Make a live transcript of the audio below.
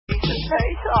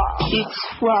It's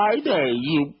Friday,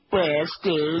 you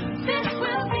bastard.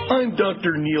 I'm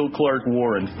Dr. Neil Clark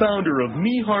Warren, founder of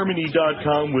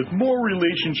MeHarmony.com with more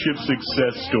relationship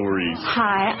success stories.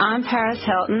 Hi, I'm Paris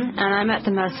Hilton, and I met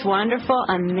the most wonderful,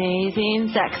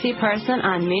 amazing, sexy person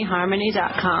on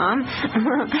MeHarmony.com.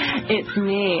 It's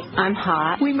me. I'm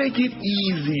hot. We make it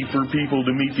easy for people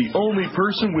to meet the only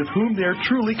person with whom they're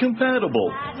truly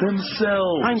compatible,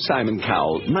 themselves. I'm Simon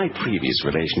Cowell. My previous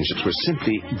relationships were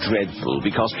simply dreadful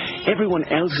because everyone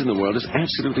else in the world is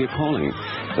absolutely appalling.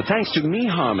 But thanks to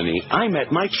MeHarmony, I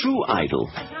met my true idol,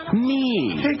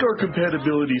 me. Take our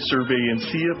compatibility survey and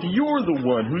see if you're the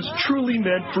one who's truly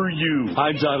meant for you.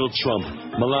 I'm Donald Trump.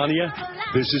 Melania,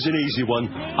 this is an easy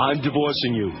one. I'm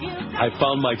divorcing you. I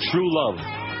found my true love,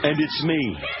 and it's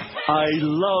me. I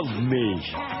love me,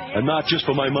 and not just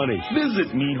for my money.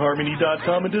 Visit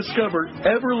MeHarmony.com and discover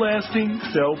everlasting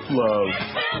self-love.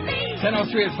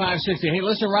 10:03 at 5:60. Hey,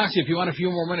 listen, Roxy, if you want a few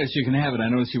more minutes, you can have it. I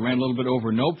noticed you ran a little bit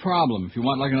over. No problem. If you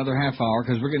want like another half hour,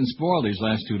 because we're getting spoiled these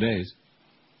last 2 days.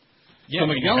 Yeah, so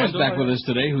Miguel is back with us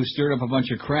today, who stirred up a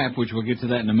bunch of crap, which we'll get to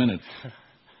that in a minute.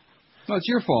 No, it's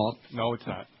your fault. No, it's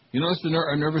not. You notice the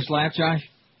nervous laugh, Josh?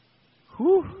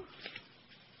 Whew.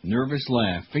 Nervous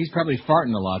laugh. He's probably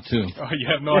farting a lot, too. Oh, you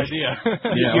have no idea.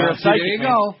 Yeah, You're a psychic, there you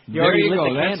go. There you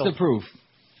go. That's candle. the proof.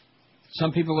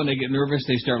 Some people, when they get nervous,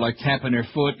 they start, like, tapping their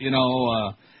foot,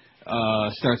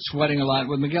 start sweating a lot.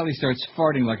 With Miguel, he starts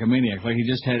farting like a maniac, like he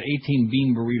just had 18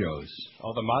 bean burritos.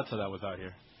 All the matzah that was out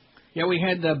here. Yeah, we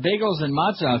had bagels and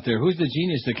matzah out there. Who's the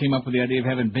genius that came up with the idea of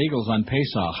having bagels on Pesach,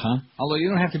 huh? Although you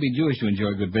don't have to be Jewish to enjoy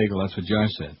a good bagel. That's what Josh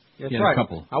said. That's right. A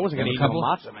couple. I wasn't going to eat no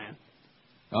matzah, man.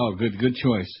 Oh, good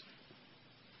choice.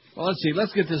 Well, let's see.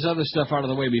 Let's get this other stuff out of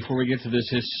the way before we get to this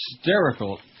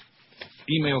hysterical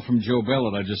email from Joe Bell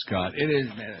that I just got. It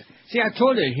is. See, I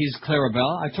told you he's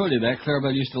Clarabelle. I told you that.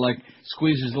 Clarabelle used to, like,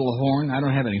 squeeze his little horn. I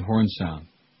don't have any horn sound.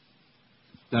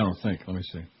 I don't think. Let me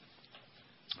see.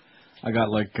 I got,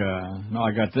 like,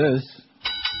 I got this.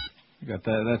 I got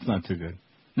that. That's not too good.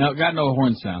 No, got no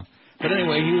horn sound. But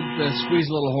anyway, he would squeeze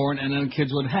a little horn, and then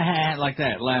kids would, ha-ha, like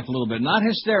that, laugh a little bit. Not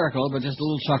hysterical, but just a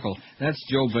little chuckle. That's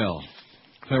Joe Bell.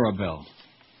 Clarabelle.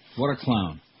 What a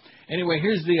clown. Anyway,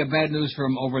 here's the bad news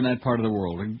from over in that part of the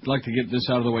world. I'd like to get this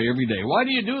out of the way every day. Why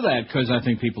do you do that? Because I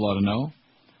think people ought to know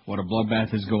what a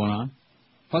bloodbath is going on.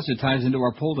 Plus, it ties into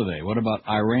our poll today. What about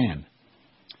Iran?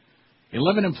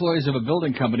 11 employees of a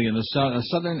building company in the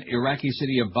southern Iraqi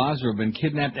city of Basra have been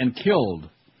kidnapped and killed.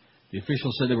 The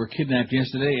officials said they were kidnapped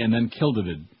yesterday and then killed.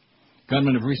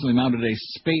 Gunmen have recently mounted a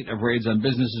spate of raids on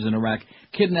businesses in Iraq,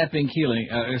 kidnapping and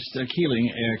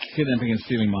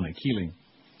stealing money.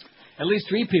 At least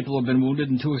 3 people have been wounded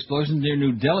in 2 explosions near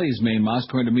New Delhi's main mosque,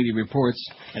 according to media reports.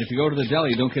 And if you go to the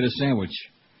deli, don't get a sandwich.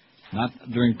 Not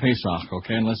during Pesach,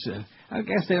 okay? Unless I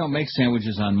guess they don't make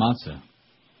sandwiches on matzah.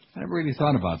 I never really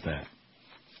thought about that.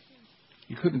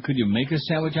 Could you make a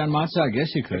sandwich on matzah? I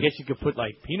guess you could. I guess you could put,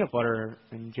 like, peanut butter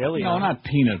and jelly on it. No, not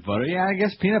peanut butter. Yeah, I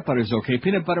guess peanut butter is okay.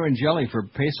 Peanut butter and jelly for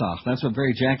Pesach. That's what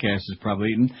Barry Jackass is probably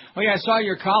eating. Oh, yeah, I saw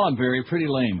your column, Barry. Pretty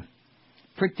lame.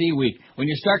 Pretty weak. When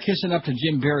you start kissing up to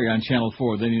Jim Barry on Channel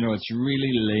 4, then you know it's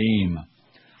really lame.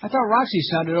 I thought Roxy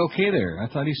sounded okay there. I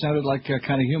thought he sounded like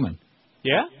kind of human.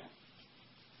 Yeah?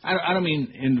 I don't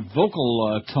mean in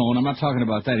vocal tone. I'm not talking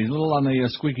about that. He's a little on the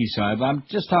squeaky side, but I'm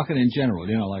just talking in general,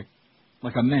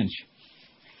 like a mensch.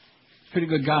 Pretty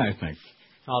good guy, I think.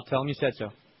 I'll tell him you said so.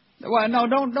 Well, no,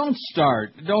 don't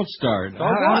start. Don't start.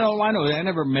 I know. I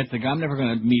never met the guy. I'm never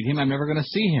going to meet him. I'm never going to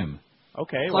see him.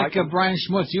 Okay. It's like Brian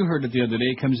Schmutz. You heard it the other day.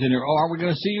 He comes in here. Oh, are we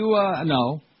going to see you?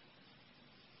 No.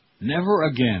 Never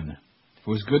again. If it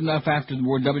was good enough after the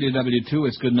word WW2,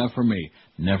 it's good enough for me.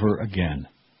 Never again.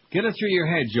 Get it through your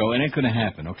head, Joe. It ain't going to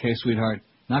happen, okay, sweetheart?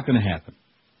 Not going to happen.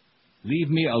 Leave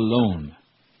me alone.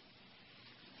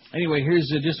 Anyway,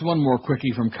 here's just one more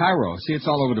quickie from Cairo. See, it's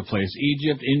all over the place.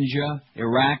 Egypt, India,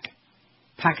 Iraq,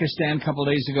 Pakistan a couple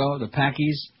days ago, the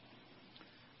Pakis.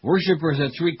 Worshippers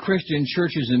at 3 Christian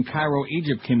churches in Cairo,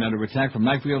 Egypt, came under attack from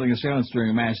knife-wielding assailants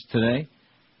during a mass today.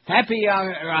 Happy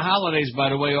holidays, by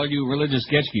the way, all you religious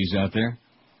getchkis out there.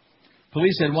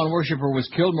 Police said 1 worshipper was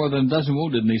killed, more than a dozen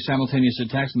wounded in the simultaneous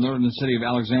attacks in the northern city of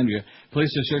Alexandria.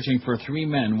 Police are searching for 3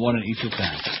 men, 1 in each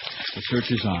attack. The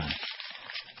search is on.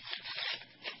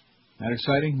 That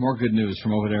exciting? More good news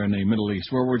from over there in the Middle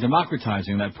East, where we're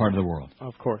democratizing that part of the world.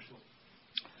 Of course.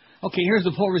 Okay, here's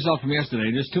the poll result from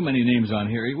yesterday. There's too many names on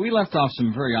here. We left off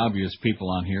some very obvious people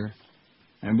on here,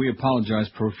 and we apologize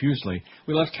profusely.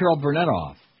 We left Carol Burnett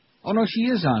off. Oh, no, she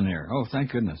is on there. Oh,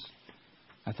 thank goodness.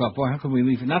 I thought, boy, how could we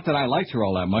leave her? Not that I liked her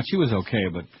all that much. She was okay,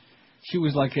 but she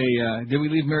was like did we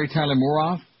leave Mary Tyler Moore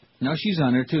off? No, she's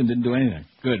on there, too, and didn't do anything.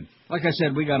 Good. Like I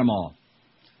said, we got them all.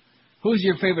 Who's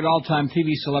your favorite all-time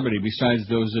TV celebrity besides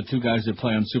those two guys that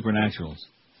play on Supernaturals,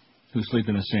 who sleep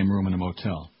in the same room in a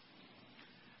motel?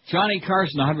 Johnny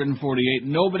Carson, 148.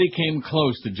 Nobody came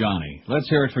close to Johnny. Let's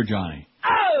hear it for Johnny.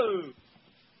 Oh!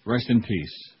 Rest in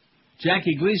peace.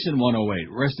 Jackie Gleason, 108.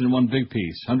 Rest in one big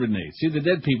piece, 108. See, the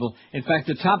dead people, in fact,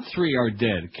 the top three are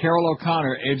dead. Carol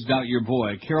O'Connor edged out your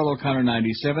boy. Carol O'Connor,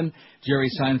 97. Jerry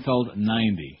Seinfeld,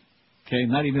 90. Okay,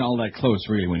 not even all that close,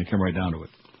 really, when you come right down to it.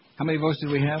 How many votes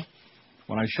did we have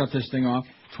when I shut this thing off?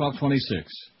 1226.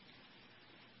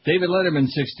 David Letterman,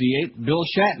 68. Bill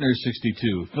Shatner,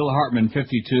 62. Phil Hartman,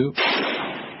 52.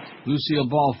 Lucille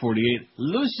Ball, 48.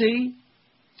 Lucy!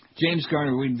 James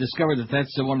Garner, we discovered that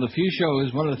that's one of the few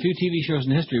TV shows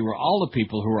in history where all the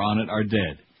people who are on it are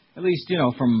dead. At least,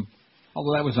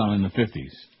 although that was on in the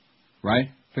 50s. Right?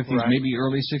 50s, right. Maybe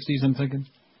early 60s, I'm thinking.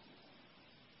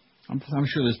 I'm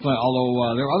sure there's plenty,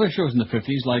 although there are other shows in the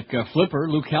 50s, like Flipper.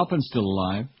 Luke Halpin's still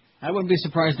alive. I wouldn't be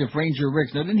surprised if Ranger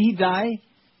Ricks... Now, didn't he die?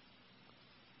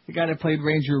 The guy that played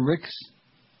Ranger Ricks?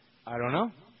 I don't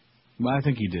know. Well, I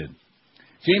think he did.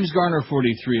 James Garner,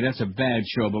 43. That's a bad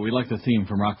show, but we like the theme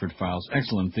from Rockford Files.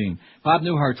 Excellent theme. Bob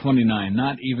Newhart, 29.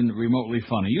 Not even remotely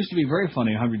funny. Used to be very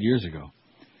funny 100 years ago.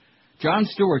 Jon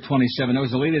Stewart, 27. That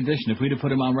was a late edition. If we'd have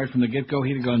put him on right from the get-go,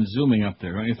 he'd have gone zooming up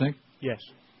there, don't you think? Yes.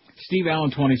 Steve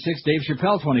Allen, 26. Dave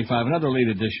Chappelle, 25. Another late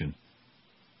edition.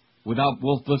 Without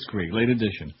Wolf Blitzkrieg, late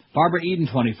edition. Barbara Eden,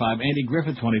 25. Andy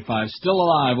Griffith, 25. Still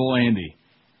alive, old Andy.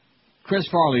 Chris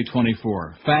Farley,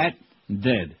 24. Fat,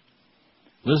 dead.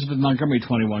 Elizabeth Montgomery,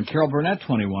 21. Carol Burnett,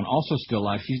 21. Also still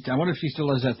alive. I wonder if she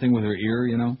still has that thing with her ear,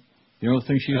 you know? You know the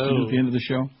thing she used to do at the end of the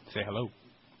show? Say hello.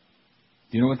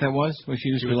 Do you know what that was? Well,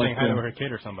 she was saying hi to her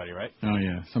kid or somebody, right? Oh,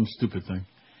 yeah. Some stupid thing.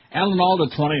 Alan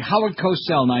Alda, 20. Howard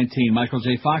Cosell, 19. Michael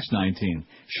J. Fox, 19.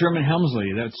 Sherman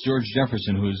Helmsley, that's George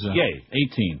Jefferson, who's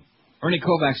 18. Ernie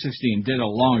Kovacs, 16. Dead a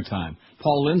long time.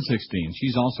 Paul Lynde, 16.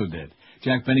 She's also dead.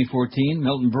 Jack Benny, 14.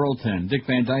 Milton Berle, 10. Dick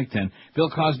Van Dyke, 10. Bill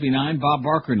Cosby, 9. Bob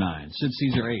Barker, 9. Sid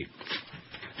Caesar, 8.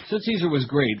 Sid Caesar was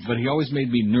great, but he always made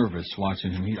me nervous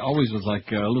watching him. He always was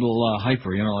like a little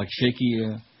hyper, like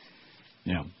shaky.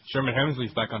 Yeah. Sherman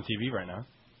Hemsley's back on TV right now.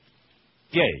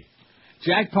 Yay.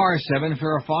 Jack Parr, 7.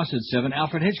 Farrah Fawcett, 7.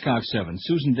 Alfred Hitchcock, 7.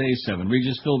 Susan Day, 7.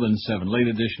 Regis Philbin, 7. Late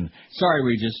edition. Sorry,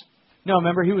 Regis. No,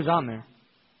 remember, he was on there.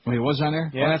 Oh, he was on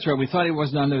there? Yeah. Oh, that's right. We thought he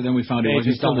wasn't on there, then we found he was.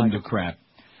 He still didn't do crap.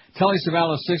 Telly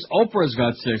Savalas, 6. Oprah's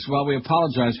got 6. Well, we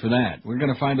apologize for that. We're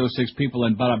going to find those 6 people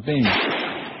and bada bing.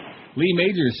 Lee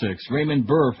Major, 6. Raymond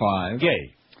Burr, 5.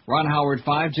 Yay. Ron Howard,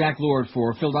 5. Jack Lord,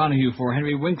 4. Phil Donahue, 4.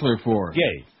 Henry Winkler, 4.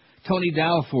 Yay. Tony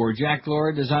Dow, 4. Jack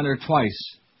Lord is on there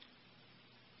twice.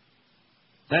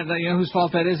 That you know whose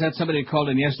fault that is? That's somebody who called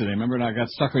in yesterday. Remember, and I got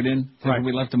suckered in after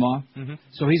we left him off? Mm-hmm.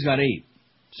 So he's got 8.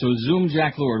 So zoom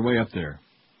Jack Lord way up there.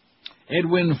 Ed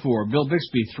Wynn, 4. Bill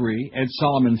Bixby, 3. Ed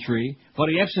Solomon, 3.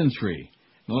 Buddy Epson, 3.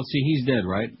 Now, let's see, he's dead,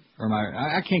 right? Or am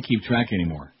I can't keep track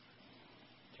anymore.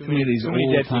 Too many of these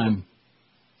old-time...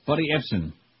 Buddy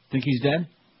Epson. Think he's dead?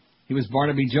 He was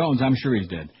Barnaby Jones. I'm sure he's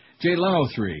dead. Jay Leno,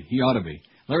 3. He ought to be.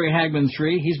 Larry Hagman,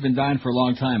 3. He's been dying for a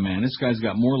long time, man. This guy's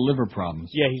got more liver problems.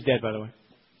 Yeah, he's dead, by the way.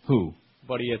 Who?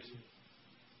 Buddy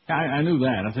Epson. I knew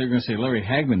that. I thought you were going to say Larry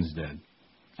Hagman's dead.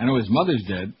 I know his mother's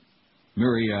dead.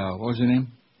 Mary, what was her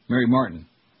name? Mary Martin.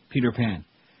 Peter Pan.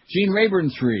 Gene Rayburn,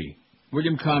 3.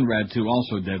 William Conrad, 2.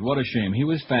 Also dead. What a shame. He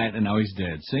was fat, and now he's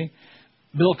dead. See?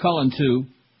 Bill Cullen, 2.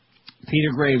 Peter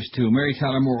Graves, 2. Mary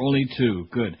Tyler Moore, only 2.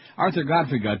 Good. Arthur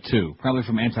Godfrey got 2. Probably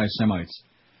from anti-Semites.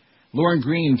 Lauren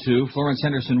Green, 2. Florence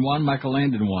Henderson, 1. Michael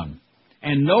Landon, 1.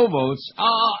 And no votes.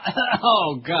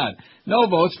 Oh, God. No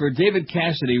votes for David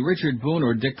Cassidy, Richard Boone,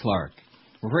 or Dick Clark.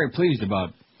 We're very pleased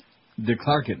about Dick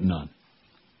Clark getting none.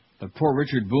 But poor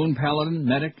Richard Boone, Paladin,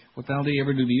 Medic, what the hell did he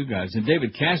ever do to you guys? And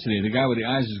David Cassidy, the guy with the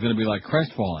eyes, is going to be like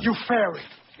crestfallen. You fairy.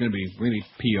 He's going to be really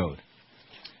PO'd.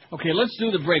 Okay, let's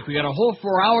do the break. We got a whole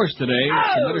 4 hours today,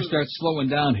 so better start slowing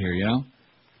down here, you know?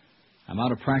 I'm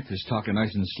out of practice talking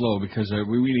nice and slow because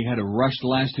we really had to rush the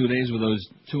last 2 days with those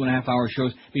 2.5-hour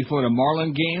shows before the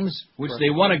Marlin games, which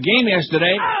they won a game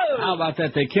yesterday. How about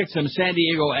that? They kicked some San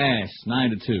Diego ass,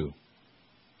 9-2.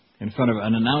 In front of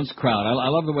an announced crowd. I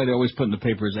love the way they always put in the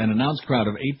papers, an announced crowd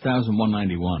of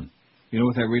 8,191. You know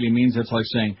what that really means? That's like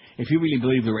saying, if you really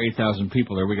believe there were 8,000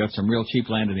 people there, we got some real cheap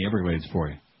land in the Everglades for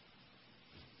you.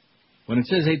 When it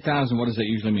says 8,000, what does that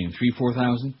usually mean? 3,000,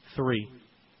 4,000? 3.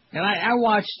 And I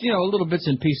watched, little bits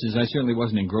and pieces. I certainly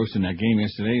wasn't engrossed in that game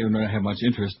yesterday, or not have much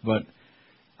interest, but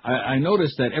I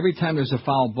noticed that every time there's a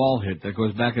foul ball hit that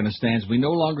goes back in the stands, we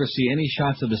no longer see any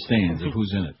shots of the stands of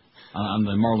who's in it on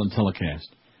the Marlin telecast.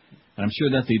 And I'm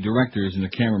sure that the directors and the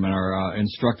cameramen are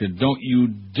instructed, don't you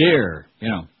dare,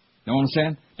 know what I'm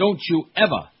saying? Don't you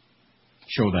ever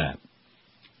show that.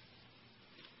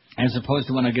 As opposed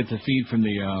to when I get the feed from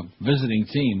the visiting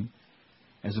team,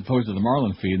 as opposed to the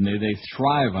Marlin feed, and they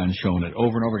thrive on showing it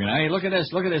over and over again. Hey, look at this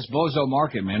Bozo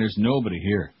Market, man. There's nobody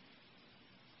here.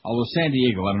 Although San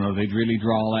Diego, I don't know if they'd really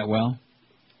draw all that well.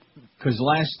 Because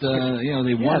last,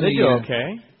 they won. They do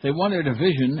okay. They won their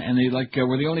division, and they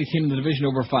were the only team in the division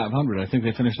over 500. I think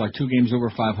they finished 2 games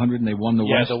over 500, and they won the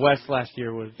West. Yeah, the West last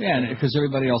year was. Yeah, because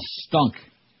everybody else stunk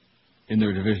in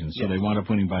their division, so they wound up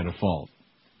winning by default.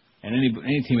 And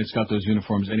any team that's got those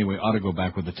uniforms anyway ought to go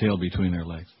back with the tail between their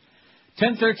legs.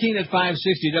 10:13 at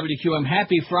 560 WQM.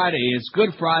 Happy Friday. It's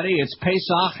Good Friday. It's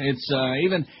Pesach. It's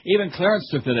even Clarence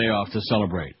took the day off to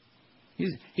celebrate.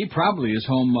 He probably is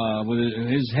home with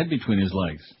his head between his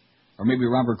legs, or maybe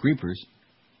Robert Creepers.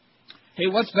 Hey,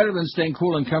 what's better than staying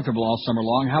cool and comfortable all summer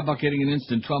long? How about getting an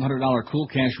instant $1,200 cool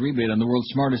cash rebate on the world's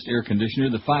smartest air conditioner,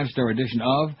 the 5-star edition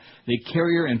of the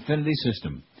Carrier Infinity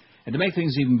System? And to make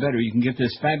things even better, you can get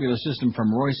this fabulous system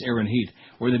from Royce Air and Heat,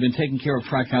 where they've been taking care of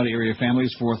Tri-County area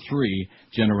families for 3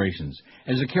 generations.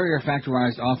 As a Carrier Factory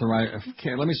authorized,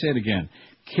 let me say it again,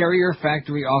 Carrier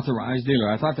Factory authorized dealer.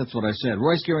 I thought that's what I said.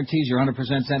 Royce guarantees your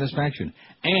 100% satisfaction,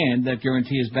 and that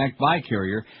guarantee is backed by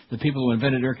Carrier, the people who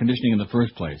invented air conditioning in the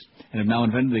first place, and have now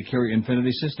invented the Carrier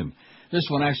Infinity System. This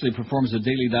one actually performs a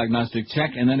daily diagnostic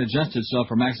check and then adjusts itself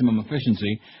for maximum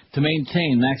efficiency. To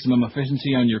maintain maximum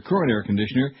efficiency on your current air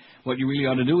conditioner, what you really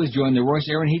ought to do is join the Royce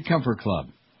Air and Heat Comfort Club.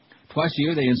 Twice a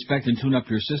year, they inspect and tune up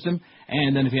your system,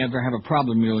 and then if you ever have a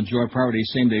problem, you'll enjoy priority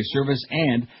same-day service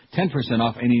and 10%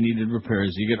 off any needed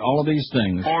repairs. You get all of these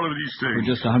things for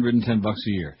just $110 a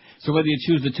year. So whether you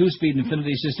choose the 2-speed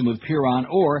Infinity System with Puron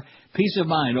or peace of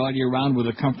mind all year round with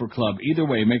a Comfort Club, either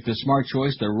way, make the smart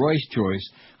choice, the Royce choice.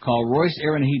 Call Royce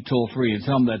Air and Heat toll-free and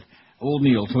tell them that old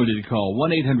Neil told you to call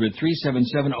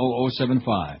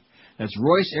 1-800-377-0075. That's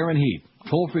Royce Air and Heat.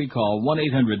 Toll-free call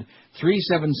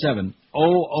 1-800-377-0075.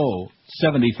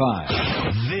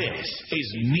 This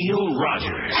is Neil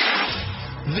Rogers.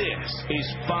 This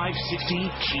is 560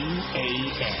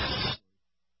 QAM.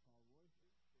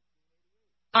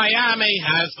 Miami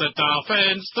has the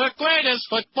Dolphins, the greatest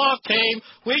football team.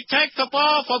 We take the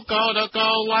ball from goal to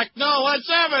goal like no one's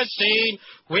ever seen.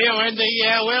 We're in the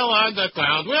air, we're on the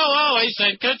ground, we're always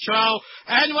in control.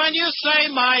 And when you say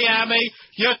Miami,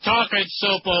 you're talking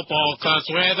Super Bowl, 'cause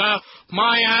we're the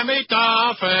Miami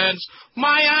Dolphins.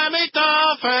 Miami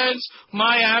Dolphins.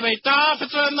 Miami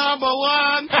Dolphins are number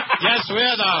 1. Yes,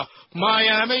 we're the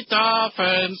Miami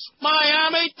Dolphins.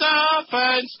 Miami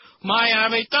Dolphins.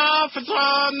 Miami Dolphins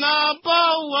are number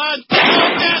 1. Go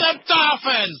get them,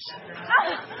 Dolphins!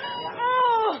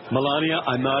 Melania,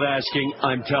 I'm not asking,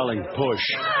 I'm telling.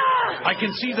 Push. I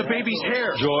can see the baby's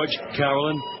hair. George,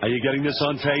 Carolyn, are you getting this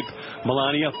on tape?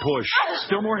 Melania, push.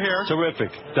 Still more hair.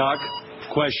 Terrific. Doc,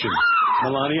 question.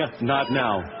 Melania, not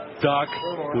now. Doc,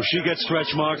 will she get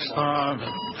stretch marks?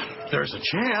 There's a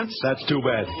chance. That's too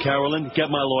bad. Carolyn, get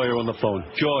my lawyer on the phone.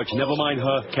 George, never mind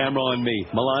her. Camera on me.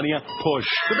 Melania, push.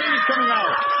 The baby's coming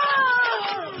out.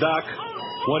 Doc,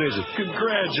 what is it?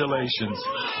 Congratulations.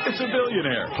 It's a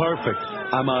billionaire. Perfect.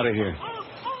 I'm out of here.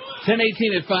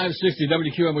 10:18 at 560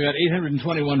 WQM. We got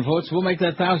 821 votes. We'll make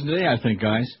that 1,000 today, I think,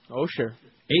 guys. Oh, sure.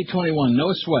 821,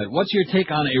 no sweat. What's your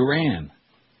take on Iran?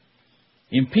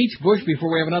 Impeach Bush before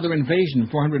we have another invasion,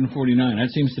 449.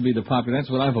 That seems to be the popular. That's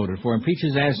what I voted for. Impeach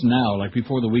his ass now, like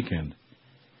before the weekend.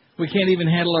 We can't even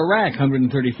handle Iraq,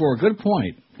 134. Good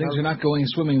point. Things are not going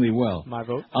swimmingly well. My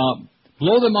vote.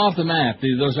 Blow them off the map,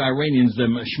 those Iranians,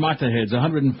 them schmata heads,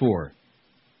 104.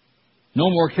 No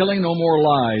more killing, no more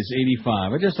lies,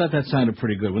 85. I just thought that sounded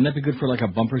pretty good. Wouldn't that be good for like a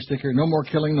bumper sticker? No more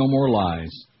killing, no more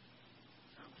lies,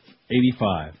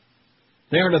 85.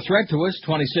 They aren't a threat to us,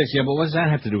 26. Yeah, but what does that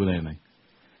have to do with anything?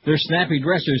 They're snappy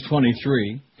dressers,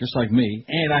 23, just like me.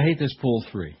 And I hate this poll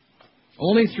 3.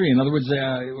 Only 3. In other words,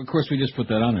 of course, we just put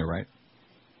that on there, right?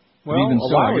 Well, even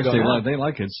so, I guess they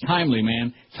like it. It's timely,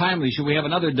 man. Timely. Should we have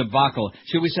another debacle?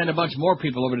 Should we send a bunch more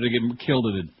people over to get killed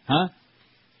at it? Huh?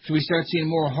 Should we start seeing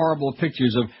more horrible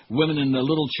pictures of women and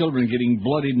little children getting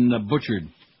bloodied and butchered?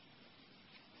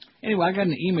 Anyway, I got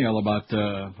an email about,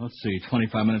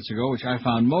 25 minutes ago, which I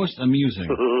found most amusing.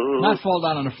 Not fall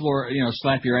down on the floor,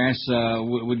 slap your ass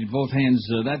with both hands,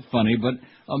 that funny, but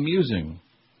amusing. In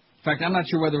fact, I'm not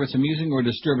sure whether it's amusing or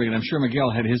disturbing, and I'm sure Miguel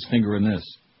had his finger in this.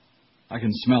 I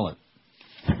can smell it.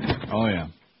 Oh, yeah.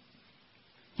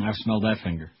 I've smelled that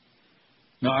finger.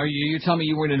 Now, you telling me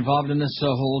you weren't involved in this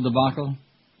whole debacle?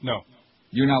 No.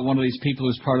 You're not one of these people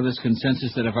who's part of this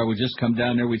consensus that if I would just come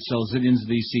down there, we'd sell zillions of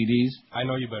these CDs? I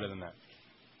know you better than that.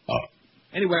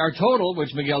 Anyway, our total,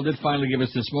 which Miguel did finally give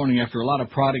us this morning after a lot of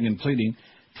prodding and pleading,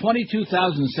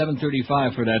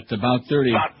 $22,735 for that About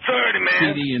 30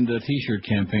 CD and the T-shirt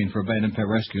campaign for Abandoned Pet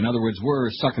Rescue. In other words, we're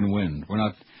sucking wind. We're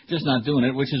not doing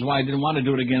it, which is why I didn't want to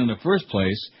do it again in the first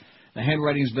place. The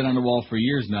handwriting's been on the wall for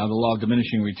years now, the law of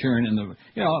diminishing return, and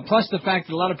plus the fact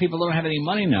that a lot of people don't have any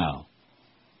money now.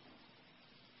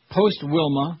 Post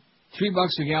Wilma,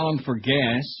 $3 a gallon for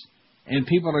gas. And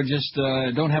people are just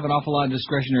don't have an awful lot of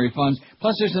discretionary funds.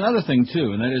 Plus, there's another thing,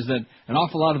 too, and that is that an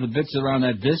awful lot of the bits around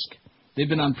that disc, they've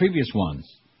been on previous ones.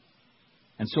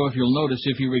 And so if you'll notice,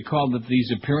 if you recall that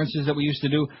these appearances that we used to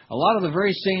do, a lot of the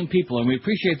very same people, and we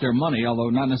appreciate their money, although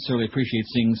not necessarily appreciate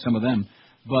seeing some of them,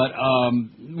 but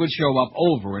would show up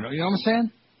over. You know what I'm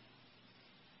saying?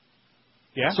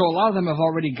 Yeah. So a lot of them have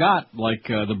already got, like,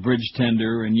 the Bridge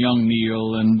Tender and Young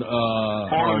Neil and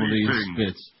all of these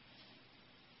bits.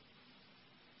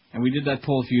 And we did that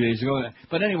poll a few days ago.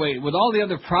 But anyway, with all the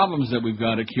other problems that we've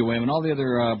got at QM and all the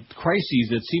other crises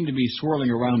that seem to be swirling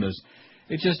around us,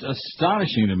 it's just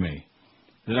astonishing to me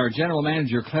that our general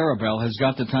manager, Clarabelle, has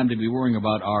got the time to be worrying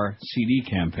about our CD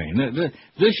campaign.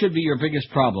 This should be your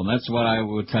biggest problem. That's what I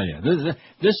would tell you.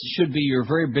 This should be your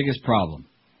very biggest problem.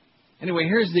 Anyway,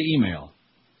 here's the email.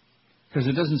 Because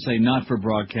it doesn't say not for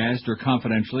broadcast or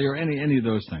confidentially or any of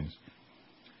those things.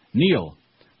 Neil.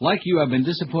 Like you, I've been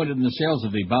disappointed in the sales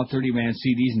of the About 30 Man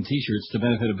CDs and T-shirts to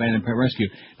benefit Abandoned Pet Rescue.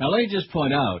 Now, let me just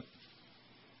point out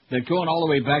that going all the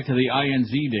way back to the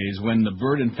INZ days when the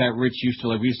Bird and Fat Rich used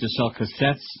to sell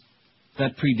cassettes,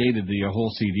 that predated the whole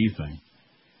CD thing.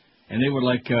 And they would,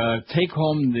 take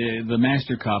home the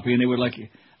master copy, and they would,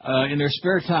 in their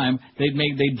spare time,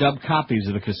 they'd dub copies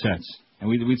of the cassettes. And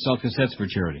we'd sell cassettes for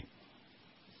charity.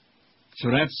 So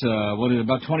that's,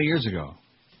 about 20 years ago.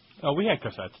 Oh, we had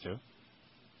cassettes, too.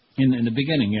 In the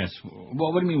beginning, yes.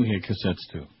 Well, what do you mean we had cassettes,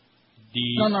 too?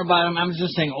 No, but I'm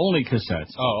just saying only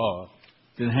cassettes. Oh.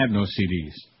 Didn't have no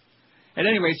CDs. At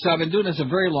any rate, so I've been doing this a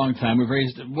very long time. We've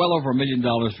raised well over $1 million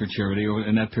for charity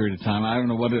in that period of time. I don't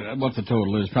know what the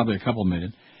total is, probably a couple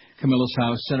million. Camilla's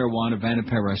House, Center One, Abandoned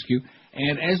Pet Rescue.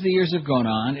 And as the years have gone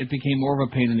on, it became more of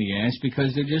a pain in the ass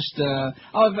because they're just, I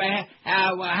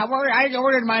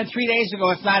ordered mine 3 days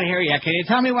ago. It's not here yet. Can you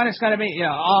tell me when it's going to be?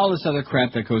 All this other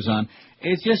crap that goes on.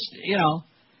 It's just,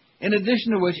 in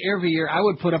addition to which, every year I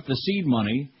would put up the seed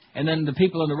money, and then the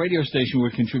people on the radio station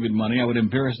would contribute money. I would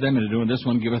embarrass them into doing this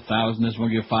one, give 1,000, this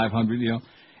one give 500,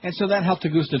 And so that helped to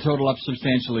goose the total up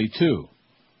substantially, too.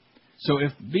 So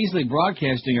if Beasley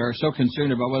Broadcasting are so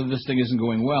concerned about whether this thing isn't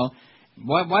going well,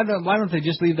 why don't they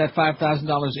just leave that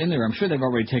 $5,000 in there? I'm sure they've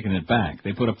already taken it back.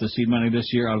 They put up the seed money this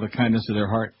year out of the kindness of their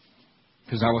heart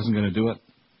because I wasn't going to do it.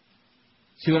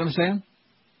 See what I'm saying?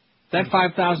 That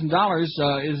 $5,000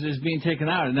 is being taken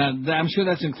out. Now, I'm sure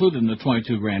that's included in the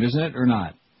 $22,000, isn't it, or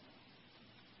not?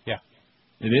 Yeah.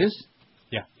 It is?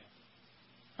 Yeah.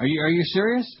 Are you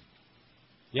serious?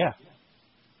 Yeah.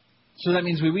 So that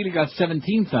means we really got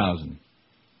 $17,000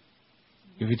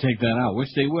 if you take that out,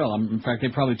 which they will. In fact, they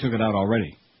probably took it out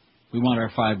already. We want our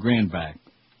 $5,000 back.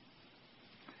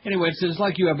 Anyway, it says,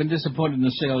 like you, I've been disappointed in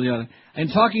the sale of the other. And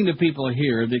talking to people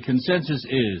here, the consensus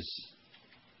is,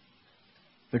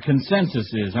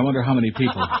 I wonder how many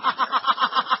people.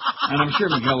 And I'm sure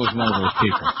Miguel was one of those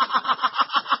people.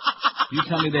 You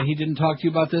tell me that he didn't talk to you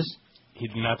about this? He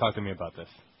did not talk to me about this.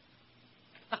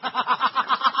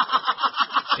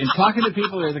 In talking to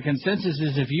people here, the consensus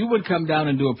is if you would come down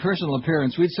and do a personal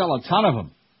appearance, we'd sell a ton of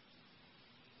them.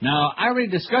 Now, I already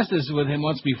discussed this with him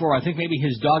once before. I think maybe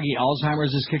his doggy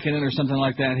Alzheimer's is kicking in or something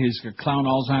like that, his clown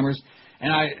Alzheimer's.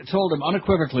 And I told him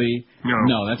unequivocally,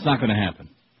 no, that's not going to happen.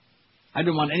 I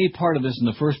didn't want any part of this in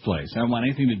the first place. I didn't want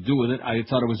anything to do with it. I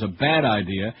thought it was a bad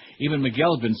idea. Even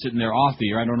Miguel's been sitting there off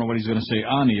the air. I don't know what he's going to say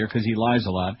on the air because he lies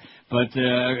a lot. But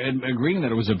agreeing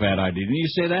that it was a bad idea. Didn't you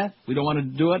say that? We don't want to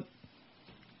do it?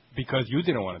 Because you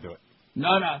didn't want to do it. No.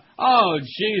 Oh,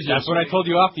 Jesus. That's what I told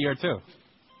you off the air, too.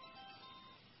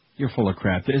 You're full of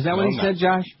crap. Is that what he said,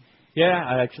 Josh? Yeah,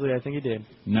 I think he did.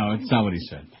 No, it's not what he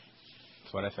said.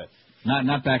 That's what I said.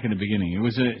 Not back in the beginning. It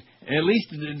was at least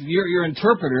your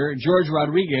interpreter, George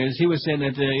Rodriguez. He was saying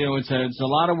that it's a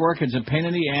lot of work, it's a pain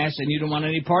in the ass, and you don't want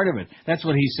any part of it. That's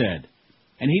what he said,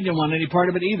 and he didn't want any part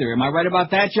of it either. Am I right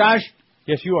about that, Josh?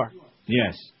 Yes, you are.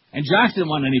 Yes, and Josh didn't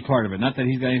want any part of it. Not that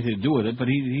he's got anything to do with it, but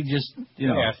he just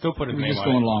Yeah, I still put his name on it. Just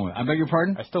going along with it. I beg your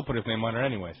pardon? I still put his name on it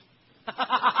anyways.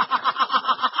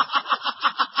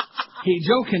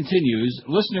 Joe continues,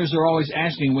 listeners are always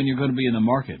asking when you're going to be in the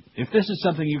market. If this is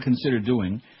something you consider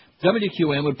doing,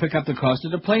 WQM would pick up the cost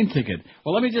of the plane ticket.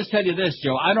 Well, let me just tell you this,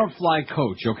 Joe. I don't fly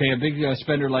coach, okay? A big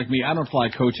spender like me, I don't fly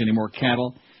coach anymore,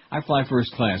 cattle. I fly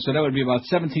first class, so that would be about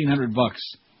 $1,700.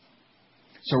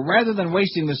 So rather than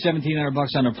wasting the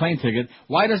 $1,700 on a plane ticket,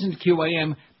 why doesn't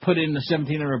QAM put in the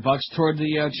 $1,700 toward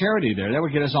the charity there? That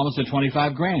would get us almost to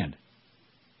 $25,000.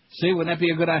 See, wouldn't that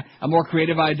be a more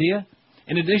creative idea?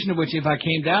 In addition to which, if I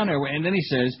came down there, and then he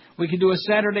says, we could do a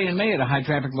Saturday in May at a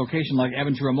high-traffic location like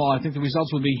Aventura Mall, I think the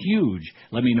results would be huge.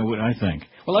 Let me know what I think.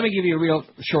 Well, let me give you a real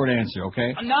short answer,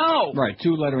 okay? No! Right,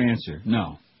 2-letter answer.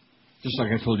 No. Just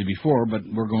like I told you before, but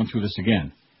we're going through this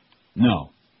again. No.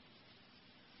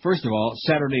 First of all,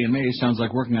 Saturday in May sounds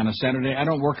like working on a Saturday. I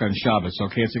don't work on Shabbos,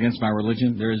 okay? It's against my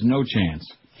religion. There is no chance.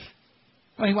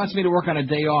 Well, he wants me to work on a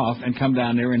day off and come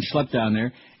down there and schlep down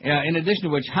there. In addition to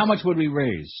which, how much would we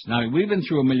raise? Now, we've been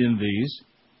through 1 million of these.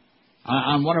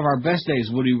 On one of our best days,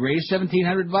 would we raise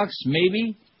 $1,700?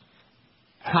 Maybe?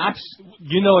 Tops?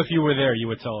 You know, if you were there, you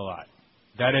would tell a lot.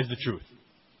 That is the truth.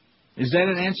 Is that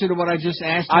an answer to what I just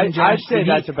asked I'd him, Josh? say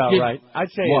that's about right. I'd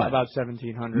say what? about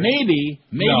 1,700. Maybe.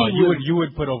 No, you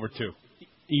would put over 2.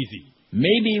 Easy.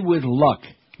 Maybe with luck,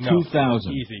 No,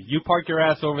 2,000. Easy. You park your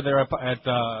ass over there at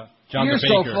John You're the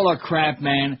Baker. so full of crap,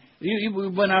 man. We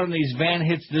went out on these van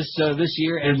hits this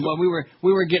year, and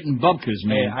we were getting bubkas,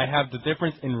 man. Hey, I have the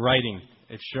difference in writing.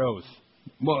 It shows.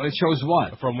 Well, it shows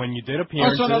what? From when you did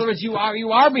appearances. Oh, so in other words, you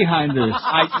are behind this.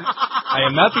 I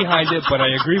am not behind it, but I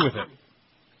agree with it.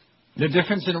 The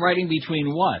difference in writing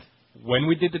between what? When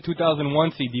we did the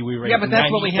 2001 CD, we raised $97,000. Yeah, but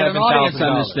that's when we had an audience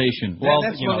on this station. Well,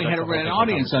 that's when we had an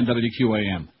audience on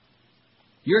WQAM.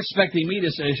 You're expecting me to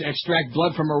extract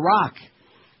blood from Iraq.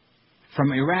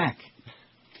 From Iraq.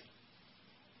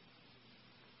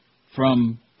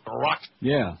 From Iraq.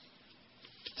 Yeah.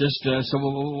 Just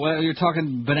well, you're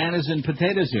talking bananas and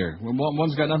potatoes here.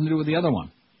 One's got nothing to do with the other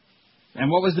one. And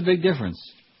what was the big difference?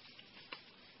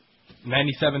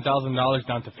 $97,000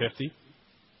 down to 50.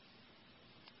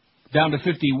 Down to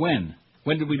 50 when?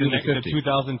 When did we do the 50? The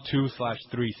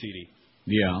 2002/3 CD.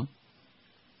 Yeah.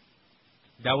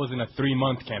 That was in a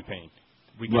 3-month campaign.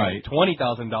 We gave right.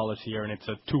 $20,000 here, and it's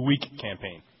a 2-week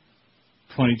campaign.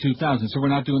 22,000. So we're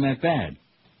not doing that bad.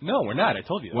 No, we're not. I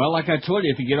told you that. Well, like I told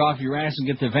you, if you get off your ass and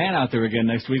get the van out there again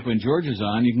next week when George is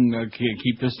on, you can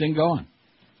keep this thing going.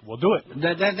 We'll do it.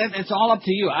 It's all up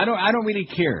to you. I don't really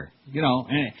care, you know.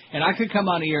 And I could come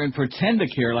on here and pretend to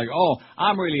care, like, oh,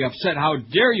 I'm really upset. How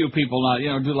dare you people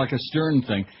not, do like a stern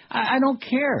thing. I don't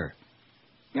care.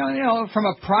 You know, from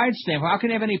a pride standpoint, how can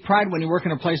you have any pride when you work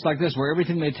in a place like this where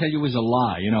everything they tell you is a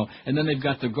lie, and then they've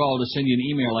got the gall to send you an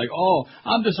email like, oh,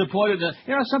 I'm disappointed that,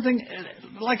 something,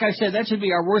 like I said, that should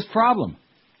be our worst problem.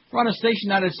 We're on a station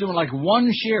now that's doing like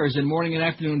 1 shares in morning and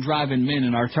afternoon drive-in men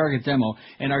in our target demo,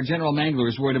 and our general mangler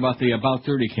is worried about the About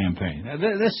 30 campaign.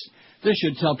 This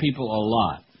should tell people a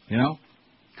lot,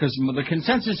 because the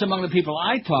consensus among the people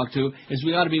I talk to is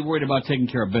we ought to be worried about taking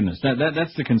care of business.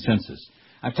 That's the consensus.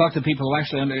 I've talked to people who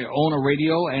actually own a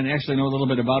radio and actually know a little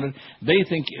bit about it. They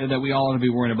think that we all ought to be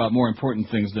worrying about more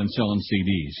important things than selling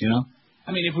CDs,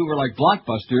 I mean, if we were like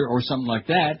Blockbuster or something like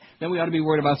that, then we ought to be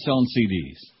worried about selling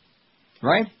CDs.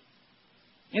 Right?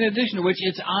 In addition to which,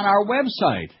 it's on our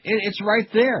website. It's right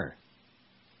there.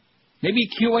 Maybe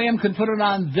QAM could put it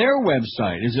on their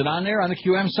website. Is it on there on the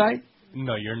QAM site?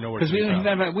 No, you're nowhere. Because we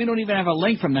don't even have a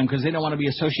link from them because they don't want to be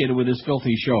associated with this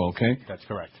filthy show, okay? That's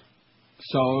correct.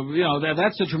 So,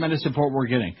 that's the tremendous support we're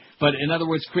getting. But in other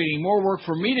words, creating more work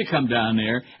for me to come down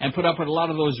there and put up with a lot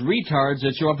of those retards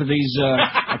that show up at these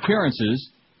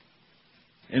appearances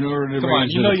in order to Come on,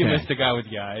 raise you missed the guy with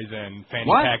the eyes and fanny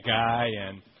pack guy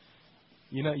and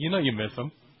you miss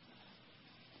him.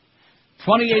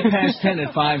 28 past 10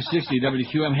 at 560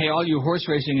 WQM. Hey, all you horse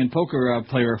racing and poker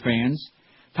player fans,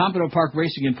 Pompano Park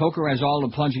Racing and Poker has all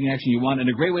the plunging action you want and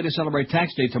a great way to celebrate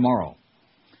Tax Day tomorrow.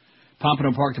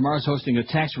 Pompano Park tomorrow is hosting a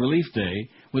tax relief day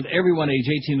with everyone age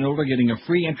 18 and older getting a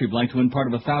free entry blank to win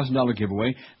part of a $1,000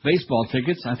 giveaway, baseball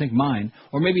tickets, I think mine,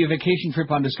 or maybe a vacation trip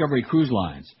on Discovery Cruise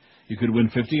Lines. You could win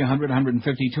 $50, $100, $150,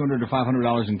 $200, or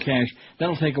 $500 in cash.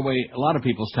 That'll take away a lot of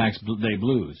people's tax day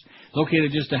blues.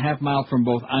 Located just a half mile from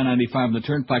both I-95 and the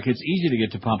Turnpike, it's easy to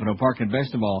get to Pompano Park, and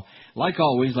best of all, like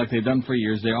always, like they've done for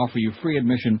years, they offer you free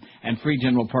admission and free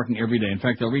general parking every day. In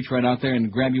fact, they'll reach right out there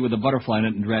and grab you with a butterfly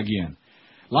net and drag you in.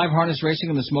 Live harness racing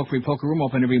in the smoke-free poker room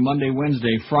open every Monday,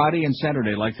 Wednesday, Friday, and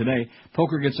Saturday like today.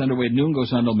 Poker gets underway at noon,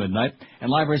 goes on until midnight, and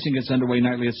live racing gets underway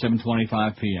nightly at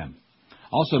 7:25 p.m.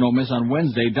 Also, don't miss on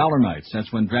Wednesday, Dollar Nights.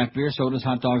 That's when draft beer, sodas,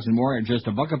 hot dogs, and more are just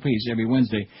 $1 a piece every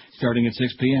Wednesday, starting at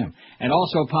 6 p.m. And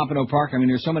also, Pompano Park,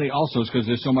 there's so many alsos because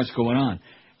there's so much going on.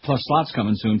 Plus slots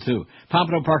coming soon, too.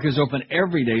 Pompano Park is open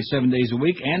every day, 7 days a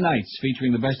week, and nights,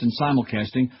 featuring the best in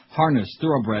simulcasting, harness,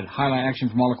 thoroughbred, highlight action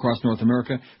from all across North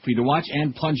America for you to watch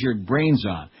and plunge your brains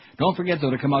on. Don't forget, though,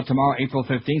 to come out tomorrow, April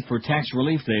 15th, for Tax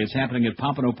Relief Day. It's happening at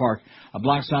Pompano Park, a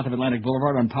block south of Atlantic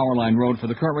Boulevard on Powerline Road. For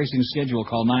the current racing schedule,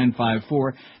 call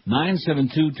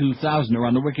 954-972-2000, or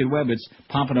on the Wicked Web, it's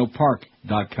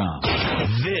pompanopark.com.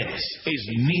 This is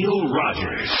Neil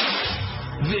Rogers.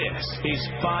 This is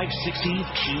 560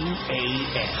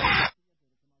 QAM.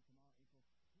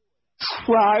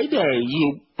 Friday,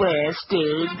 you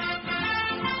bastard.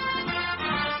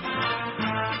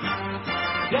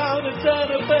 Down in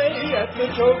Santa Fe at the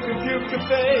Compute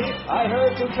Cafe, I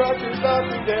heard some truckers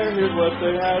stopping there. Here's what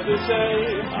they had to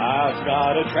say. I've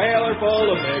got a trailer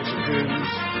full of Mexicans.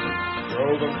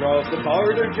 Drove them across the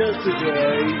border just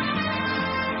today.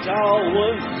 Tall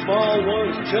ones, small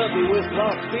ones, chubby with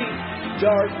locked feet.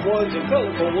 Dark ones and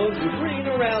colorful ones with green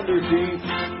around their teeth.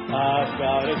 I've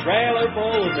got a trailer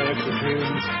full of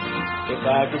Mexicans. If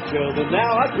I could kill them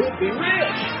now, I could be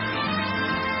rich.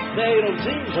 They don't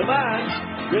seem to mind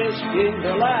risking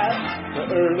their life to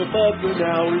earn $1 an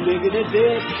hour digging a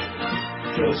ditch.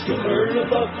 Just to earn $1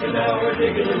 an hour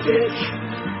digging a ditch.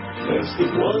 Less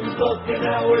than $1 an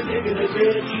hour digging a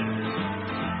ditch.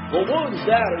 The ones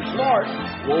that are smart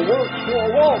will work for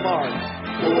Walmart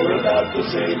for about the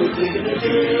same as digging a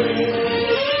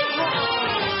ditch.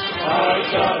 I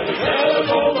got a trailer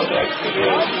full of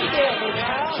Mexicans.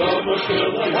 Some are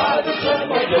still alive and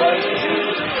some are dead.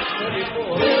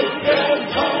 Milk and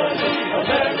honey,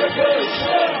 America's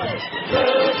swell.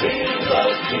 Philippines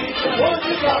love pizza,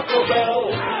 one's a Taco Bell.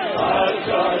 I've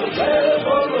got a trailer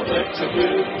full of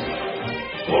Mexicans.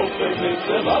 Hope they pick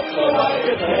them up so I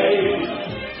get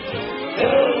paid.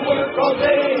 They'll work all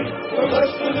day for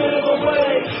less than minimum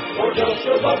wage, or just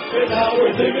 $1 an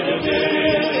hour digging a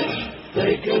ditch.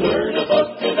 They can earn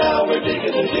 $1 an hour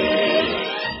digging a ditch.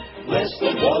 Less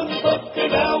than $1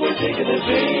 an hour digging a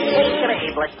ditch.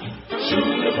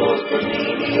 Soon the both for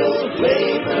menial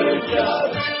labor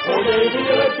jobs, or maybe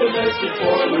a domestic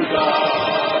boiler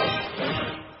job.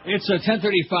 It's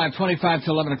 10:35, 25 to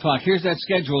 11 o'clock. Here's that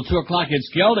schedule. 2 o'clock, it's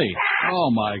Geldy.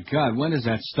 Oh, my God, when does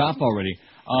that stop already?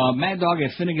 Mad Dog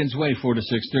at Finnegan's Way, 4 to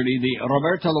 6:30. The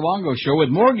Roberto Luongo Show with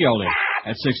more Geldy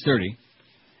at 6:30.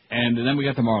 And then we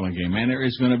got the Marlin game. Man, there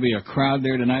is going to be a crowd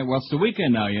there tonight. Well, it's the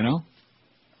weekend now, you know.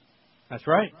 That's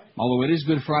right. Although it is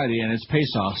Good Friday and it's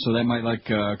pace-off, so that might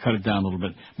cut it down a little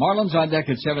bit. Marlins on deck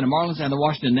at 7. The Marlins and the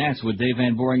Washington Nats with Dave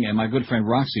Van Boring and my good friend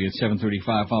Roxy at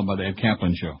 7:35, followed by the Ed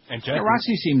Kaplan Show. And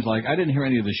Roxy seems like I didn't hear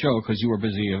any of the show because you were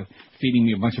busy feeding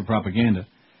me a bunch of propaganda,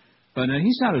 but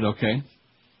he sounded okay.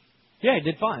 Yeah, he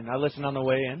did fine. I listened on the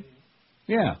way in.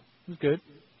 Yeah, it was good.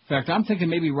 In fact, I'm thinking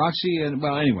maybe Roxy and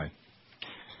anyway.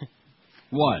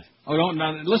 What? Oh, don't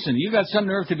listen. You got some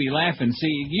nerve to be laughing.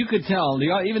 See, you could tell.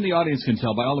 Even the audience can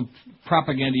tell by all the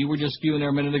propaganda you were just spewing there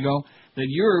a minute ago that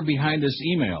you're behind this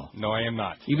email. No, I am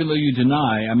not. Even though you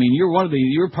deny, I mean, you're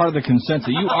part of the consensus.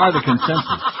 You are the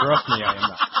consensus. Trust me, I am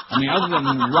not. I mean, other than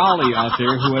Raleigh out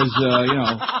there, who has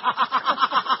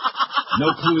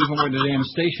no clue even where the damn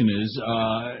station is.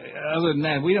 Other than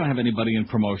that, we don't have anybody in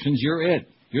promotions. You're it.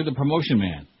 You're the promotion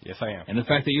man. Yes, I am. And the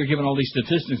fact that you're giving all these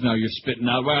statistics now, you're spitting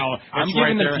out. Well, I'm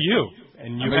giving them to you.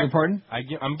 And you I beg your pardon?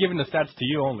 I'm giving the stats to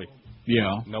you only.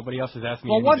 Yeah. Nobody else has asked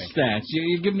me Well, anything. what stats?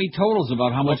 You give me totals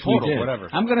about how much we did. Whatever.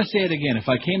 I'm going to say it again. If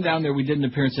I came down there, we did an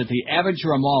appearance at the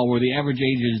Aventura Mall, where the average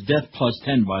age is death plus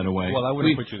 10, by the way. Well, I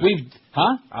wouldn't put you there.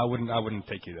 Huh? I wouldn't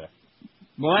take you there.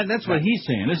 Well, that's what he's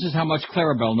saying. This is how much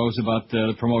Clarabelle knows about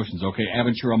the promotions, okay?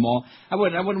 Aventura Mall. I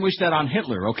wouldn't wish that on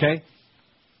Hitler, okay?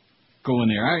 Go in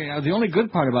there. The only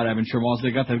good part about Aventura Mall is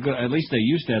they got that good, at least they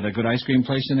used to have that good ice cream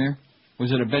place in there.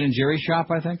 Was it a Ben & Jerry's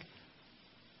shop, I think?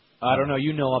 I don't know.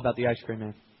 You know about the ice cream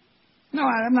man. No,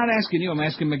 I'm not asking you. I'm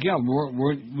asking Miguel.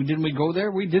 Didn't we go there?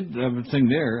 We did a thing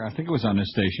there. I think it was on this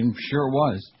station. Sure it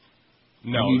was.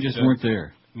 No. You just weren't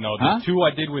there. No, the two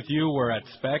I did with you were at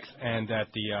Specs and at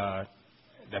the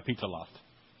Pizza Loft.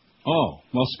 Oh,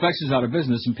 well, Specs is out of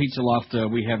business, and Pizza Loft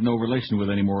we have no relation with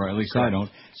anymore, or at least I don't.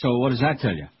 So what does that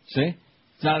tell you? See?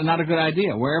 It's not a good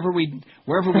idea. Wherever we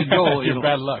go... You're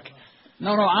bad luck.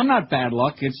 No, I'm not bad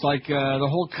luck. It's like the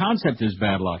whole concept is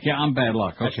bad luck. Yeah, I'm bad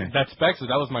luck. Okay. That's Specs. That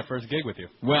was my first gig with you.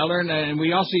 Well, and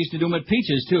we also used to do them at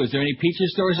Peaches, too. Is there any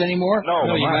Peaches stores anymore?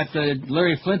 No. You got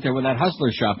Larry Flint there with that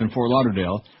Hustler shop in Fort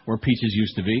Lauderdale, where Peaches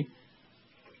used to be.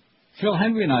 Phil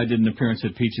Henry and I did an appearance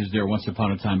at Peaches there once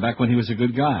upon a time, back when he was a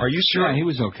good guy. Are you sure? Yeah, he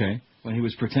was okay, when he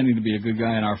was pretending to be a good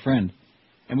guy and our friend.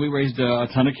 And we raised a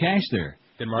ton of cash there.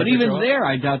 But even there,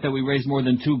 I doubt that we raised more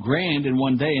than $2,000 in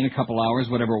one day, in a couple hours,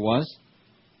 whatever it was.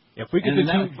 If we could do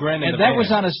 $2,000 and that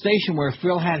was on a station where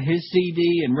Phil had his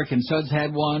CD and Rick and Suds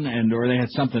had one, or they had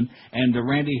something, and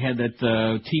Randy had that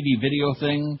TV video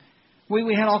thing.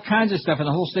 We had all kinds of stuff, and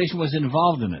the whole station was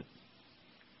involved in it.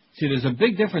 See, there's a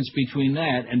big difference between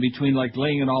that and between, like,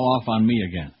 laying it all off on me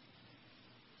again.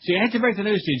 See, I hate to break the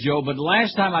news to you, Joe, but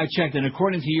last time I checked, and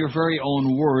according to your very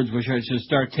own words, which I should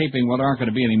start taping, well, there aren't going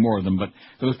to be any more of them, but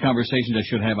those conversations I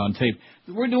should have on tape,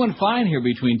 we're doing fine here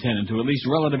between 10 and 2, at least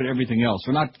relative to everything else.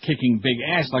 We're not kicking big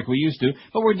ass like we used to,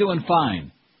 but we're doing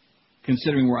fine,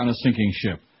 considering we're on a sinking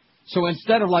ship. So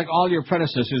instead of, like all your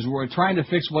predecessors, we're trying to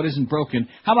fix what isn't broken,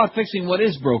 how about fixing what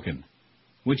is broken?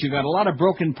 Which you've got a lot of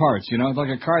broken parts, you know, it's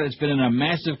like a car that's been in a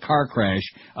massive car crash.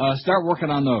 Start working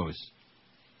on those.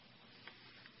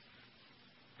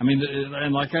 I mean,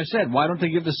 and like I said, why don't they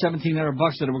give the $1,700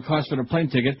 that it would cost for the plane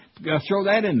ticket? Throw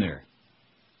that in there.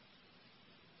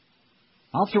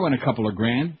 I'll throw in a couple of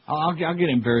grand. I'll get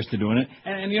embarrassed to doing it.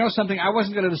 And you know something? I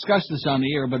wasn't going to discuss this on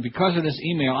the air, but because of this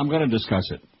email, I'm going to discuss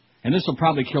it. And this will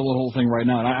probably kill the whole thing right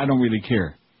now, and I don't really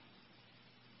care.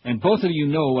 And both of you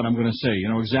know what I'm going to say. You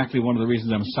know exactly one of the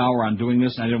reasons I'm sour on doing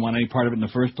this, and I didn't want any part of it in the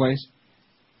first place.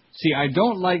 See, I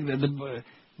don't like the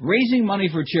raising money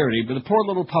for charity, but the poor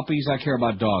little puppies, I care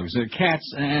about dogs. The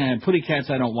cats, putty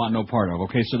cats, I don't want no part of.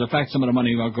 Okay, so the fact some of the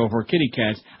money will go for kitty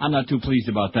cats, I'm not too pleased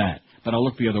about that. But I'll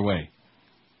look the other way.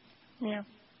 Yeah.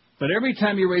 But every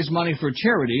time you raise money for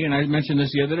charity, and I mentioned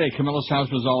this the other day, Camilla's house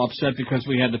was all upset because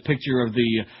we had the picture of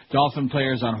the Dolphin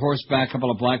players on horseback, a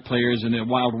couple of black players in the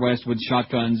Wild West with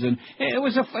shotguns, and it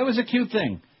was a cute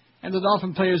thing. And the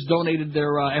Dolphin players donated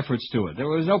their efforts to it. There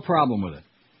was no problem with it.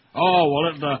 Oh,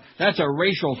 well, that's a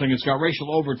racial thing. It's got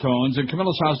racial overtones, and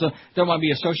Camilla's house don't want to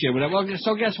be associated with it. Well,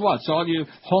 so guess what? So all you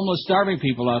homeless, starving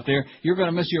people out there, you're going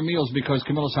to miss your meals because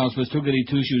Camilla's house was too goody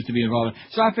two-shoes to be involved in.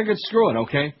 So I figured, screw it,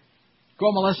 okay?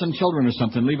 Go molest some children or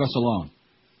something. Leave us alone.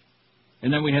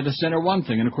 And then we had the Center One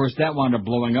thing, and of course that wound up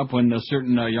blowing up when a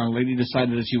certain young lady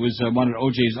decided that she wanted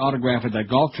OJ's autograph at that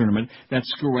golf tournament that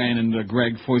Screw-Ann and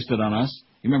Greg foisted on us.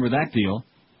 You remember that deal?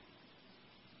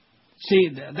 See,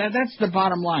 that's the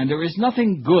bottom line. There is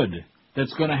nothing good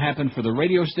that's going to happen for the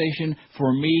radio station,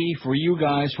 for me, for you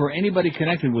guys, for anybody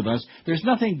connected with us. There's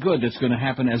nothing good that's going to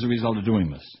happen as a result of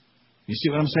doing this. You see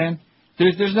what I'm saying?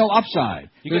 There's no upside.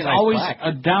 There's always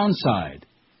a downside.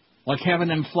 Like having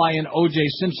them fly in O.J.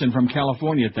 Simpson from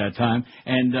California at that time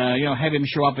and, have him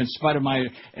show up in spite of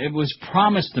it was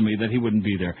promised to me that he wouldn't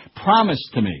be there.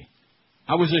 Promised to me.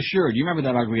 I was assured. You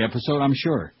remember that ugly episode, I'm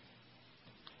sure.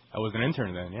 I was an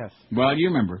intern then, yes. Well, you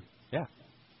remember. Yeah.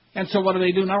 And so what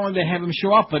do? Not only do they have him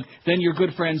show up, but then your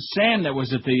good friend Sam that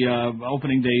was at the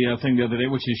opening day thing the other day,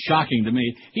 which is shocking to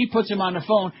me, he puts him on the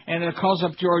phone and it calls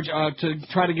up George to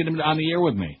try to get him on the air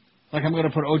with me. Like I'm going to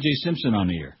put O.J. Simpson on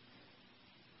the air.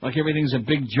 Like everything's a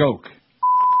big joke.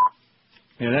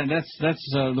 Yeah,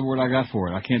 that's the word I got for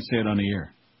it. I can't say it on the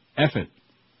air. F it.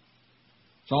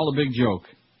 It's all a big joke.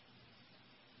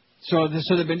 So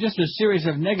there have been just a series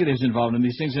of negatives involved in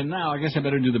these things, and now I guess I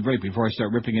better do the break before I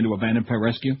start ripping into Abandoned Pet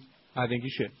Rescue. I think you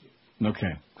should.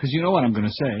 Okay, because you know what I'm going to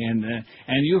say, and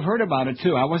you've heard about it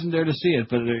too. I wasn't there to see it,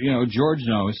 but George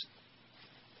knows.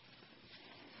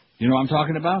 You know what I'm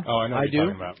talking about? Oh, I know what you're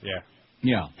talking about. Yeah.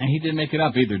 Yeah, and he didn't make it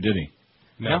up either, did he?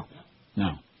 No.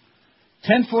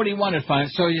 10:41 at 5.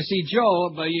 So you see,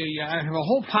 Joe, I have a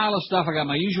whole pile of stuff. I got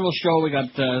my usual show. We got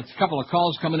a couple of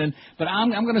calls coming in, but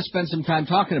I'm going to spend some time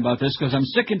talking about this because I'm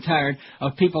sick and tired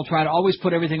of people trying to always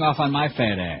put everything off on my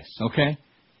fat ass. Okay?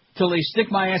 Till they stick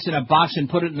my ass in a box and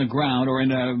put it in the ground or in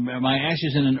my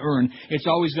ashes in an urn, it's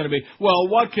always going to be, well,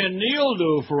 what can Neil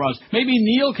do for us? Maybe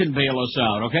Neil can bail us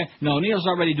out, okay? No, Neil's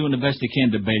already doing the best he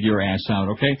can to bail your ass out,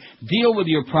 okay? Deal with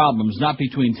your problems, not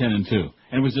between 10 and 2.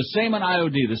 And it was the same on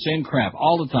IOD, the same crap,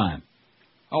 all the time.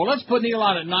 Oh, let's put Neil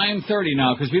on at 9:30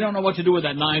 now because we don't know what to do with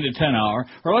that 9 to 10 hour.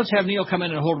 Or let's have Neil come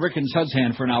in and hold Rick and Sud's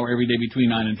hand for an hour every day between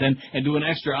 9 and 10 and do an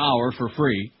extra hour for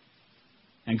free.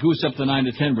 And goose up the 9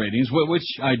 to 10 ratings, which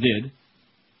I did.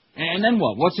 And then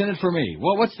what? What's in it for me?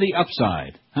 What's the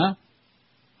upside? Huh?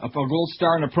 A gold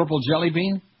star and a purple jelly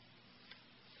bean?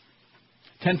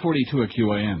 10:42 at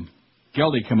QAM.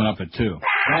 Geldy coming up at 2.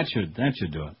 That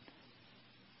should do it.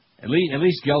 At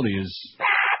least Geldy is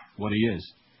what he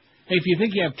is. Hey, if you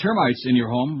think you have termites in your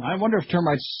home, I wonder if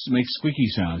termites make squeaky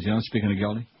sounds, speaking of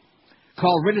Geldy.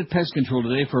 Call Ridded Pest Control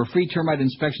today for a free termite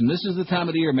inspection. This is the time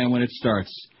of the year, man, when it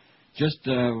starts. Just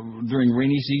during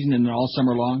rainy season and all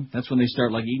summer long, that's when they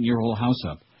start eating your whole house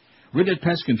up. Ridded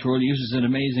Pest Control uses an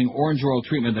amazing orange oil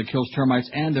treatment that kills termites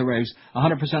and their eggs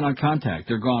 100% on contact.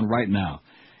 They're gone right now.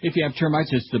 If you have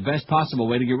termites, it's the best possible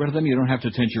way to get rid of them. You don't have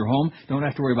to tent your home. Don't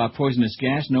have to worry about poisonous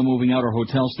gas, no moving out or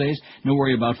hotel stays, no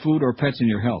worry about food or pets in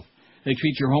your health. They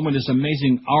treat your home with this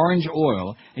amazing orange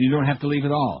oil, and you don't have to leave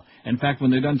it all. In fact,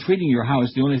 when they're done treating your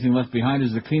house, the only thing left behind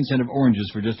is the clean scent of oranges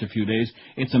for just a few days.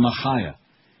 It's a machaya.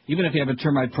 Even if you have a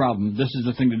termite problem, this is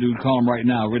the thing to do. Call them right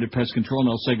now. Rid of Pest Control, and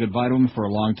they'll say goodbye to them for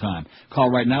a long time. Call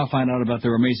right now. Find out about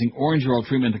their amazing orange oil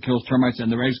treatment that kills termites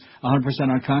and their eggs 100%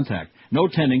 on contact. No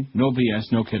tending, no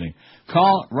BS, no kidding.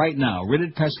 Call right now.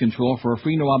 Rid Pest Control for a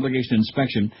free no-obligation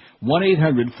inspection.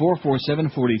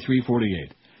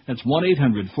 1-800-447-4348. That's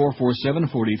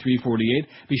 1-800-447-4348.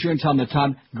 Be sure and tell them that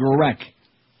Todd Gurek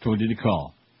told you to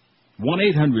call.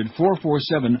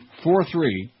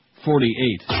 1-800-447-4348.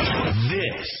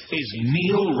 This is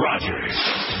Neil Rogers.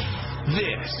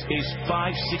 This is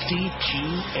 560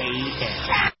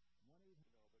 QAM.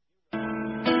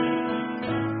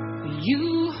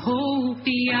 You hope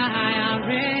the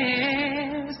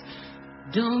IRS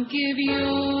don't give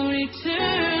your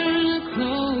return a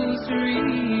close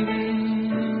reading.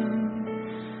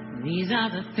 These are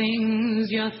the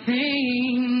things you're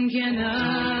thinking of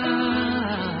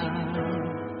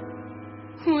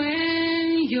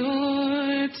when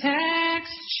you're tax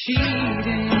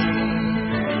cheating.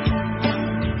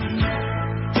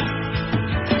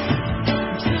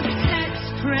 Took tax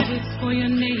credits for your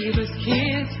neighbor's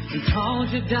kids and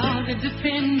called your dog a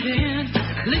defendant.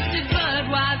 Listed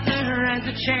Budweiser as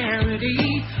a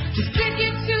charity to stick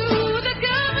it to the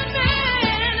government.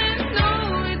 And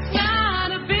no, it's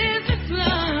not a business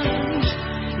lunch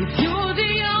if you're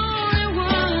the only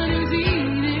one who's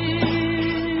eating.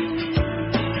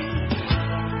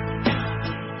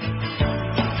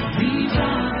 These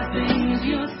are the things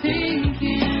you're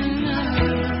thinking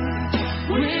of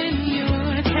when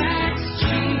you're tax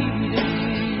cheating.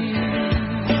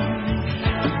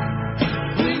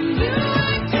 When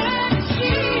you're tax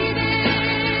cheating.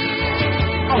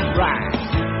 All right.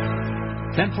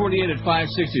 10:48 at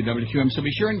 560 WQM. So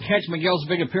be sure and catch Miguel's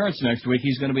big appearance next week.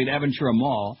 He's going to be at Aventura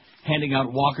Mall handing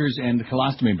out walkers and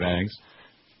colostomy bags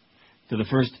to the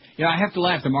first. Yeah, I have to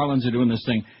laugh. The Marlins are doing this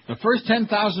thing. The first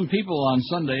 10,000 people on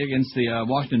Sunday against the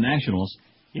Washington Nationals.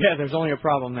 Yeah, there's only a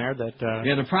problem there that...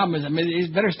 Yeah, the problem is, I mean, you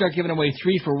better start giving away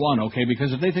 3 for 1, okay?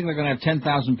 Because if they think they're going to have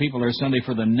 10,000 people there Sunday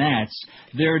for the Nats,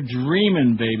 they're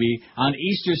dreaming, baby. On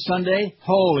Easter Sunday,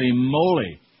 holy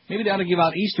moly. Maybe they ought to give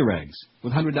out Easter eggs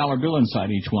with $100 bill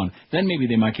inside each one. Then maybe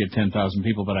they might get 10,000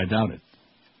 people, but I doubt it.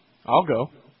 I'll go.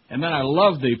 And then I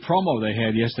love the promo they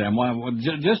had yesterday.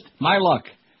 Just my luck.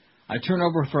 I turn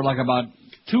over for like about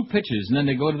 2 pitches, and then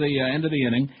they go to the end of the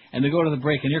inning, and they go to the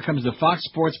break, and here comes the Fox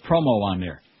Sports promo on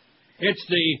there. It's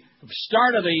the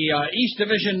start of the East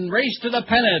Division race to the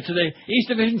pennant, to the East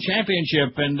Division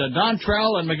championship, and Don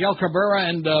Trell and Miguel Cabrera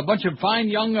and a bunch of fine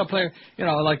young players. You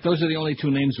know, like those are the only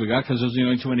 2 names we got because those are the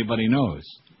only 2 anybody knows.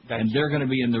 And they're going to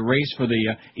be in the race for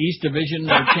the East Division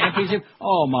championship.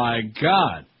 Oh, my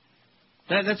God.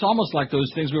 That's almost like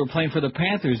those things we were playing for the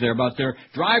Panthers there about their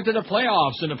drive to the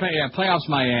playoffs. And the playoffs,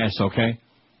 my ass, okay?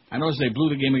 I noticed they blew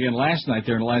the game again last night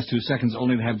there in the last 2 seconds,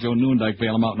 only to have Joe Newendike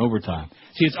bail them out in overtime.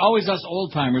 See, it's always us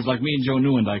old-timers like me and Joe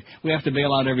Newendike. We have to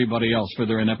bail out everybody else for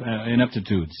their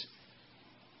ineptitudes.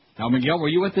 Now, Miguel, were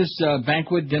you at this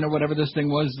banquet, dinner, whatever this thing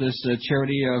was, this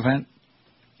charity event?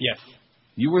 Yes.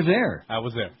 You were there. I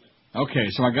was there. Okay,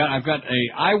 so I've got a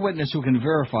eyewitness who can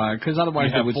verify, because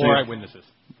otherwise they would say... 4 eyewitnesses.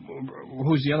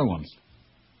 Who's the other ones?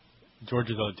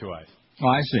 George's other 2 eyes. Oh,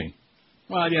 I see.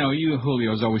 Well, you know, you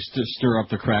Julios always stir up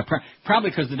the crap.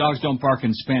 Probably because the dogs don't bark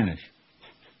in Spanish.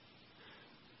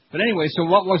 But anyway, so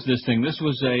what was this thing? This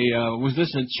was was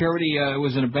this a charity,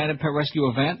 was it a bandit pet rescue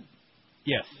event?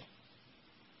 Yes.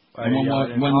 And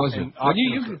when was it?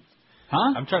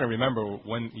 Huh? I'm trying to remember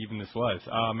when even this was.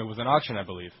 It was an auction, I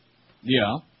believe.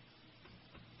 Yeah.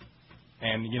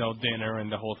 And, you know, dinner and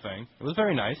the whole thing. It was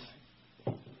very nice.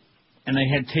 And they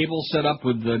had tables set up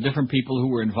with different people who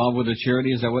were involved with the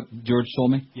charity. Is that what George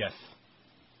told me? Yes.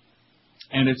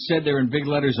 And it said there in big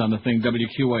letters on the thing,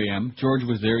 WQAM. George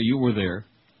was there. You were there.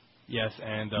 Yes,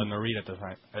 and Norita at the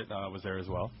time was there as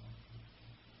well.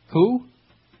 Who?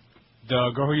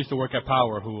 The girl who used to work at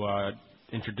Power who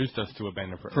introduced us to a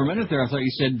band. For a minute there, I thought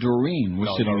you said Doreen was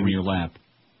sitting in your lap.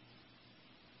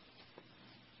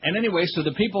 And anyway, so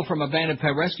the people from Abandoned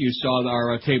Pet Rescue saw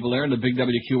our table there and the big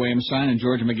WQAM sign, and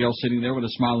George and Miguel sitting there with a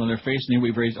smile on their face, and here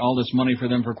we've raised all this money for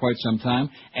them for quite some time,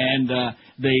 and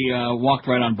they walked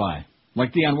right on by.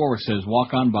 Like Dionne Warwick says,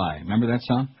 walk on by. Remember that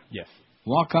song? Yes.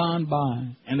 Walk on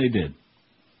by. And they did.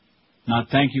 Not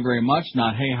thank you very much,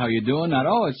 not hey, how you doing, not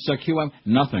oh, it's QM,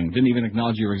 nothing. Didn't even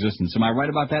acknowledge your existence. Am I right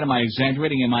about that? Am I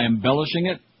exaggerating? Am I embellishing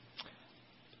it?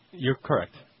 You're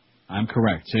correct. I'm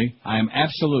correct. See? I am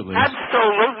absolutely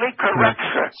correct,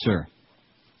 sir.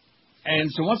 And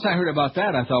so once I heard about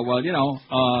that, I thought, well,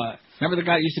 remember the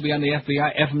guy that used to be on the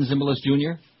FBI, Ephraim Zimbalist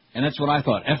Jr.? And that's what I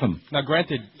thought, Ephraim. Now,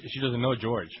 granted, she doesn't know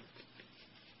George.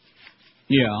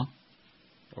 Yeah.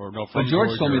 Or no. But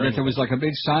George told me that there was like a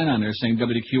big sign on there saying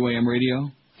WQAM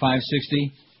Radio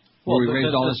 560, where we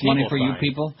raised all this money for you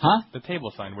people. Huh? The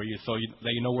table sign where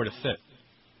that you know where to sit.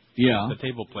 Yeah. The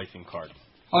table placing card.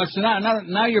 Oh, so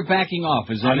now you're backing off,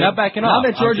 is that I'm not backing now off.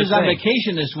 Now that George is on saying.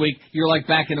 vacation this week, you're like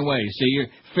backing away. So you're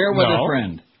fair weather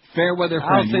friend. Fair weather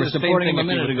friend. You were supporting him a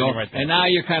minute ago, and now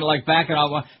you're kind of like backing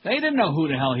off. Well, they didn't know who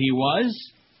the hell he was.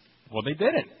 Well, they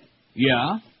didn't.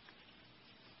 Yeah.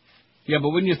 Yeah, but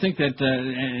wouldn't you think that,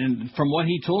 and from what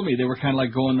he told me, they were kind of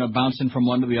like going, bouncing from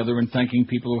one to the other and thanking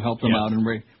people who helped them out.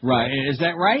 Right. Is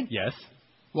that right? Yes.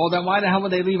 Well, then why the hell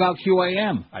would they leave out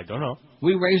QAM? I don't know.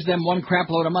 We raised them one crap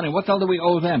load of money. What the hell do we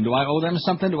owe them? Do I owe them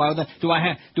something? Do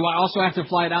I also have to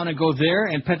fly down and go there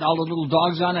and pet all the little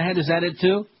dogs on the head? Is that it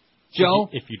too, Joe?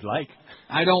 If you'd like.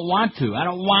 I don't want to. I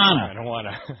don't wanna. I don't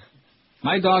wanna.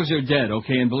 My dogs are dead,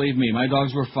 okay, and believe me, my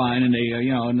dogs were fine, and they,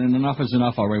 and enough is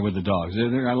enough already with the dogs.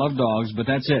 I love dogs, but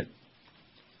that's it.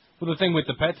 Well, the thing with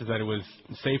the pets is that it was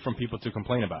safe from people to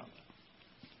complain about.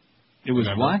 It was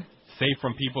what? Safe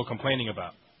from people complaining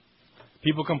about.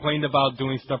 People complained about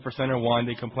doing stuff for Center One.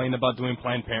 They complained about doing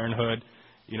Planned Parenthood.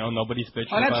 Nobody's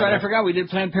bitching. Oh, that's right. I forgot we did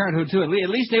Planned Parenthood too. At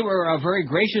least they were very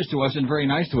gracious to us and very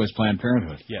nice to us. Planned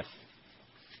Parenthood. Yes.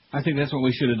 I think that's what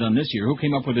we should have done this year. Who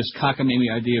came up with this cockamamie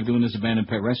idea of doing this abandoned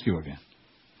pet rescue again?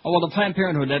 Oh well, the Planned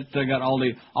Parenthood that got all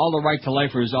the right to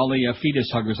lifers, all the fetus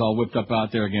huggers all whipped up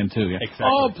out there again too. Yeah. Exactly.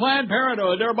 Oh, Planned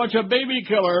Parenthood, they're a bunch of baby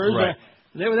killers. Right.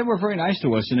 They were very nice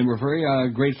to us, and they were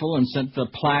very grateful and sent the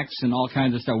plaques and all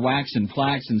kinds of stuff, wax and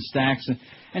plaques and stacks.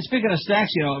 And speaking of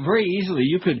stacks, very easily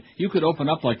you could open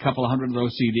up like a couple of hundred of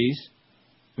those CDs,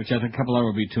 which I think a couple of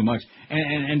would be too much,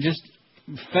 and just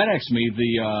FedEx me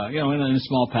the in a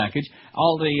small package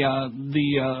all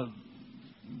the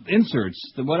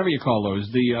inserts, whatever you call those,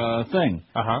 the thing.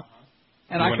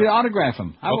 And I could autograph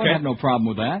them. I wouldn't have no problem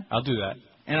with that. I'll do that.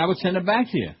 And I would send them back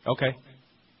to you. Okay.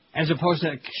 As opposed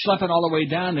to schlepping all the way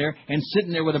down there and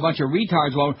sitting there with a bunch of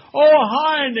retards going, oh,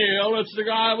 hi, Neil, it's the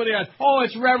guy with the... Oh,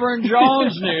 it's Reverend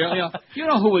Jones, Neil. You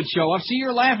know who would show up. See,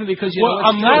 you're laughing because you know it's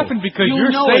I'm true. laughing because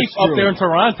you're safe up there in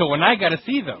Toronto, and I got to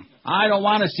see them. I don't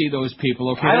want to see those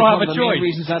people, okay? I don't have a choice. That's one of the main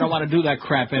reasons I don't want to do that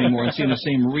crap anymore and see the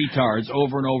same retards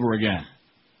over and over again.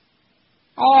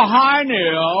 Oh, hi,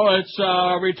 Neil, it's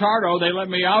Retardo. They let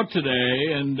me out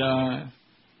today, and...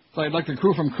 like the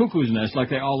crew from Cuckoo's Nest, like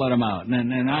they all let him out.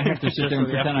 And I have to sit there and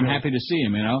pretend I'm happy to see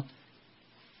him,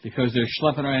 because they're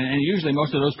schlepping around. And usually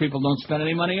most of those people don't spend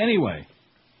any money anyway.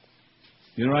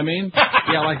 You know what I mean?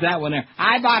 Yeah, like that one there.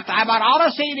 I bought all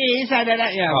the CDs.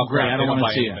 Yeah, great. I don't want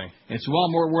to see it. It's well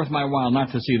more worth my while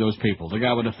not to see those people. The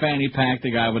guy with the fanny pack,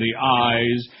 the guy with the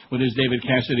eyes, with his David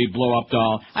Cassidy blow-up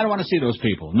doll. I don't want to see those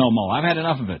people. No more. I've had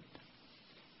enough of it.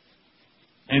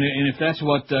 And if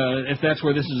that's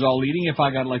where this is all leading, if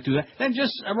I got to do that, then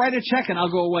just write a check and I'll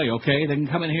go away, okay? They can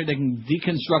come in here, they can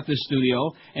deconstruct this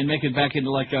studio and make it back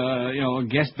into like a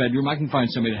guest bedroom. I can find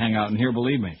somebody to hang out in here,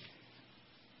 believe me.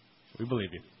 We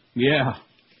believe you. Yeah.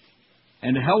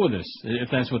 And to hell with this, if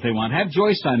that's what they want. Have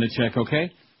Joyce sign the check,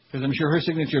 okay? Because I'm sure her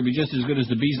signature would be just as good as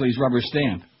the Beasley's rubber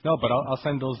stamp. No, but I'll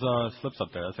send those slips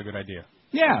up there. That's a good idea.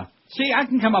 Yeah. See, I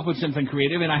can come up with something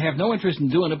creative, and I have no interest in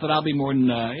doing it, but I'll be more than,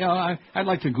 I'd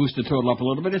like to goose the total up a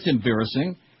little bit. It's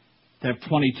embarrassing to have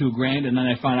 $22,000, and then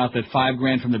I find out that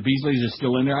 $5,000 from the Beasleys is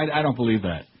still in there. I don't believe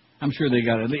that. I'm sure they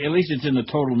got it. At least it's in the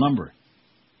total number.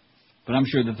 But I'm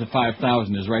sure that the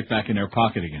 $5,000 is right back in their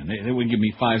pocket again. They wouldn't give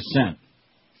me 5 cents.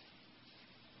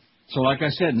 So like I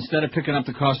said, instead of picking up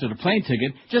the cost of the plane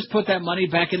ticket, just put that money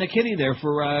back in the kitty there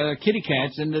for kitty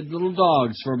cats and the little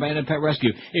dogs for abandoned pet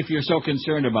rescue, if you're so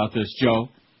concerned about this, Joe.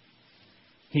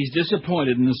 He's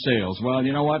disappointed in the sales. Well,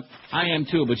 you know what? I am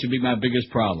too, but should be my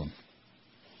biggest problem.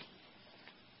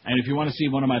 And if you want to see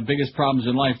one of my biggest problems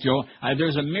in life, Joe,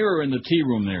 there's a mirror in the tea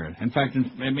room there. In fact,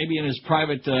 maybe in his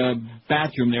private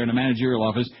bathroom there in the managerial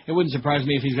office, it wouldn't surprise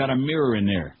me if he's got a mirror in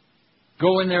there.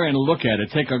 Go in there and look at it.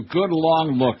 Take a good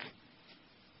long look.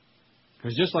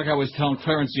 Because just like I was telling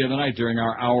Clarence the other night during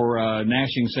our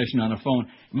gnashing session on the phone,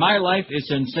 my life is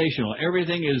sensational.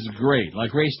 Everything is great.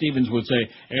 Like Ray Stevens would say,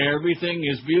 everything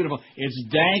is beautiful. It's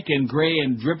dank and gray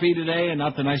and drippy today, and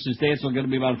not the nicest day. It's going to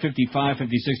be about 55,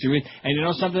 56 degrees. And you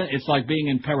know something? It's like being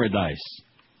in paradise.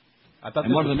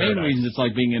 And one of the main reasons it's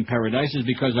like being in paradise is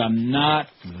because I'm not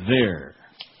there.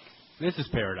 This is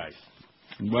paradise.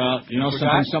 Well, you know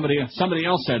something? Somebody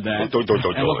else said that.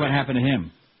 And look what happened to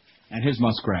him and his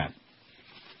muskrat.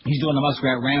 He's doing the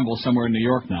Muskrat Ramble somewhere in New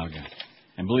York now again.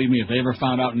 And believe me, if they ever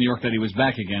found out in New York that he was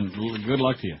back again, good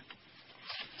luck to you.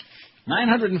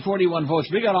 941 votes.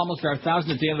 We got almost our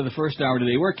 1,000 at the end of the first hour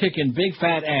today. We're kicking big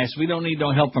fat ass. We don't need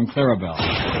no help from Clarabelle.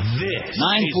 This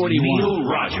 941. is Neil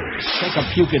Rogers. Take a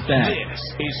puke at that. This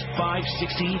is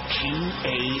 560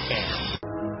 QAM.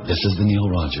 This is the Neil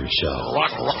Rogers Show. Rock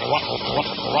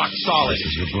solid. This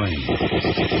is your brain.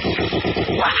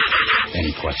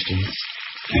 Any questions?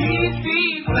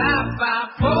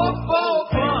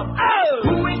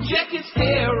 Who injected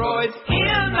steroids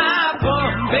in my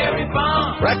bum? Barry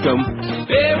Bonds. Rectum.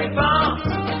 Barry Bonds.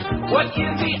 What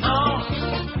is he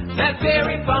on? That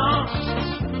Barry Bonds.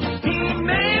 He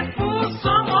may fool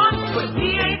someone, but he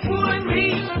ain't fooling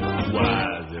me.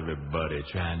 Why is everybody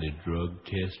trying to drug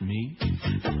test me?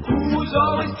 Who's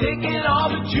always taking all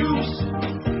the juice?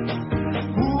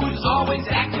 Who's always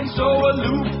acting so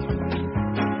aloof?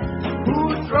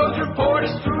 Who throws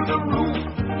reporters through the roof?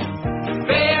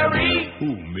 Barry.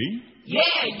 Who, me?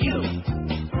 Yeah, you.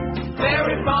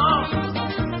 Barry Bonds.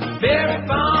 Barry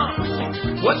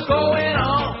Bonds. What's going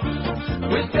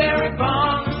on with Barry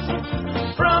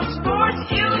Bonds? From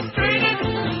Sports Illustrated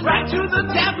right to the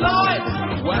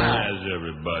tabloids. Why is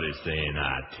everybody saying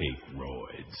I take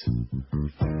roids?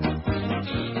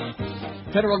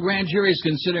 Federal grand jury is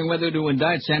considering whether to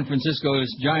indict San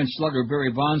Francisco's Giant slugger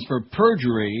Barry Bonds for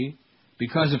perjury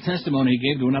because of testimony he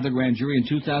gave to another grand jury in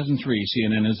 2003,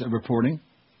 CNN is reporting.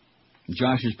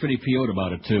 Josh is pretty PO'd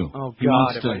about it, too. Oh, He God.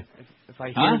 wants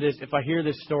If I hear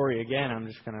this story again, I'm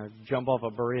just going to jump off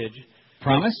a bridge.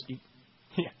 Promise?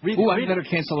 Yeah. I better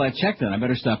cancel that check then. I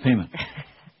better stop payment.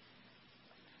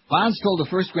 Bonds told the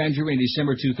first grand jury in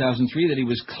December 2003 that he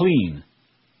was clean.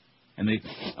 And they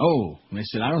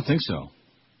said, I don't think so.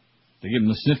 They gave him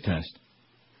the sniff test.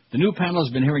 The new panel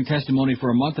has been hearing testimony for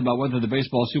a month about whether the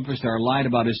baseball superstar lied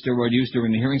about his steroid use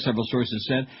during the hearing. Several sources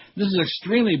said, this is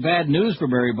extremely bad news for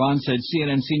Barry Bonds, said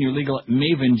CNN senior legal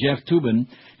maven Jeff Toobin,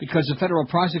 because the federal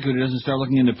prosecutor doesn't start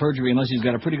looking into perjury unless he's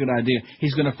got a pretty good idea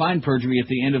he's going to find perjury at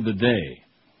the end of the day.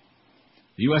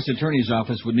 The U.S. Attorney's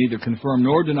Office would neither confirm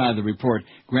nor deny the report.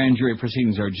 Grand jury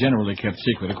proceedings are generally kept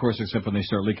secret, of course, except when they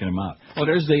start leaking them out. Oh,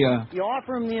 there's the... You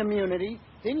offer him the immunity,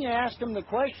 then you ask him the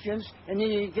questions, and then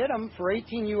you get him for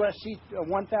 18 U.S.C.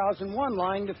 1001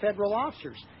 lying to federal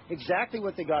officers. Exactly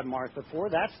what they got Martha for.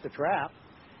 That's the trap.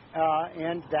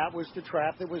 And that was the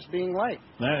trap that was being laid.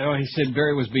 He said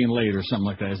Barry was being laid or something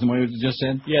like that. Isn't that what he just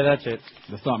said? Yeah, that's it.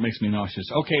 The thought makes me nauseous.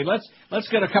 Okay, let's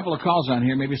get a couple of calls on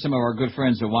here. Maybe some of our good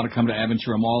friends that want to come to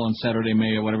Aventura Mall on Saturday,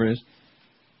 May, or whatever it is.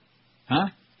 Huh?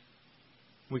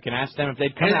 We can ask them if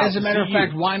they'd come out. As a matter of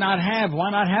fact, why not have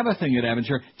a thing at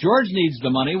Aventura? George needs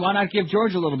the money. Why not give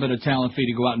George a little bit of talent fee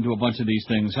to go out and do a bunch of these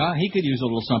things, huh? He could use a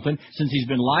little something since he's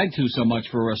been lied to so much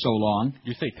for so long.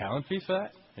 You say talent fees for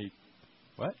that?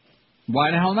 What? Why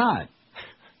the hell not?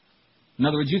 In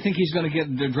other words, you think he's going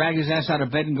to drag his ass out of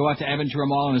bed and go out to Aventura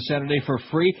Mall on a Saturday for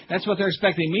free? That's what they're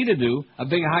expecting me to do. A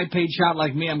big high-paid shot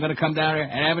like me, I'm going to come down here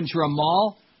at Aventura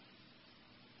Mall?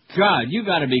 God, you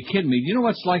got to be kidding me. Do you know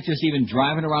what it's like just even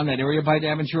driving around that area by the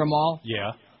Aventura Mall?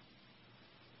 Yeah.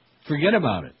 Forget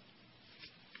about it.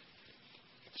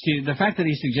 See, the fact that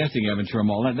he's suggesting Aventura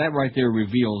Mall, that right there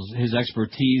reveals his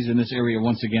expertise in this area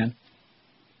once again.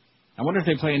 I wonder if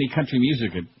they play any country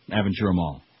music at Aventura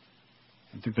Mall.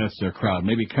 I think that's their crowd.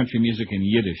 Maybe country music in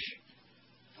Yiddish.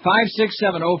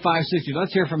 5670560.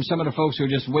 Let's hear from some of the folks who are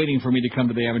just waiting for me to come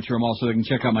to the Aventura Mall so they can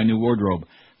check out my new wardrobe.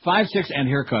 56 and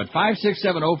haircut.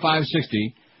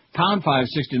 5670560. Pound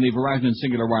 560 in the Verizon and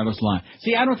Singular Wireless line.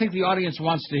 See, I don't think the audience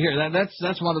wants to hear that.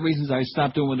 That's one of the reasons I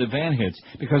stopped doing with the van hits,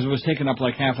 because it was taking up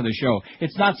like half of the show.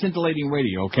 It's not scintillating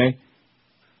radio, okay?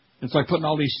 It's like putting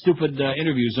all these stupid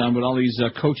interviews on with all these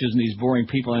coaches and these boring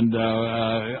people and,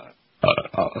 Ira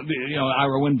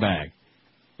Windbag.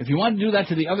 If you want to do that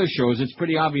to the other shows, it's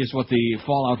pretty obvious what the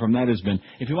fallout from that has been.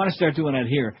 If you want to start doing that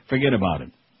here, forget about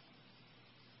it.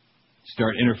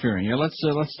 Start interfering. Yeah, let's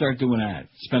start doing that.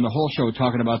 Spend the whole show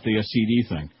talking about the CD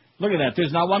thing. Look at that.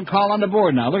 There's not one call on the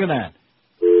board now. Look at that.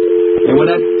 And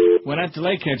when that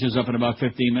delay catches up in about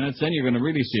 15 minutes, then you're going to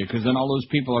really see it, because then all those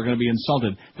people are going to be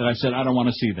insulted that I said I don't want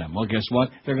to see them. Well, guess what?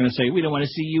 They're going to say, we don't want to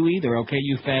see you either, okay,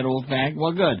 you fat old fag?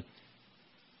 Well, good.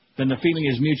 Then the feeling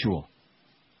is mutual.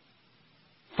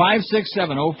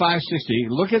 5670560.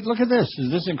 Look at this. Is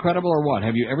this incredible or what?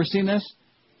 Have you ever seen this?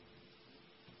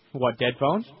 What, dead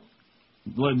phones?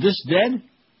 This dead?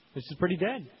 This is pretty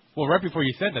dead. Well, right before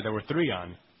you said that, there were 3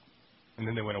 on, and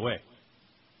then they went away.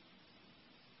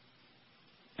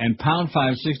 and pound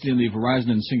 560 on the Verizon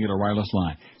and Singular wireless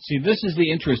line. See, this is the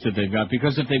interest that they've got,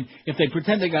 because if they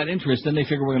pretend they got interest, then they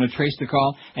figure we're going to trace the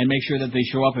call and make sure that they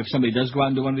show up if somebody does go out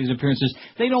and do one of these appearances.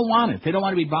 They don't want it. They don't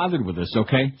want to be bothered with this,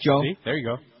 okay, Joe? See? There you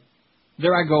go.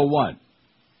 There I go, what?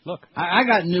 Look. I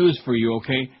got news for you,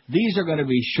 okay? These are going to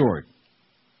be short.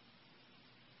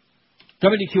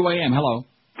 WQAM, hello.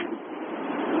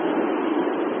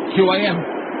 QAM.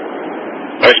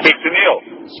 I speak to Neil.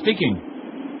 Speaking.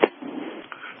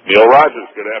 Neil Rogers,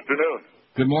 good afternoon.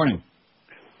 Good morning.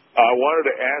 I wanted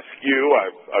to ask you,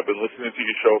 I've been listening to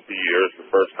your show for years, the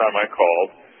first time I called,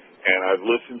 and I've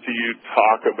listened to you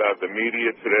talk about the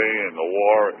media today and the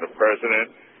war and the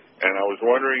president, and I was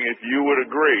wondering if you would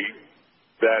agree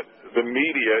that the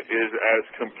media is as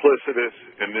complicitous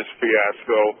in this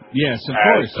fiasco. Yes, of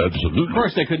course. Absolutely. Of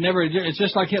course, they could never. It's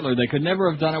just like Hitler. They could never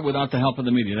have done it without the help of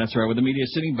the media. That's right. With the media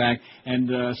sitting back and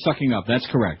sucking up. That's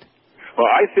correct. Well,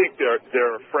 I think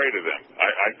they're afraid of them.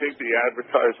 I think the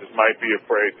advertisers might be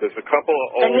afraid. There's a couple of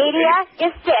old... The media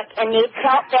is sick and needs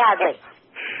help badly.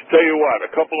 Tell you what,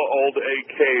 a couple of old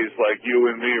AKs like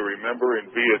you and me remember in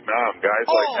Vietnam, guys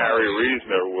like Harry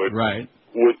Reasoner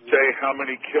would say how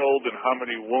many killed and how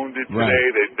many wounded today.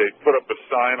 They'd put up a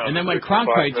sign on... And then when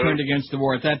Cronkite turned against the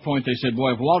war, at that point they said,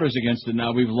 boy, if Walter's against it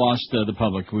now, we've lost the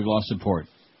public. We've lost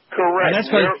support. Correct.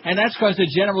 And that's because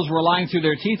the generals were lying through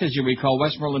their teeth, as you recall,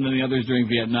 Westmoreland and the others during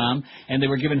Vietnam, and they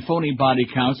were given phony body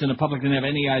counts, and the public didn't have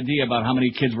any idea about how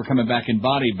many kids were coming back in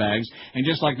body bags. And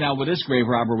just like now with this grave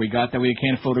robber we got, that we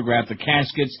can't photograph the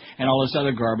caskets and all this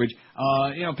other garbage.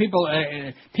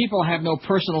 People have no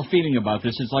personal feeling about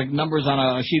this. It's like numbers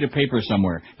on a sheet of paper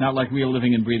somewhere, not like real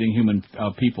living and breathing human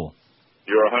people.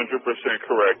 You're 100%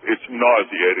 correct. It's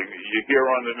nauseating. You hear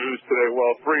on the news today,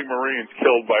 well, 3 Marines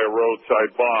killed by a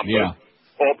roadside bomb. Yeah.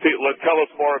 Tell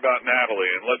us more about Natalie,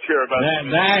 and let's hear about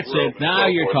That's it. Now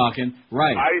you're talking.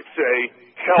 Right. I say,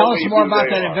 tell us more about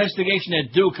that investigation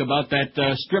at Duke, about that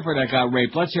stripper that got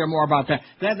raped. Let's hear more about that.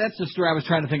 That's the story I was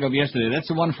trying to think of yesterday. That's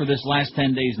the one for this last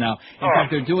 10 days now. In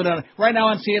fact, they're doing it right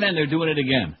now on CNN. They're doing it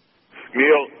again.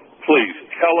 Neil, please,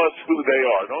 tell us who they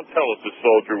are. Don't tell us the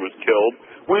soldier was killed.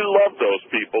 We love those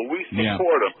people. We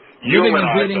support them. Living and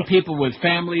breathing people with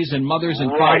families and mothers and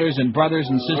fathers and brothers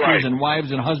and sisters and wives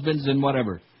and husbands and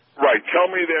whatever. Right. Tell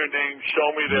me their names. Show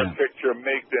me their picture.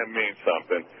 Make them mean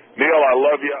something. Neil, I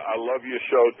love you. I love your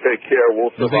show. Take care. We'll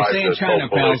survive. As they say in China,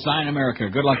 pal, Zion America.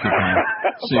 Good luck to you, pal.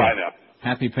 Bye now.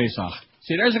 Happy Pesach.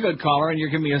 See, there's a good caller, and you're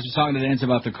giving me a song to dance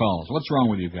about the calls. What's wrong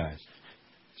with you guys?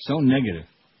 So negative.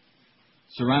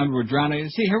 Surrounded with drowning.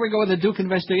 See, here we go with the Duke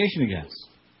investigation again.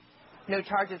 No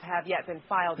charges have yet been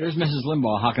filed. There's Mrs.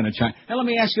 Limbaugh hawking a China. Now, let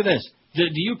me ask you this. Do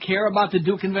you care about the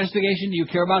Duke investigation? Do you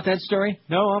care about that story?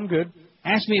 No, I'm good.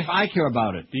 Ask me if I care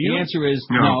about it. Do you? The answer is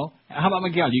no. How about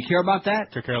Miguel? Do you care about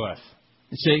that? Could care less.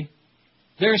 See?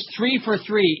 There's 3 for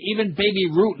 3. Even Baby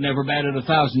Root never batted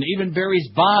 1,000. Even Barry's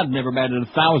Bod never batted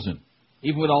 1,000.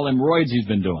 Even with all them roids he's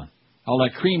been doing. All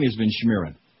that cream he's been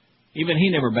smearing. Even he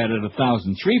never batted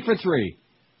 1,000. 3 for 3.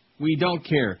 We don't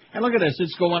care. And look at this.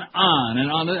 It's going on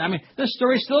and on. I mean, this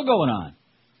story's still going on.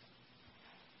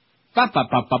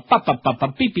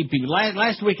 Beep, beep, beep.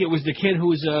 Last week it was the kid who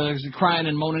was crying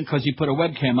and moaning because he put a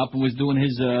webcam up and was doing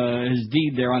his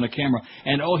deed there on the camera.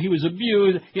 And, he was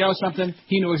abused. You know something?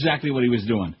 He knew exactly what he was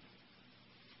doing.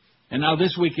 And now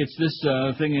this week it's this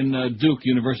thing in Duke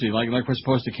University, like we're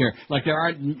supposed to care. Like there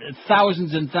aren't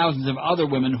thousands and thousands of other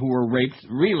women who were raped,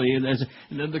 really,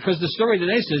 because the story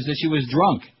today says that she was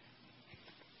drunk.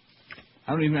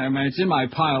 It's in my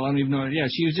pile. I don't even know. Yeah,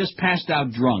 she was just passed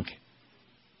out drunk.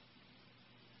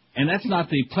 And that's not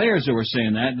the players that were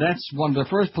saying that. That's one of the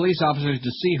first police officers to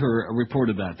see her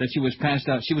reported that she was passed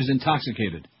out. She was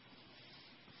intoxicated.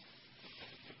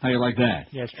 How you like that?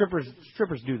 Yeah, strippers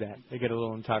do that. They get a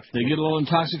little intoxicated. They get a little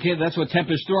intoxicated? That's what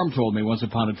Tempest Storm told me once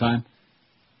upon a time.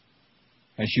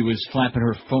 As she was flapping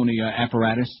her phony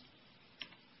apparatus.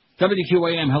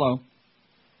 WQAM, hello.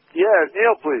 Yeah,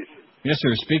 Neil, please. Yes,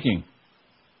 sir, speaking.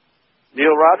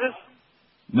 Neil Rogers?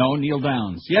 No, Neil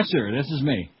Downs. Yes, sir, this is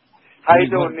me. How you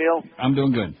doing, Neil? I'm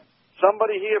doing good.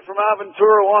 Somebody here from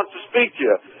Aventura wants to speak to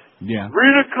you. Yeah.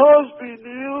 Rita Cosby,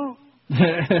 Neil.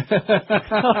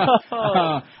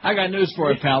 I got news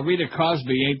for you, pal. Rita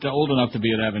Cosby ain't old enough to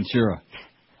be at Aventura.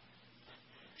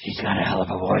 She's got a hell of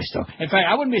a voice, though. In fact,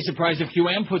 I wouldn't be surprised if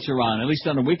QM puts her on, at least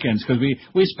on the weekends, because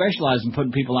we specialize in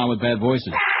putting people on with bad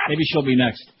voices. Maybe she'll be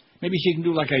next. Maybe she can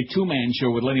do like a two-man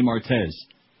show with Lenny Martez.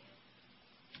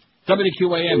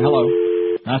 WQAM, hello.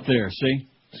 Not there, see?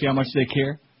 See how much they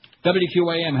care?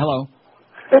 WQAM, hello.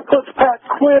 It puts Pat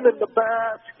Quinn in the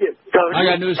basket. I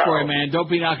got news for you, man. Don't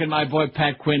be knocking my boy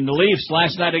Pat Quinn. The Leafs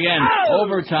last night again.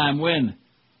 Overtime win.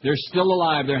 They're still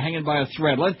alive. They're hanging by a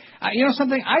thread. You know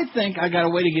something? I think I got a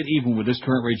way to get even with this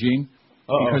current regime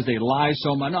because they lie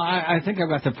so much. No, I think I've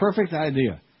got the perfect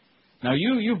idea. Now,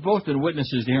 you've both been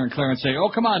witnesses to hearing Clarence say, "Oh,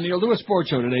 come on, Neil, do a sports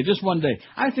show today, just one day."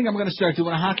 I think I'm going to start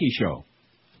doing a hockey show.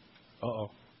 Uh-oh.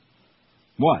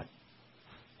 What?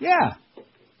 Yeah.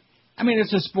 I mean,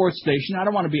 it's a sports station. I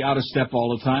don't want to be out of step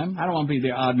all the time. I don't want to be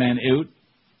the odd man out.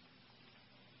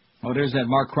 Oh, there's that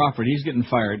Mark Crawford. He's getting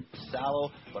fired.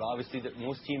 Sallow, but obviously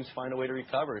most teams find a way to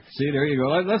recover. See, there you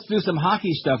go. Let's do some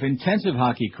hockey stuff, intensive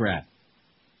hockey crap.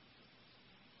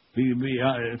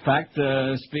 In fact,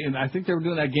 I think they're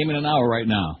doing that game in an hour right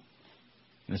now.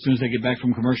 And as soon as they get back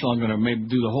from commercial, I'm going to maybe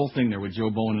do the whole thing there with Joe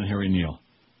Bowen and Harry Neal.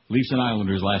 Leafs and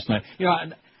Islanders last night. You know,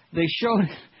 they showed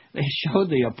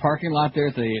the parking lot there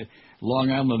at the Long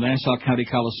Island, the Nassau County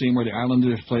Coliseum, where the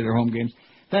Islanders play their home games.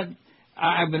 That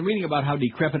I've been reading about how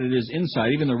decrepit it is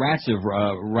inside. Even the rats have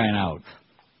ran out.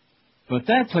 But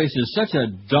that place is such a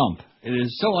dump. It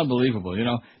is so unbelievable. You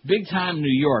know, big time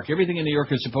New York. Everything in New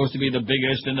York is supposed to be the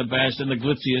biggest and the best and the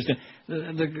glitziest.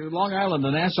 The Long Island, the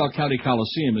Nassau County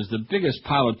Coliseum is the biggest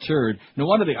pile of turd. No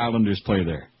wonder the Islanders play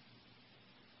there.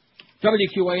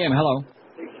 WQAM, hello.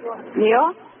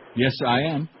 Neil? Yes, I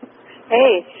am.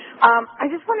 Hey, I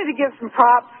just wanted to give some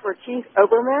props for Keith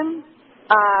Olbermann.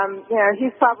 You know,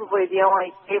 he's probably the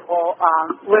only able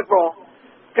liberal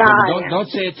guy. Don't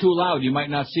say it too loud. You might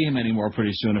not see him anymore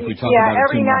pretty soon if we talk about it Yeah, too much.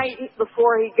 every night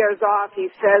before he goes off, he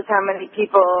says how many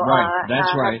people have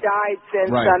died since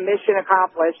mission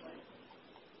accomplished.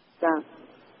 So,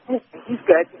 he's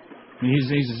good. He's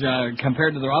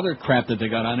compared to the other crap that they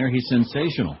got on there, he's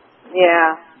sensational.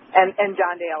 Yeah, and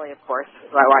John Daly, of course,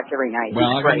 who I watch every night.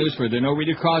 Well, I got news for you. They know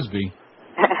Rita Cosby.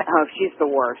 Oh, she's the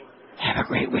worst. Have a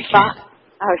great weekend. Bye.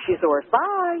 Oh, she's the worst.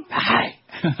 Bye. Bye.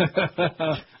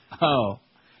 Oh.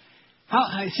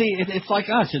 See, it's like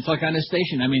us. It's like on this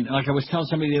station. I mean, like I was telling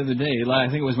somebody the other day, I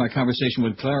think it was my conversation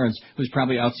with Clarence, who's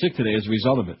probably out sick today as a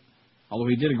result of it. Although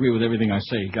he did agree with everything I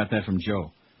say. He got that from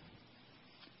Joe.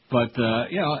 But,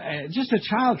 you know, just a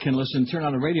child can listen, turn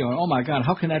on the radio, and, oh, my God,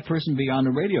 how can that person be on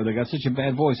the radio? They got such a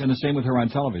bad voice, and the same with her on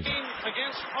television.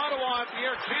 Against Ottawa at the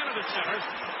Air Canada Centre,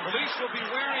 the Leafs will be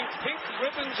wearing pink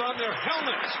ribbons on their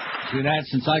helmets. See that?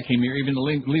 Since I came here, even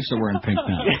the Leafs are wearing pink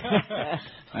now.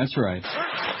 That's right.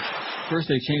 First,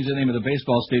 they changed the name of the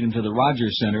baseball stadium to the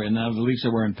Rogers Center, and now the Leafs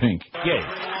are wearing pink. Yay.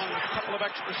 A couple of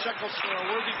extra shekels for a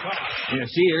worthy cause. Yeah,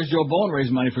 see, here's Joe Bowen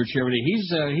raising money for charity.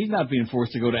 He's not being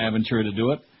forced to go to Aventura to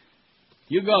do it.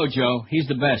 You go, Joe. He's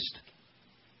the best.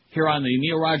 Here on the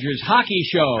Neil Rogers Hockey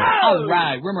Show. All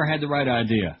right. Rimmer had the right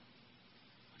idea.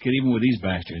 Get even with these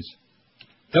bastards.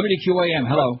 WQAM,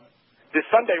 hello. This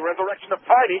Sunday, Resurrection of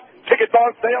Party. Tickets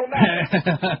on sale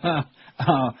now.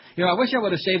 You know, I wish I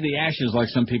would have saved the ashes like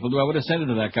some people do. I would have sent it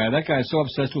to that guy. That guy is so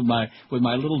obsessed with my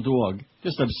little dog.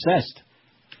 Just obsessed.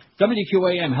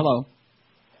 WQAM, hello.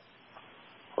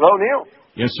 Hello, Neil.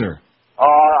 Yes, sir.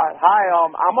 Hi,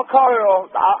 I'm a caller.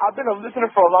 I've been a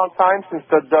listener for a long time, since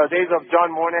the days of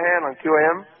John Moynihan on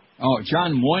QAM. Oh,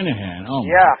 John Moynihan. Oh,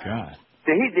 yeah. My God.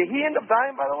 Did he end up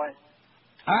dying, by the way?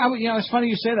 You know, it's funny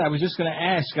you say that. I was just going to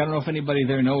ask. I don't know if anybody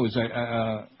there knows.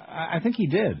 I think he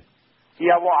did.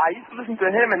 Yeah, well, I used to listen to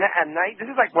him at night. This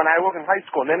is like when I was in high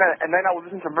school. And then I would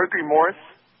listen to Mercury Morris.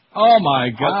 Oh, my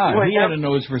God. He had a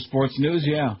nose for sports news,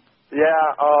 yeah.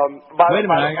 Yeah. Wait a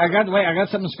minute. I got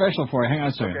something special for you. Hang on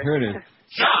a second. Okay. Here it is.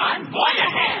 John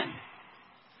Moynihan.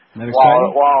 Isn't that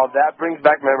exciting? Wow, that brings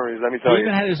back memories, let me tell you. He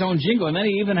even had his own jingle, and then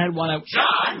he even had one out.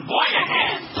 John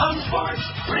Moynihan on Sports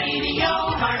Radio,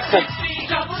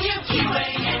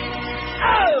 WQAM.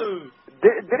 Oh!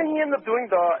 Didn't he end up doing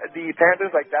the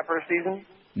Panthers like that first season?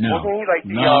 No. Wasn't he like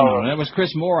the, no, that was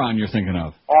Chris Moron you're thinking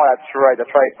of. Oh, that's right.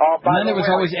 And then there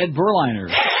was always Ed Berliner.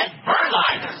 Ed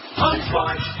Berliner on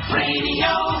Sports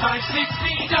Radio,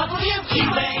 560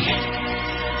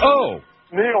 WQAM. Oh!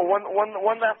 Neil, one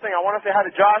last thing. I want to say hi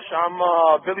to Josh. I'm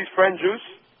Billy's friend, Juice.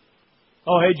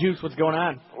 Oh, hey, Juice. What's going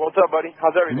on? What's up, buddy?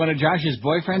 How's everything? One of Josh's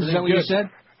boyfriends? Is that what you said?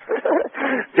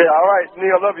 Yeah, all right.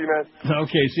 Neil, I love you, man.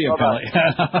 Okay, see you, pal.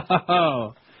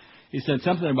 He said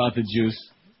something about the Juice.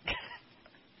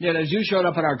 Yeah, the Juice showed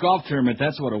up at our golf tournament.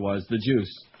 That's what it was, the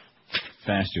Juice.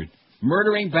 Bastard.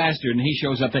 Murdering bastard, and he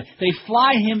shows up. They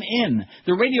fly him in.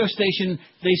 The radio station,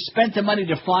 they spent the money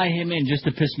to fly him in just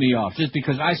to piss me off. Just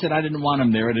because I said I didn't want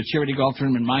him there at a charity golf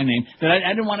tournament in my name. That I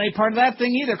didn't want any part of that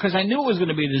thing either, because I knew it was going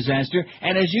to be a disaster.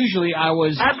 And as usually, I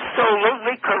was...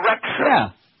 Absolutely correct, sir.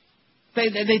 Yeah.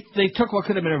 They took what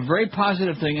could have been a very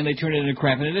positive thing and they turned it into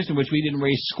crap. In addition to which, we didn't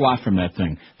raise squat from that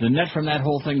thing. The net from that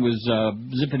whole thing was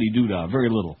zippity-doo-dah, very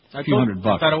little. A few $100.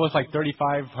 I thought it was like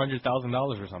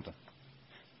 $3,500,000 or something.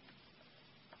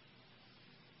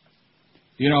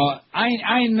 You know,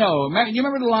 I know. You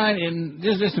remember the line in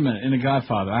just a minute in The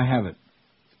Godfather? I have it.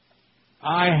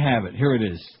 Here it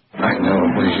is. I know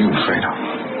it was you, Fredo.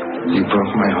 You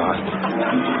broke my heart.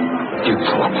 You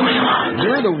broke my heart.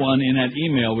 You're the one in that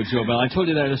email with Joe Bell. I told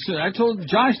you that. I told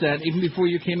Josh that even before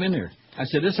you came in here. I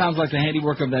said, this sounds like the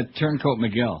handiwork of that turncoat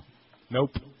Miguel.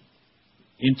 Nope.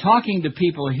 In talking to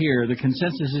people here, the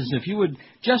consensus is if you would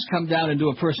just come down and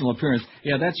do a personal appearance,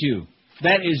 yeah, that's you.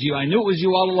 That is you. I knew it was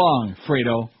you all along,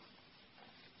 Fredo.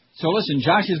 So listen,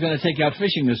 Josh is going to take you out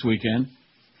fishing this weekend.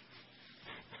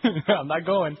 I'm not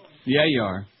going. Yeah, you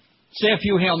are. Say a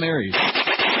few Hail Marys.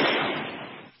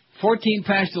 14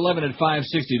 past 11 at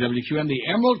 560 WQM. The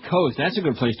Emerald Coast. That's a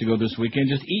good place to go this weekend.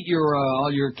 Just eat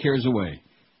all your cares away.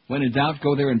 When in doubt,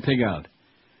 go there and pig out.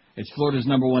 It's Florida's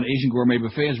 #1 Asian gourmet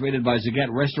buffet, as rated by Zagat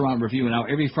Restaurant Review. And now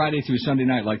every Friday through Sunday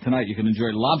night, like tonight, you can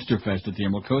enjoy Lobster Fest at the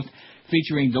Emerald Coast,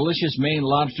 featuring delicious Maine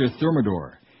lobster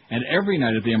thermidor. And every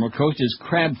night at the Emerald Coast is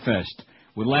Crab Fest,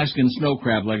 with Alaskan snow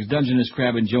crab legs, Dungeness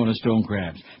crab, and Jonah stone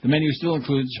crabs. The menu still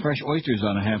includes fresh oysters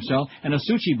on a half cell and a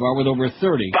sushi bar with over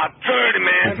 30 About 30,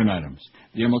 man. different items.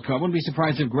 The Emerald Coast, I wouldn't be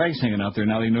surprised if Greg's hanging out there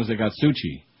now that he knows they got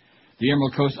sushi. The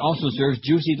Emerald Coast also serves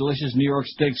juicy, delicious New York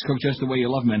steaks cooked just the way you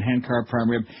love them, and hand-carved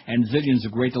prime rib, and zillions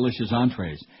of great, delicious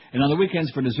entrees. And on the weekends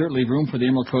for dessert, leave room for the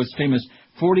Emerald Coast's famous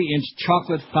 40-inch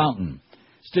chocolate fountain.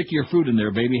 Stick your fruit in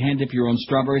there, baby. Hand dip your own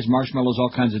strawberries, marshmallows,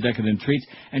 all kinds of decadent treats.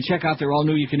 And check out their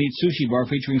all-new you-can-eat sushi bar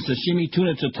featuring sashimi,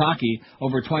 tuna tataki,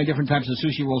 over 20 different types of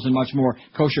sushi rolls, and much more,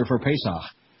 kosher for Pesach.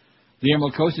 The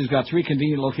Emerald Coast has got 3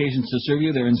 convenient locations to serve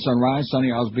you. They're in Sunrise,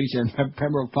 Sunny Isles Beach, and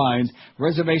Pembroke Pines.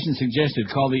 Reservations suggested.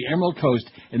 Call the Emerald Coast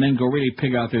and then go really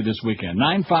pig out there this weekend.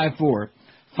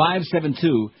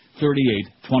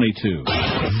 954-572-3822.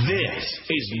 This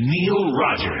is Neil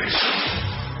Rogers.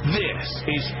 This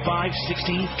is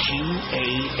 560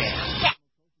 QAM.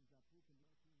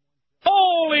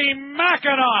 Holy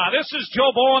Mackinac! This is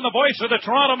Joe Bowen, the voice of the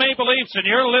Toronto Maple Leafs, and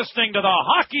you're listening to the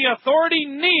Hockey Authority,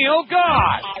 Neil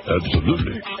God.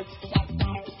 Absolutely.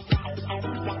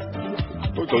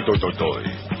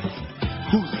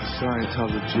 Who's the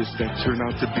Scientologist that turned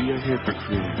out to be a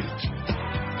hypocrite?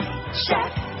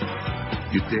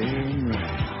 You're damn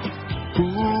right. Who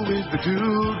is the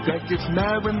dude that gets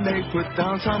mad when they put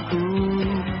down Tom Cruise?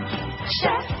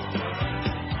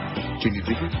 Can you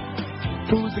dig it?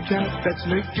 Who's the cat that's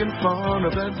making fun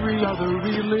of every other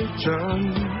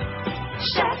religion?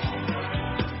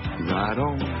 Right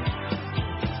on.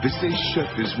 They say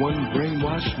Chef is one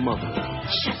brainwashed mother.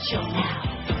 Shut your mouth.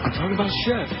 I'm talking about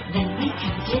Chef. Then we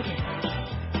can dig it.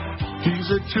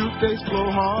 He's a two-faced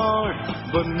blowhard,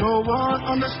 but no one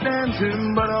understands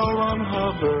him but L. Ron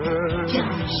Hubbard.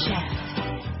 Dumb Chef.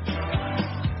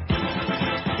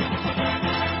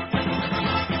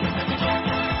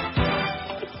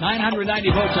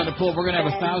 $990 votes on the poll. We're going to have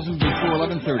 1,000 before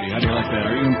 11:30. How do you like that?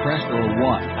 Are you impressed or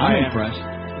what? I'm impressed.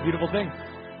 It's a beautiful thing.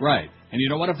 Right. And you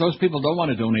know what? If those people don't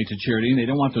want to donate to charity and they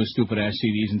don't want those stupid-ass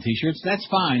CDs and T-shirts, that's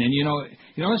fine. And you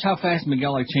notice how fast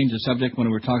Miguel changed the subject when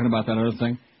we were talking about that other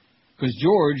thing? Because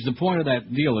George, the point of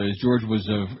that deal is George was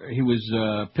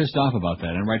pissed off about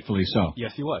that, and rightfully so.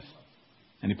 Yes, he was.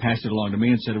 And he passed it along to me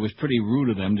and said it was pretty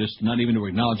rude of them just not even to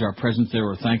acknowledge our presence there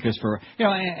or thank us for,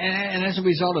 and as a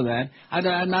result of that,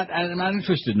 I'm not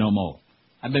interested no more.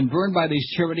 I've been burned by these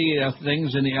charity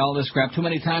things and all this crap too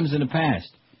many times in the past.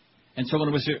 And so when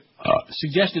it was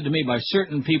suggested to me by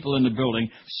certain people in the building,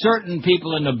 I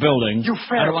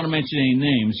don't want to mention any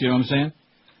names, you know what I'm saying?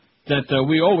 That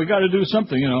we got to do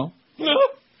something,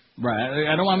 Right,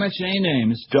 I don't want to mention any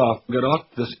names. Duff, get off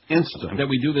this instant. That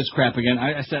we do this crap again.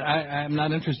 I said, I'm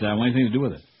not interested. I don't want anything to do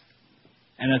with it.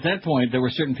 And at that point, there were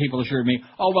certain people who assured me,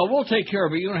 oh, well, we'll take care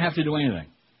of it. You don't have to do anything.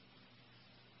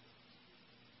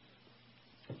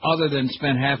 Other than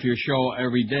spend half your show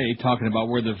every day talking about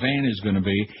where the van is going to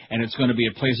be, and it's going to be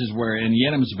at places where in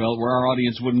Yedemsville where our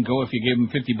audience wouldn't go if you gave them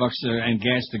 $50 and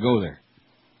gas to go there.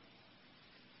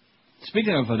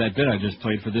 Speaking of that bit I just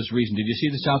played for this reason, did you see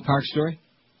the South Park story?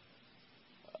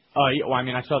 Yeah, well, I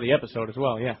mean, I saw the episode as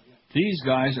well, yeah. These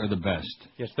guys are the best.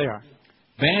 Yes, they are.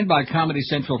 Banned by Comedy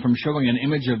Central from showing an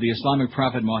image of the Islamic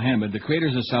prophet Muhammad, the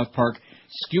creators of South Park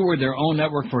skewered their own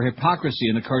network for hypocrisy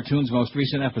in the cartoon's most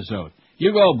recent episode.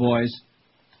 You go, boys.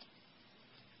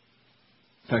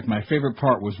 In fact, my favorite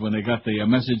part was when they got the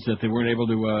message that they weren't able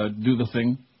to do the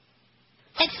thing.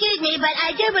 Excuse me, but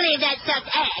I do believe that sucks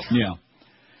ass. Yeah.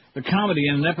 The comedy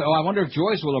in an episode. Oh, I wonder if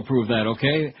Joyce will approve that,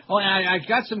 okay? Oh, I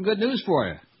got some good news for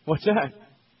you. What's that?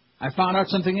 I found out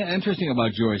something interesting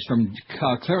about Joyce from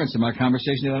Clarence in my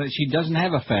conversation the other night. She doesn't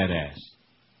have a fat ass.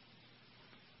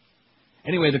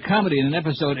 Anyway, the comedy in an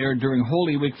episode aired during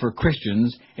Holy Week for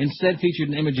Christians instead featured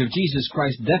an image of Jesus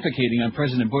Christ defecating on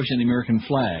President Bush and the American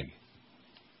flag.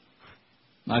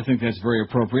 I think that's very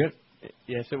appropriate.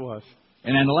 Yes, it was.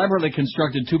 In an elaborately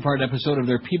constructed two-part episode of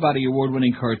their Peabody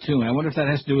Award-winning cartoon. I wonder if that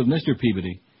has to do with Mr.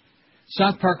 Peabody.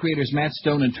 South Park creators Matt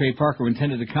Stone and Trey Parker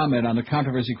intended to comment on the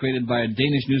controversy created by a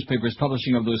Danish newspaper's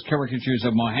publishing of those caricatures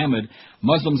of Mohammed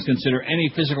Muslims consider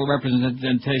any physical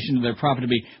representation of their prophet to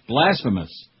be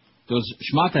blasphemous. Those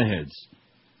schmata heads.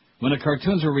 When the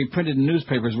cartoons were reprinted in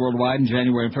newspapers worldwide in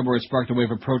January and February, it sparked a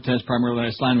wave of protest, primarily in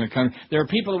Islamic countries. There are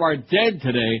people who are dead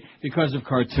today because of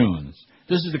cartoons.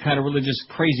 This is the kind of religious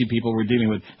crazy people we're dealing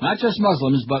with. Not just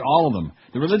Muslims, but all of them.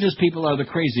 The religious people are the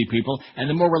crazy people, and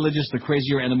the more religious, the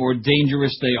crazier, and the more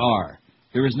dangerous they are.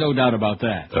 There is no doubt about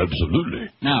that. Absolutely.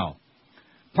 Now,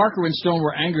 Parker and Stone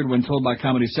were angered when told by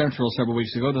Comedy Central several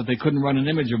weeks ago that they couldn't run an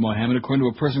image of Mohammed, according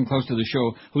to a person close to the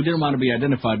show who didn't want to be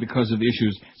identified because of the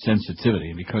issue's sensitivity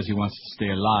and because he wants to stay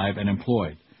alive and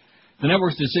employed. The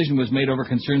network's decision was made over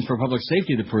concerns for public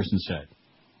safety, the person said.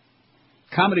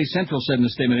 Comedy Central said in a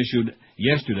statement issued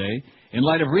yesterday, in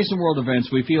light of recent world events,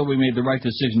 we feel we made the right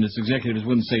decision as executives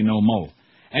wouldn't say no mo.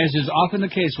 As is often the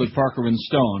case with Parker and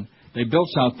Stone, they built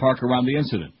South Park around the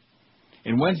incident.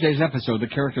 In Wednesday's episode, the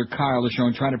character Kyle is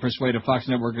shown trying to persuade a Fox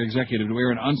Network executive to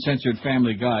wear an uncensored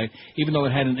Family Guy, even though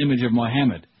it had an image of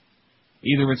Mohammed.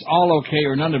 Either it's all okay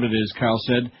or none of it is, Kyle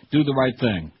said. Do the right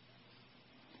thing.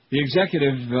 The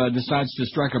executive decides to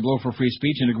strike a blow for free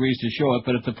speech and agrees to show it,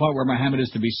 but at the point where Mohammed is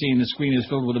to be seen, the screen is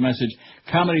filled with a message,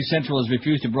 Comedy Central has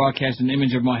refused to broadcast an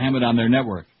image of Mohammed on their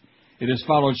network. It is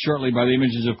followed shortly by the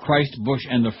images of Christ, Bush,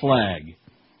 and the flag.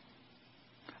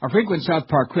 A frequent South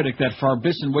Park critic, that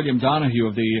Farbisson William Donahue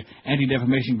of the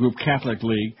anti-defamation group Catholic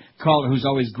League, who's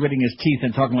always gritting his teeth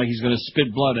and talking like he's going to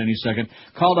spit blood any second,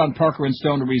 called on Parker and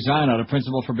Stone to resign out of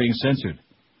principle for being censored.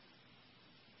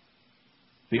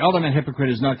 The ultimate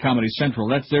hypocrite is not Comedy Central.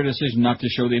 That's their decision not to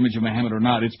show the image of Muhammad or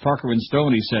not. It's Parker and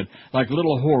Stone, he said. Like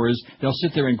little whores, they'll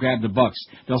sit there and grab the bucks.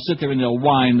 They'll sit there and they'll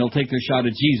whine. They'll take their shot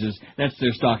at Jesus. That's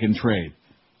their stock in trade.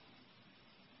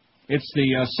 It's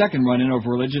the second run-in over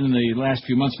religion in the last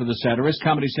few months for the satirist.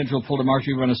 Comedy Central pulled a March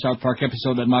rerun of South Park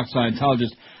episode that mocked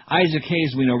Scientologist Isaac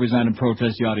Hayes, we know, resigned in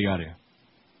protest, yada, yada.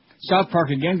 South Park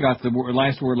again got the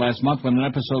last word last month when an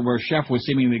episode where Chef was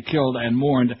seemingly killed and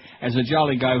mourned as a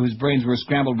jolly guy whose brains were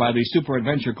scrambled by the Super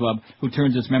Adventure Club who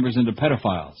turns its members into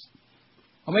pedophiles.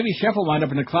 Or maybe Chef will wind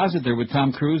up in the closet there with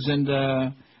Tom Cruise and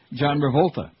John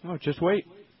Travolta. Oh, just wait.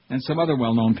 And some other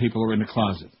well-known people are in the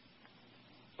closet.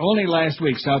 Only last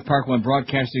week, South Park won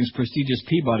Broadcasting's prestigious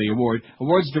Peabody Award.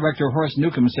 Awards director Horace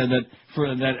Newcomb said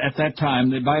that at that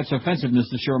time, by its offensiveness,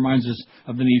 the show reminds us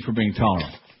of the need for being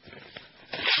tolerant.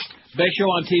 Best show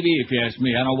on TV, if you ask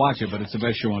me. I don't watch it, but it's the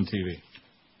best show on TV.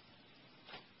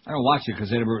 I don't watch it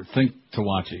because I never think to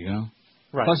watch it, you know?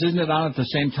 Right. Plus, isn't it on at the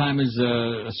same time as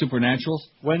Supernaturals?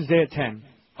 Wednesday at 10.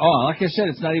 Oh, like I said,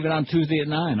 it's not even on Tuesday at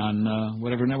 9 on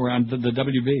whatever network, on the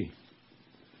WB.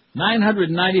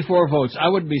 994 votes. I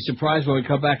wouldn't be surprised when we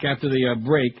come back after the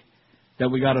break that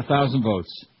we got 1,000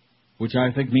 votes, which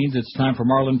I think means it's time for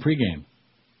Marlin pregame.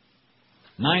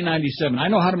 997. I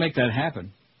know how to make that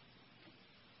happen.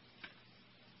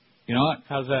 You know what?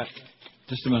 How's that?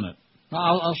 Just a minute.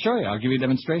 I'll show you. I'll give you a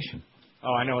demonstration.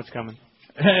 Oh, I know what's coming.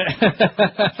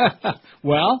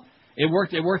 Well, it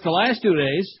worked. It worked the last 2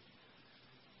 days.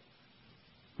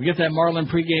 We get that Marlin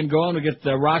pregame going. We get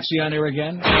Roxy on there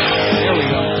again. There we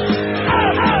go.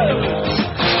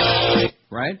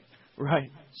 Right?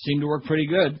 Right. Seemed to work pretty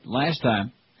good last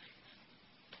time.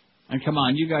 And come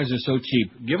on, you guys are so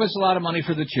cheap. Give us a lot of money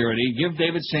for the charity. Give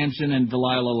David Sampson and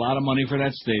Delilah a lot of money for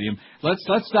that stadium. Let's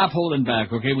stop holding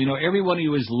back, okay? We know every one of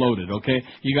you is loaded, okay?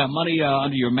 You got money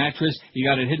under your mattress. You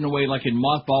got it hidden away like in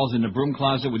mothballs in the broom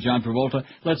closet with John Travolta.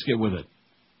 Let's get with it.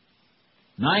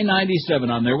 997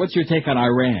 on there. What's your take on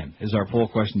Iran is our poll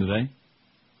question today.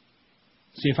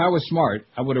 See, if I was smart,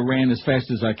 I would have ran as fast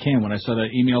as I can when I saw that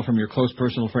email from your close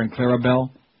personal friend Clara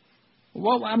Bell.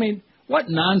 Well, I mean, what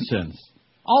nonsense.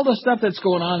 All the stuff that's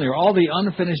going on there, all the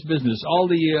unfinished business, all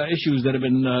the issues that have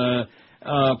been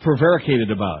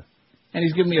prevaricated about. And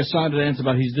he's giving me a song to dance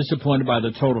about he's disappointed by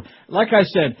the total. Like I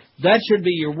said, that should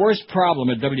be your worst problem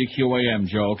at WQAM,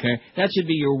 Joe, okay? That should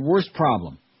be your worst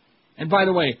problem. And by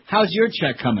the way, how's your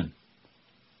check coming?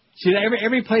 See,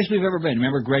 every place we've ever been,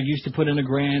 remember Greg used to put in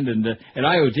 $1,000, and at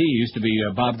IOD it used to be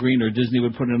Bob Green or Disney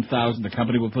would put in $1,000, the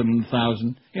company would put in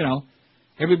 $1,000. You know,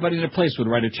 everybody in the place would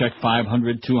write a check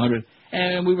 $500, $200.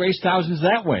 And we raised thousands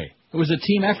that way. It was a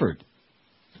team effort.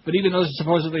 But even though it's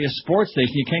supposedly a sports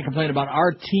station, you can't complain about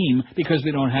our team because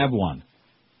we don't have one.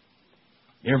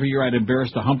 Every year I'd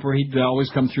embarrass the humper. He'd always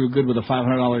come through good with a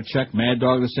 $500 check. Mad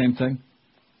Dog, the same thing.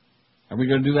 Are we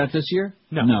going to do that this year?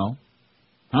 No.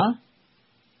 Huh?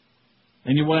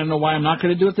 And you want to know why I'm not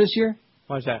going to do it this year?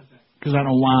 Why is that? Because I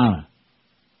don't want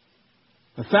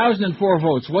to. 1,004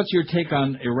 votes. What's your take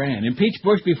on Iran? Impeach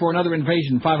Bush before another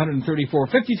invasion, 534.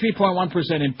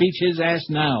 53.1% impeach his ass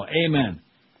now. Amen.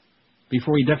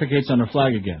 Before he defecates on the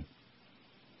flag again.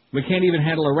 We can't even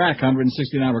handle Iraq,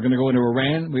 169. We're going to go into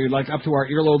Iran. We're like up to our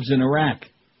earlobes in Iraq.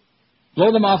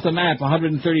 Blow them off the map,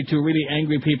 132 really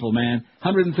angry people, man.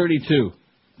 132.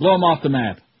 Blow them off the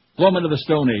map. Blow them into the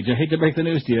Stone Age. I hate to break the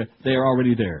news to you. They are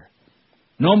already there.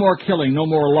 No more killing, no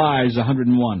more lies,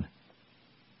 101.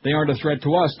 They aren't a threat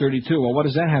to us, 32. Well, what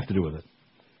does that have to do with it?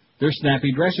 They're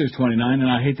snappy dressers, 29, and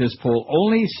I hate this poll.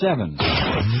 Only 7.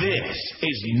 This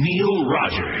is Neil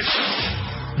Rogers.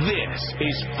 This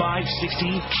is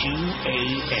 560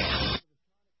 QAM.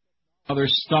 Another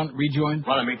stunt rejoin?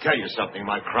 Well, let me tell you something,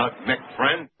 my crook-neck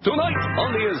friend. Tonight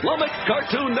on the Islamic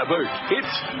Cartoon Network,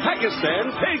 it's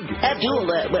Pakistan Pig. Abdul,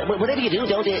 whatever you do,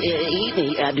 don't eat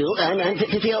me, Abdul.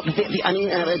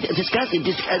 Disgusting.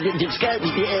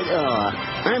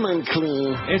 I'm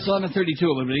unclean. It's 11:32,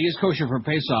 but it is kosher for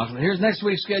Pesach. Here's next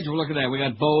week's schedule. Look at that. We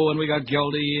got Bo, and we got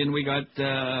Geldy, and we got,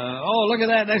 look at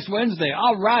that, next Wednesday.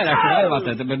 All right, I forgot about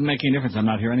that. That doesn't make any difference. I'm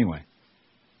not here anyway.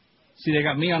 See, they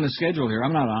got me on the schedule here.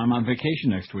 I'm not. I'm on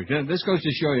vacation next week. This goes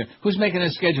to show you. Who's making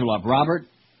this schedule up? Robert?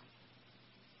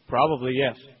 Probably,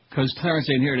 yes. Because Clarence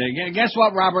ain't here today. Guess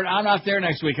what, Robert? I'm not there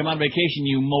next week. I'm on vacation,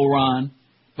 you moron.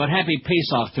 But happy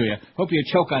Pesach to you. Hope you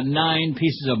choke on 9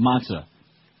 pieces of matzah.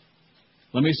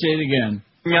 Let me say it again.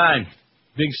 9.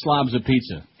 Big slobs of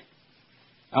pizza.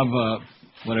 Of,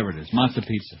 whatever it is. Matzah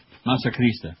pizza. Matzah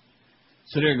Krista.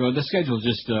 So there you go. The schedule's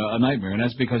just a nightmare, and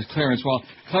that's because Clarence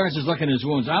is licking his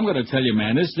wounds. I'm going to tell you,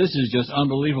 man, this is just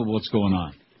unbelievable what's going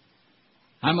on.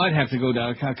 I might have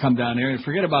to come down here and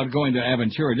forget about going to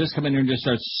Aventura. Just come in here and just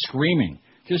start screaming.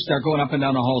 Just start going up and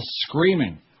down the hall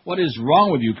screaming. What is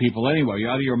wrong with you people anyway? You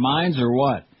out of your minds or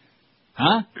what?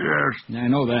 Huh? Yes. I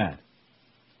know that.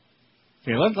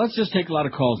 Okay, let's just take a lot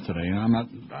of calls today. You know,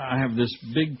 I have this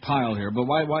big pile here, but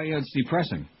why? It's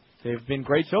depressing. They've been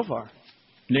great so far.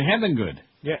 They have been good.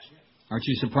 Yes. Aren't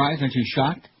you surprised? Aren't you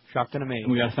shocked? Shocked and amazed.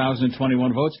 We got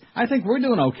 1,021 votes. I think we're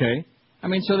doing okay. I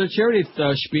mean, so the charity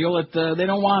spiel, they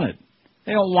don't want it.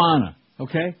 They don't want it,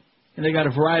 okay? And they got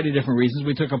a variety of different reasons.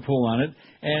 We took a poll on it.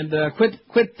 And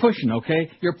quit pushing, okay?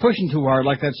 You're pushing too hard,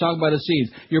 like that song by the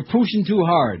Seeds. You're pushing too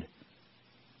hard.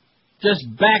 Just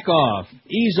back off.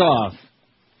 Ease off.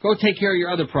 Go take care of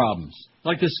your other problems.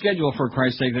 Like the schedule, for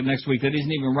Christ's sake, that next week. That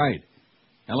isn't even right.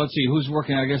 Now, let's see, who's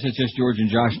working? I guess it's just George and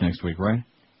Josh next week, right?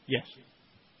 Yes.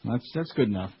 That's good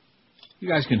enough. You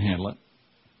guys can handle it.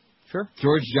 Sure.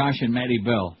 George, Josh, and Maddie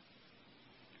Bell.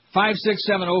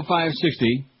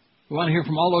 5670560. We want to hear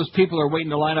from all those people who are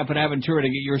waiting to line up at Aventura to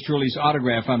get yours truly's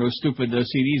autograph on those stupid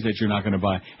CDs that you're not going to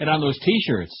buy. And on those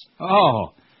T-shirts.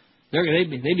 Oh, they'd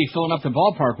be filling up the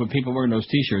ballpark with people wearing those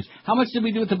T-shirts. How much did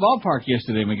we do at the ballpark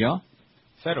yesterday, Miguel?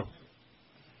 Zero.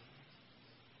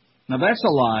 Now, that's a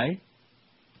lie.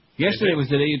 Yesterday was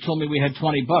the day you told me we had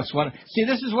 $20. What? See,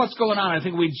 this is what's going on. I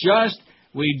think we just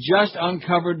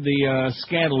uncovered the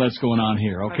scandal that's going on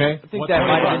here, okay? I think that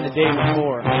might have been the day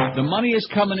before. The money is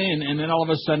coming in, and then all of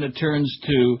a sudden it turns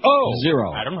to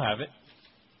zero. I don't have it.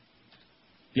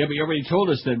 Yeah, but you already told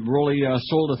us that Rolly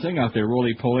sold a thing out there,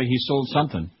 Rolly Polly. He sold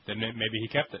something. Then maybe he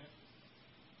kept it.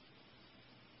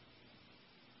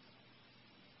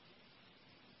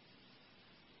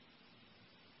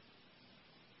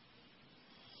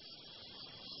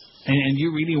 And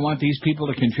you really want these people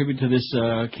to contribute to this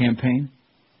campaign?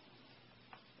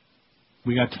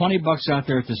 We got $20 out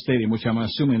there at the stadium, which I'm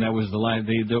assuming that was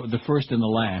the first and the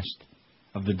last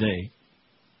of the day.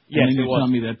 Yes, and then it you tell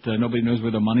me that nobody knows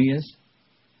where the money is?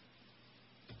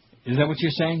 Is that what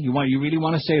you're saying? You really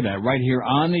want to say that right here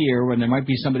on the air when there might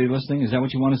be somebody listening? Is that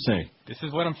what you want to say? This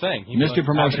is what I'm saying. Mr.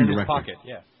 Promotion Director. In his pocket.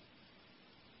 Yeah.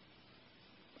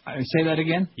 Say that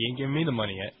again? He ain't giving me the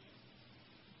money yet.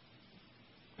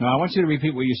 No, I want you to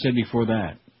repeat what you said before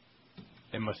that.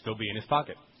 It must still be in his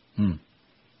pocket. 5670560,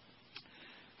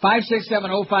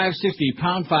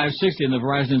 pound 560 in the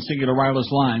Verizon Singular Wireless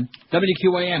line.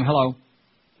 WQAM, hello.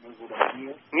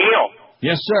 Neil.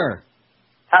 Yes, sir.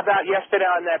 How about yesterday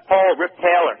on that poll, Rip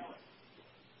Taylor?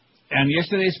 And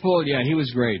yesterday's poll, yeah, he was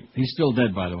great. He's still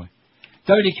dead, by the way.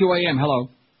 WQAM, hello.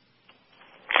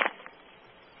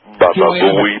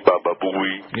 Baba-booey,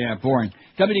 baba-booey. Yeah, boring.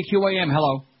 WQAM,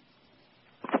 hello.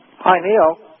 Hi,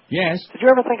 Neil. Yes? Did you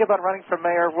ever think about running for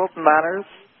mayor of Wilton Manors?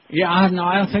 Yeah, no,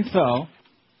 I don't think so.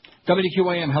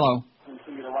 WQAM, hello.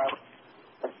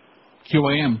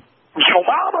 QAM. Yo,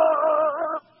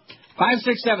 mama!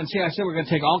 567. See, I said we're going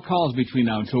to take all calls between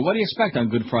now and 2. What do you expect on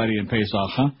Good Friday and Pace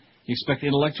Off, huh? You expect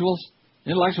intellectuals?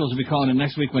 Intellectuals will be calling in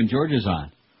next week when George is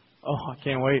on. Oh, I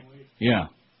can't wait. Yeah.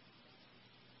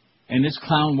 And this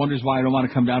clown wonders why I don't want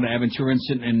to come down to Aventura and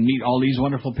sit and meet all these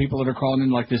wonderful people that are calling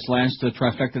in, like this last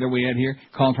trifecta that we had here,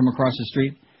 calling from across the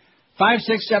street.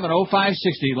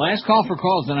 567-0560. Last call for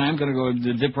calls, then I'm going to go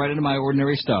dip right into my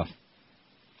ordinary stuff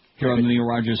here on the Neil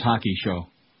Rogers Hockey Show.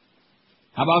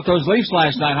 How about those Leafs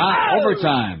last night, huh?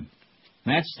 Overtime.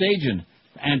 Matt Stajan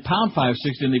and pound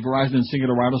 560 in the Verizon and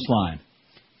Singular wireless line.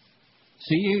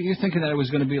 See, you're thinking that it was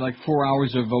going to be like 4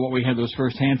 hours of what we had those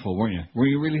first handful, weren't you? Were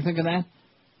you really thinking that?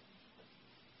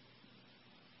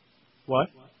 What?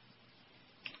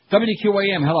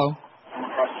 WQAM, hello.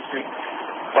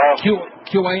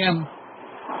 QAM.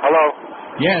 Hello.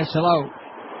 Yes, hello.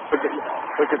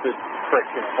 Look at this prick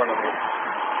in front of me.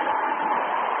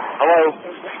 Hello.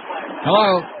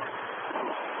 Hello.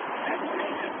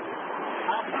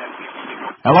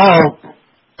 Hello.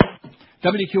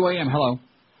 WQAM, hello.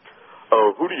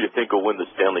 Oh, who do you think will win the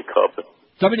Stanley Cup?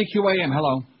 WQAM,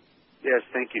 hello. Yes,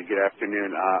 thank you. Good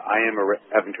afternoon. I am a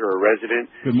Aventura resident.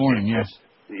 Good morning, yes.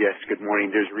 Yes, good morning.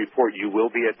 There's a report you will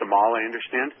be at the mall, I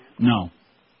understand? No.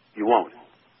 You won't?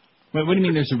 What do you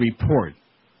mean there's a report?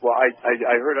 Well, I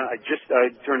heard, I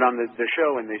turned on the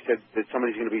show and they said that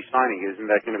somebody's going to be signing. Isn't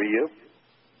that going to be you?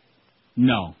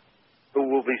 No. Who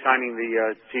will be signing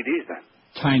the CDs then?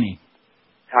 Tiny.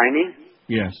 Tiny?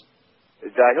 Yes.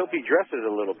 I hope he dresses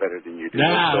a little better than you do.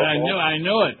 I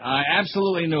knew it. I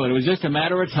absolutely knew it. It was just a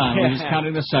matter of time. He was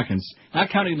counting the seconds. Not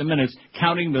counting the minutes,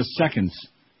 counting the seconds.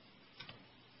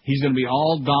 He's going to be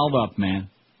all dolled up, man.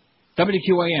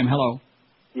 WQAM, hello.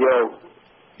 Yo.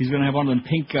 He's going to have one of them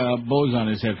pink bows on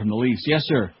his head from the Leafs. Yes,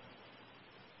 sir.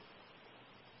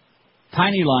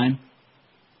 Tiny line.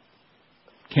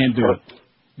 Can't do it.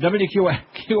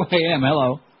 WQAM,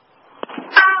 hello.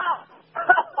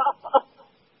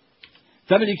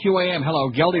 WQAM, hello.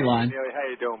 Geldy line. How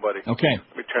you doing, buddy? Okay.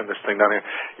 Let me turn this thing down here.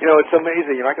 You know, it's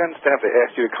amazing. You're not going to understand if they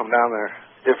asked you to come down there.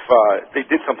 If they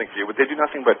did something for you, but they do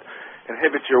nothing but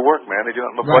inhibit your work, man. They do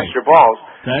nothing but bust your balls.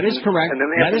 That is correct. And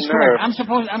then they That have is the nerve.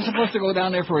 correct. I'm supposed to go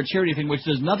down there for a charity thing, which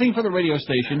does nothing for the radio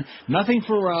station, nothing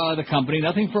for the company,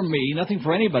 nothing for me, nothing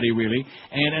for anybody really.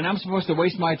 And I'm supposed to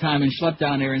waste my time and schlep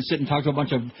down there and sit and talk to a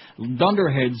bunch of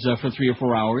dunderheads for 3 or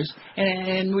 4 hours.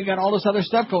 And we got all this other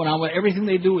stuff going on. Where everything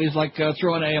they do is like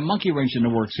throwing a monkey wrench in the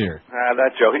works here.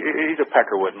 That Joe, he's a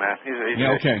Peckerwood, man. He's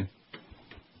okay.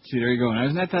 See, there you go. Now,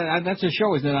 isn't that's a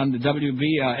show? Isn't it on the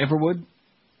WB Everwood?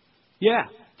 Yeah.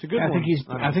 It's a good one.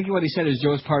 I think what he said is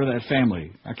Joe's part of that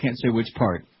family. I can't say which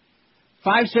part.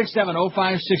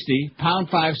 567-0560, pound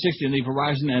 560 in the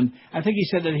Verizon, and I think he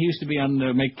said that he used to be on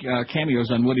make cameos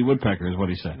on Woody Woodpecker, is what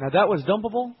he said. Now, that was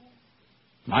dumpable?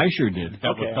 I sure did.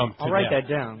 Okay, I'll write that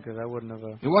down, because I wouldn't have...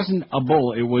 It wasn't a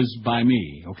bull, it was by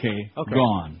me, okay?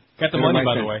 Gone. Got the money,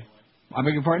 by the way. I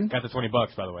beg your pardon? Got the $20,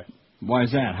 by the way. Why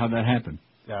is that? How'd that happen?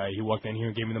 He walked in here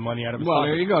and gave me the money out of his pocket. pocket.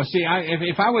 There you go. See,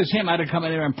 if I was him, I'd have come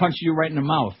in there and punched you right in the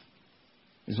mouth,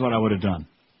 is what I would have done.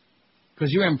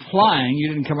 Because you're implying, you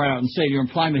didn't come right out and say it, you're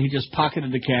implying that he just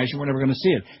pocketed the cash and we're never going to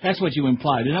see it. That's what you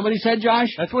implied. Isn't that what he said, Josh?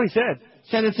 That's what he said.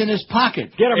 Said it's in his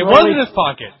pocket. Get him, It Rolly. was in his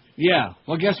pocket. Yeah.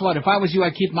 Well, guess what? If I was you,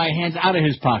 I'd keep my hands out of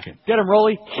his pocket. Get him,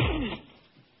 Rolly.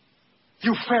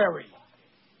 You fairy.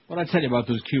 What I tell you about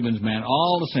those Cubans, man,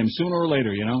 all the same, sooner or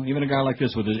later, you know, even a guy like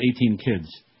this with his 18 kids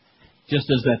just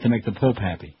does that to make the Pope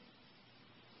happy.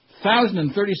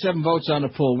 1,037 votes on the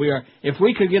poll. If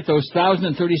we could get those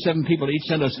 1,037 people to each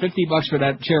send us $50 for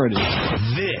that charity.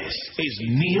 This is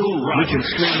Neil Rogers. We can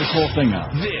straighten this whole thing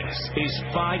out. This is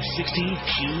 560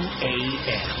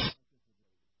 QAM.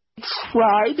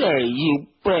 Friday, you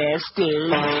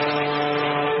bastard.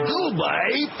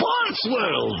 Dubai Ports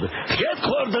World,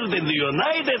 headquartered in the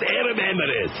United Arab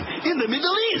Emirates, in the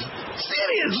Middle East.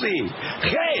 Seriously.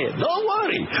 Hey, don't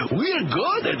worry. We're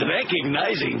good at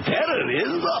recognizing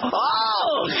terrorists.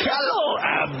 Oh, hello,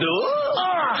 Abdul.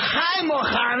 Oh, hi,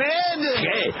 Mohammed.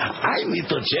 Hey, I need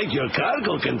to check your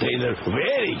cargo container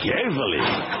very carefully.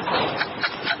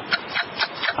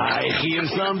 I hear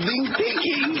something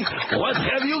ticking. What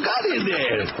have you got in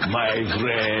there, my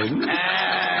friend?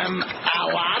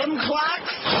 Alarm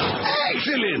clocks?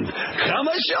 Excellent. Come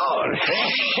ashore.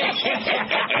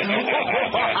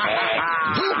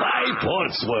 Dubai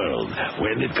Ports World.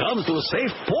 When it comes to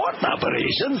safe port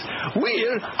operations,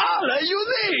 we're all you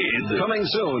need. Coming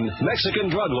soon, Mexican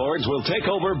drug lords will take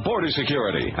over border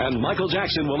security, and Michael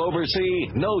Jackson will oversee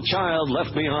No Child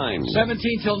Left Behind.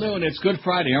 17 till noon, it's Good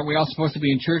Friday. Aren't we all supposed to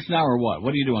be in church now or what?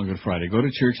 What do you do on Good Friday? Go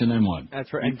to church and then what?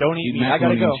 That's right. And don't eat meat. I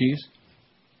macaroni gotta go. and cheese?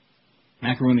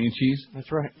 Macaroni and cheese?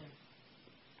 That's right.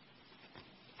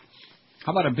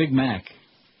 How about a Big Mac?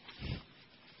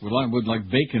 With like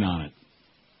bacon on it.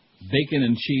 Bacon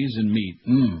and cheese and meat.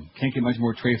 Can't get much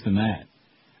more trafe than that.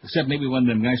 Except maybe one of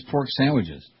them nice pork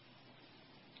sandwiches.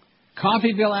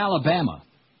 Coffeyville, Alabama.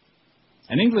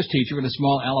 An English teacher at a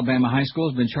small Alabama high school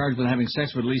has been charged with having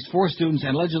sex with at least 4 students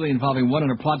and allegedly involving one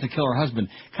in a plot to kill her husband.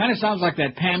 Kind of sounds like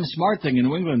that Pam Smart thing in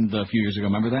New England a few years ago.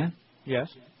 Remember that? Yes.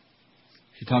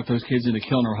 She talked those kids into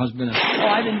killing her husband.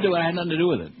 I didn't do it. I had nothing to do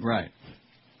with it. Right.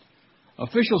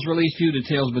 Officials released few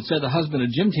details, but said the husband, a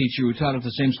gym teacher who taught at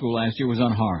the same school last year, was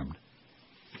unharmed.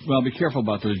 Well, be careful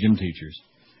about those gym teachers.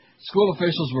 School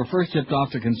officials were first tipped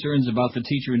off to concerns about the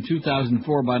teacher in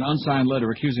 2004 by an unsigned letter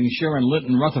accusing Sharon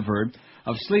Linton Rutherford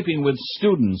of sleeping with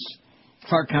students,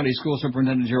 Clark County School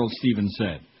Superintendent Gerald Stevens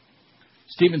said.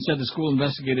 Stevens said the school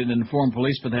investigated and informed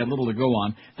police, but they had little to go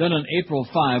on. Then on April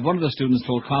 5, one of the students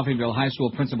told Coffeyville High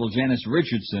School principal Janice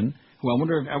Richardson, who I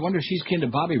wonder if she's kin to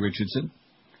Bobby Richardson,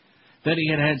 that he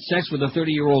had had sex with a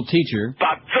 30-year-old teacher.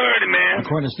 About 30, man.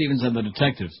 According to Stevens and the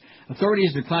detectives.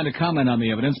 Authorities declined to comment on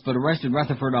the evidence, but arrested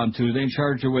Rutherford on Tuesday and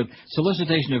charged her with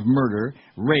solicitation of murder,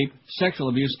 rape, sexual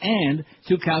abuse, and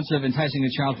 2 counts of enticing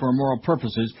a child for immoral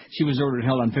purposes. She was ordered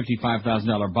held on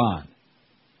 $55,000 bond.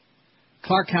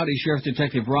 Clark County Sheriff's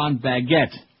Detective Ron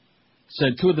Baguette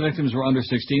said 2 of the victims were under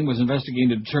 16, was investigating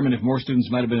to determine if more students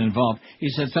might have been involved. He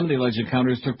said some of the alleged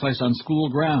encounters took place on school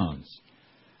grounds.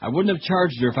 I wouldn't have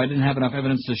charged her if I didn't have enough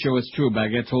evidence to show it's true,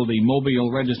 Baguette told the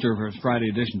Mobile Register for its Friday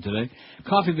edition today.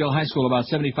 Coffeyville High School, about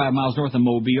 75 miles north of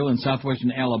Mobile in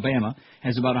southwestern Alabama,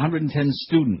 has about 110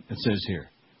 students, it says here.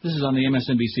 This is on the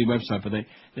MSNBC website, but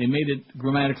they made it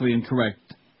grammatically incorrect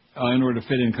in order to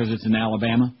fit in because it's in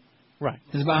Alabama. Right.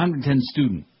 There's about 110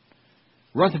 students.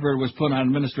 Rutherford was put on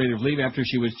administrative leave after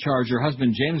she was charged. Her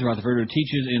husband, James Rutherford, who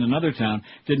teaches in another town,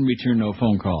 didn't return no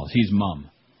phone calls. He's mum.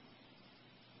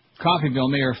 Coffeyville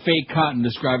Mayor Faye Cotton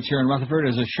described Sharon Rutherford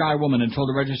as a shy woman and told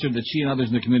the Register that she and others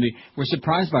in the community were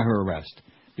surprised by her arrest.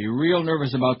 Be real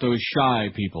nervous about those shy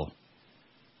people,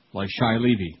 like Shy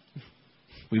Levy.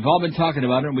 We've all been talking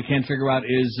about it, and we can't figure out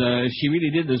if she really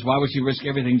did this, why would she risk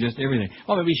everything, just everything?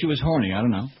 Well, maybe she was horny. I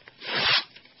don't know.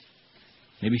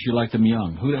 Maybe she liked them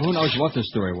young. Who knows what the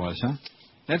story was, huh?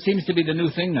 That seems to be the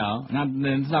new thing now.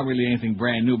 It's not really anything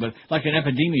brand new, but like an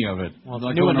epidemic of it. Well,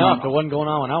 like new enough. It wasn't going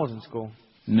on when I was in school.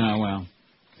 No, well,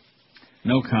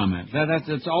 no comment.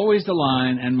 That's always the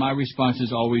line, and my response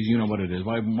is always, you know what it is.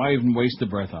 Why even waste the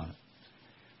breath on it?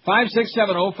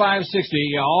 5670560.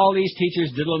 Yeah, all these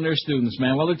teachers diddling their students,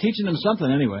 man. Well, they're teaching them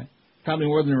something anyway. Probably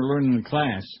more than they're learning in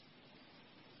class.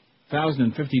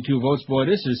 1,052 votes. Boy,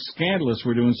 this is scandalous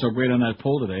we're doing so great on that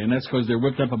poll today, and that's because they're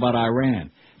whipped up about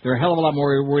Iran. They're a hell of a lot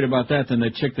more worried about that than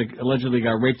the chick that allegedly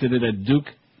got raped at Duke.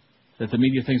 That the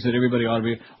media thinks that everybody ought to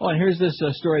be... Oh, and here's this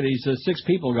story. These 6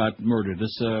 people got murdered.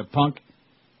 This punk...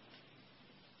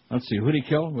 Let's see, who did he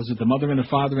kill? Was it the mother and the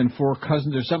father and 4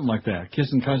 cousins or something like that?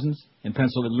 Kissing cousins in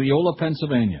Leola,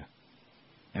 Pennsylvania.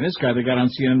 And this guy that got on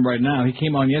CNN right now, he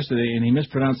came on yesterday and he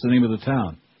mispronounced the name of the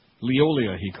town.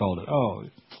 Leolia, he called it. Oh,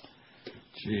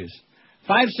 jeez.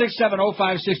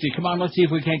 5670560. Come on, let's see if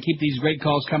we can't keep these great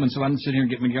calls coming so I don't sit here and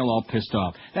get Miguel all pissed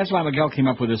off. That's why Miguel came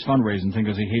up with this fundraising thing,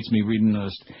 because he hates me reading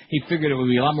this. He figured it would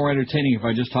be a lot more entertaining if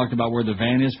I just talked about where the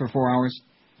van is for 4 hours.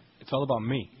 It's all about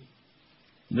me.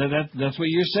 That's what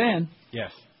you're saying.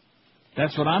 Yes.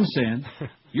 That's what I'm saying.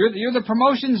 You're the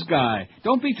promotions guy.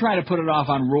 Don't be trying to put it off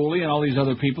on Rolly and all these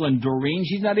other people. And Doreen,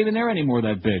 she's not even there anymore,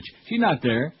 that bitch. She's not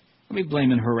there. Don't be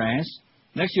blaming her ass.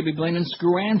 Next you'll be blaming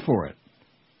Screw Ann for it.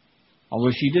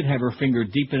 Although she did have her finger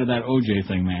deep into that OJ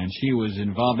thing, man. She was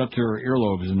involved up to her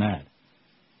earlobes in that.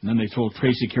 And then they told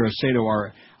Tracy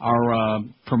Caracedo, our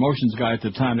promotions guy at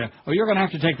the time, that, oh, you're going to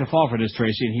have to take the fall for this,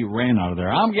 Tracy. And he ran out of there.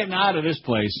 I'm getting out of this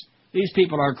place. These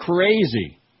people are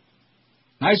crazy.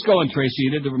 Nice going,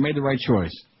 Tracy. You made the right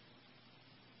choice.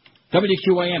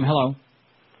 WQAM, hello.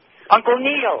 Uncle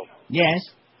Neil. Yes?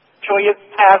 Joyous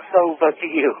Passover to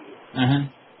you. Uh-huh.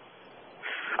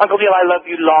 Uncle Neil, I love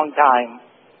you long time.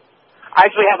 I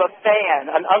actually have a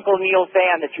fan, an Uncle Neil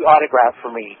fan that you autographed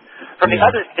for me from the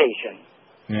other station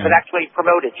that actually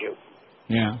promoted you.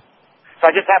 Yeah. So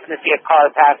I just happened to see a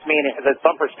car pass me and it has a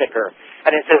bumper sticker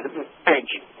and it says,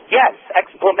 yes,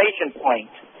 exclamation point.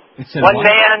 It said one what?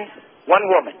 man, one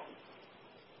woman.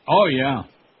 Oh, yeah.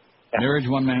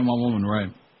 Marriage, one man, one woman, right.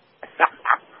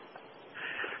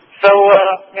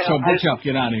 So bitch up,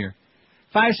 get out of here.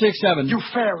 567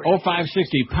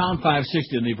 0560 pound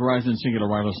 560 in the Verizon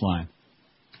Singular Wireless line.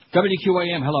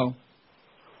 WQAM, hello.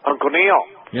 Uncle Neil.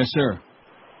 Yes, sir.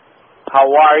 How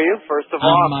are you, first of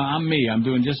all? I'm me. I'm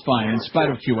doing just fine, in spite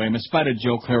of QAM, in spite of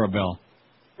Joe Clarabelle.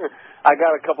 I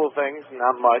got a couple of things,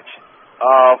 not much.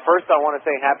 First, I want to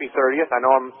say happy 30th. I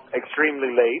know I'm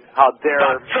extremely late. How dare...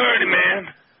 About 30,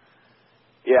 man.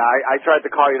 Yeah, I tried to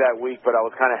call you that week, but I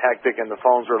was kind of hectic, and the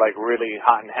phones were, like, really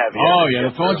hot and heavy. Oh, yeah,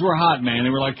 the phones were hot, man.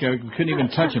 They were like, we couldn't even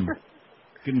touch them.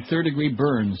 Getting third-degree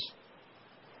burns.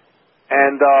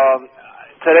 And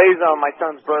today's my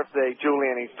son's birthday,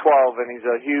 Julian. He's 12, and he's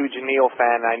a huge Neil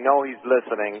fan. I know he's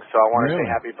listening, so I want to say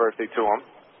happy birthday to him.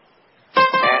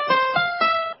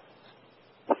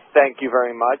 Thank you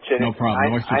very much. And no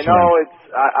problem. I know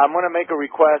I'm going to make a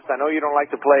request. I know you don't like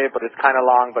to play it, but it's kind of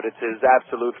long, but it's his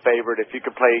absolute favorite. If you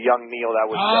could play Young Neil, that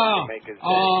would definitely make his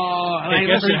day. Hey,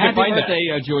 listen, happy birthday,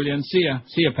 Julian. See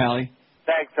ya, Pally.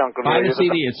 Thanks, Uncle Buy Neil. the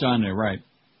CD. It's on there, right.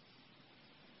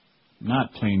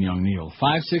 Not playing Young Neil.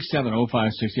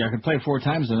 5670560. I could play it 4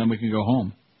 times, and then we can go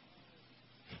home.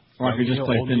 Or I could just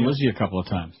play Thin Lizzy a couple of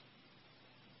times.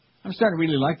 I'm starting to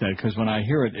really like that, because when I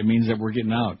hear it, it means that we're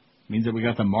getting out. It means that we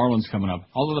got the Marlins coming up.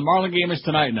 Although the Marlin game is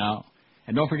tonight now.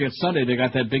 And don't forget, Sunday they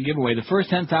got that big giveaway. The first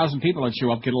 10,000 people that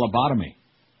show up get a lobotomy.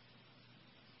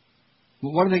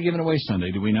 What are they giving away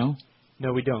Sunday? Do we know?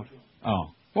 No, we don't.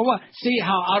 Oh. Well, what? See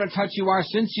how out of touch you are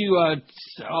since you... I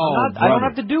don't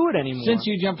have to do it anymore. Since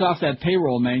you jumped off that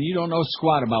payroll, man, you don't know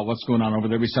squat about what's going on over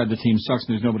there beside the team sucks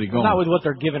and there's nobody going. Not with what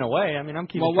they're giving away. I mean, I'm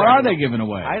keeping... Well, what are they giving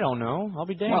away? I don't know. I'll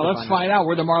be damned. Well, let's find out.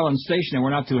 We're the Marlins station and we're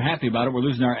not too happy about it. We're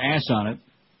losing our ass on it.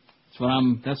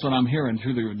 That's what I'm hearing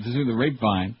through the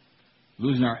grapevine.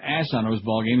 Losing our ass on those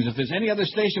ball games. If there's any other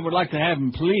station would like to have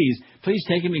them, please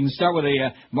take them. You can start with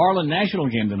a Marlin National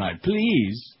game tonight.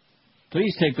 Please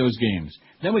take those games.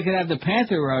 Then we can have the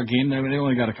Panther game. They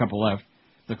only got a couple left.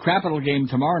 The Capital game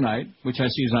tomorrow night, which I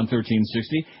see is on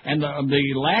 1360, and the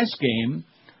last game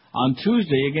on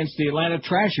Tuesday against the Atlanta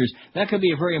Trashers. That could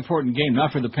be a very important game,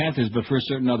 not for the Panthers, but for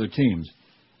certain other teams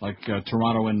like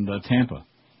Toronto and Tampa.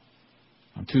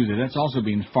 On Tuesday, that's also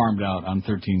being farmed out on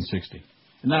 1360.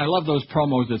 And then I love those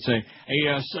promos that say,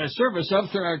 a service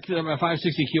of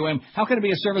 560 QM. How can it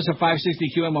be a service of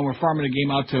 560 QM when we're farming a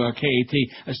game out to KAT,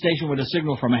 a station with a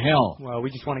signal from hell? Well, we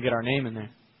just want to get our name in there.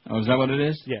 Oh, is that what it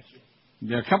is? Yes.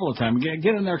 Yeah, a couple of times.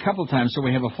 Get in there a couple of times so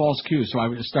we have a false cue, so I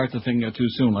start the thing too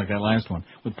soon like that last one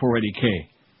with poor Eddie K.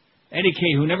 Eddie K,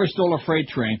 who never stole a freight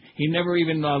train. He never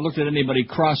even looked at anybody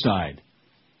cross-eyed.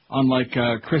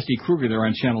 Unlike Christy Kruger there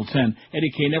on Channel 10,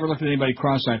 Eddie K never looked at anybody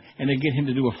cross-eyed, and they get him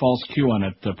to do a false cue on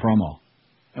that promo.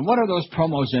 And what are those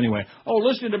promos anyway? Oh,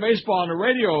 listening to baseball on the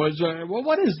radio is, well,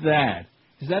 what is that?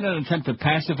 Is that an attempt to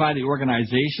pacify the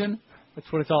organization? That's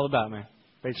what it's all about, man.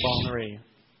 Baseball on the radio.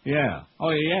 Yeah. Oh,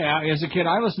 yeah. As a kid,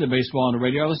 I listened to baseball on the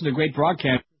radio. I listened to great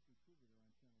broadcasts.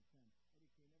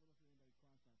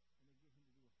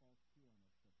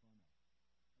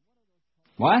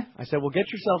 What? I said, well, get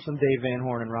yourself some Dave Van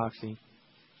Horn and Roxy.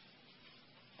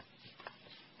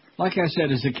 Like I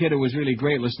said, as a kid, it was really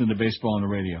great listening to baseball on the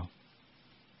radio.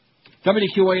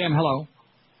 WQAM, hello.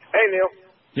 Hey, Neil.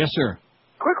 Yes, sir.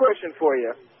 Quick question for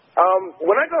you.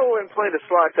 When I go and play the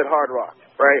slots at Hard Rock,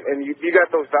 right, and you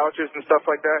got those vouchers and stuff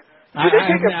like that,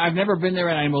 I've never been there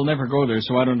and I will never go there,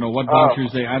 so I don't know what vouchers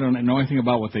I don't know anything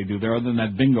about what they do there other than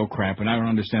that bingo crap, and I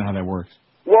don't understand how that works.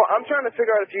 Well, I'm trying to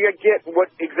figure out if you get what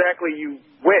exactly you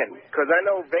win, because I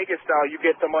know Vegas style, you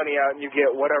get the money out and you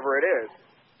get whatever it is.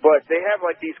 But they have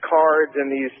like these cards and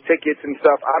these tickets and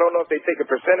stuff. I don't know if they take a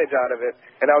percentage out of it,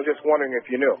 and I was just wondering if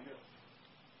you knew.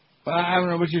 I don't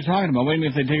know what you're talking about. What do you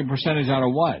mean if they take a percentage out of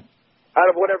what? Out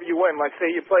of whatever you win. Like say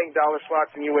you're playing dollar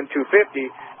slots and you win $250,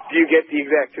 do you get the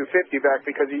exact $250 back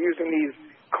because you're using these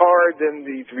cards and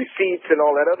these receipts and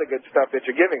all that other good stuff that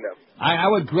you're giving them? I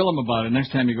would grill them about it next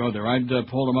time you go there. I'd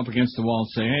pull them up against the wall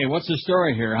and say, hey, what's the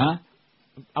story here, huh?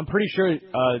 I'm pretty sure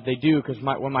they do, because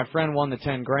when my friend won the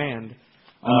 $10,000...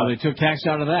 they took tax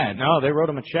out of that. No, they wrote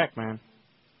him a check, man.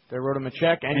 They wrote him a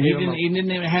check. And he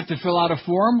didn't even have to fill out a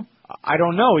form? I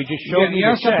don't know. He just showed me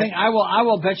the check. Something? I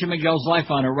will bet you Miguel's life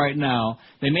on it right now.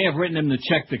 They may have written him the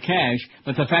check to cash,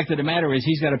 but the fact of the matter is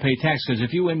he's got to pay tax, because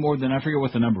if you win more than, I forget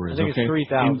what the number is. I think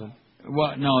it's $3,000.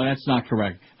 Well, no, that's not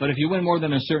correct. But if you win more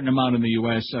than a certain amount in the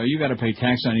U.S., you got to pay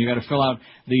tax on it. You got to fill out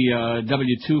the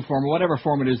W-2 form, or whatever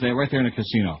form it is, right there in the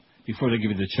casino before they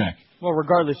give you the check. Well,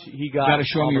 regardless, he got... You got to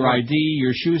show them your ID,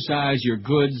 your shoe size, your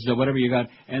goods, whatever you got,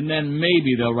 and then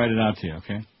maybe they'll write it out to you,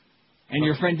 okay? And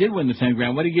your friend did win the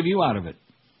 $10,000. What did he give you out of it?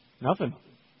 Nothing.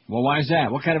 Well, why is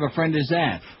that? What kind of a friend is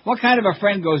that? What kind of a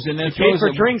friend goes in there and throws...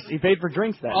 He paid for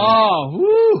drinks that night. Oh,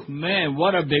 whoo, man,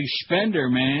 what a big spender,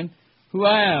 man.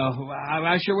 Wow,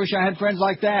 I sure wish I had friends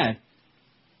like that.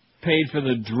 Paid for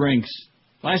the drinks.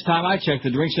 Last time I checked,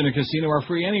 the drinks in a casino are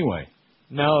free anyway.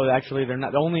 No, actually, they're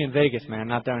not. Only in Vegas, man,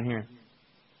 not down here.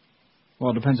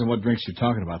 Well, it depends on what drinks you're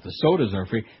talking about. The sodas are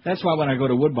free. That's why when I go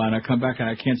to Woodbine, I come back and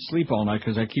I can't sleep all night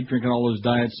because I keep drinking all those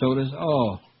diet sodas.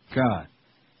 Oh, God.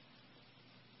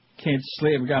 Can't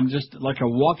sleep. I'm just like a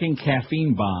walking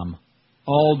caffeine bomb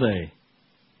all day.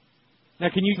 Now,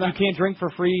 you can't drink for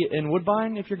free in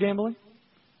Woodbine if you're gambling?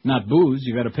 Not booze.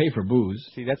 You got to pay for booze.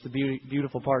 See, that's the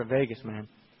beautiful part of Vegas, man.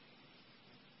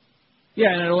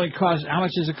 Yeah, and it only costs. How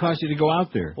much does it cost you to go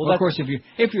out there? Well, of course, if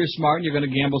you're smart and you're going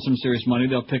to gamble some serious money,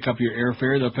 they'll pick up your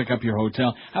airfare, they'll pick up your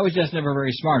hotel. I was just never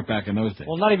very smart back in those days.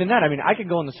 Well, not even that. I mean, I could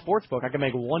go in the sports book. I could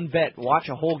make one bet, watch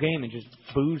a whole game, and just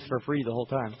booze for free the whole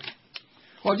time.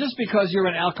 Well, just because you're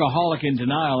an alcoholic in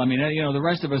denial, I mean, the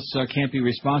rest of us can't be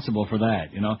responsible for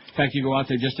that. In fact, you go out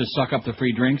there just to suck up the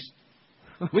free drinks.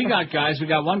 We got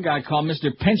one guy called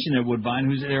Mr. Pension at Woodbine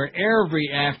who's there every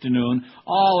afternoon,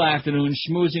 all afternoon,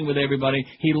 schmoozing with everybody.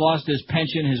 He lost his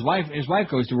pension. His wife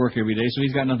goes to work every day, so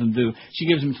he's got nothing to do. She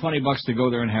gives him $20 to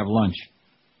go there and have lunch.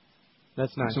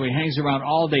 That's nice. So he hangs around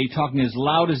all day talking as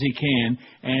loud as he can,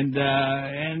 and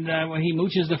when he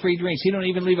mooches the free drinks, he don't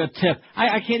even leave a tip.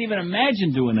 I can't even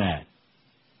imagine doing that.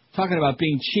 Talking about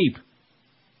being cheap.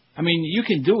 I mean, you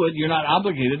can do it. You're not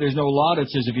obligated. There's no law that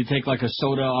says if you take like a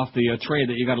soda off the tray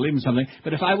that you got to leave him something.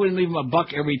 But if I wouldn't leave him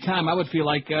 $1 every time, I would feel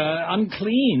like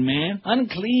unclean, man,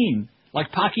 unclean, like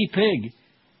Pocky Pig.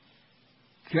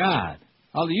 God,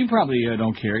 you probably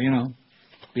don't care,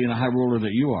 being a high roller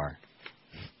that you are.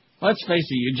 Let's face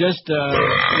it, you're just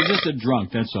a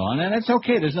drunk. That's all, and that's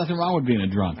okay. There's nothing wrong with being a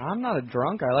drunk. I'm not a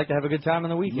drunk. I like to have a good time on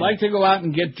the weekend. Like to go out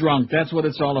and get drunk. That's what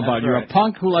it's all about. That's You're right. a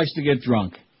punk who likes to get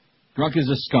drunk. Drunk as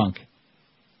a skunk,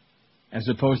 as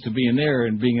opposed to being there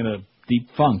and being in a deep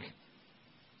funk.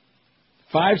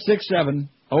 567-0560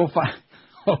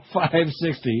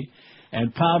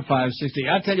 and pound 560.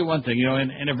 I'll tell you one thing,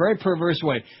 in a very perverse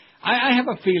way. I have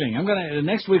a feeling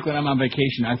next week when I'm on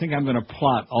vacation, I think I'm gonna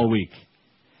plot all week.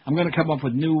 I'm going to come up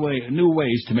with new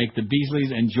ways to make the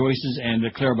Beasleys and Joyces and the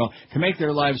Clarabelle, to make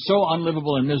their lives so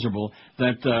unlivable and miserable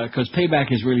that, because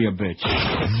payback is really a bitch.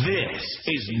 This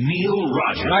is Neil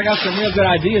Rogers. And I got some real good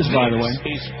ideas, by the way.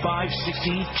 This is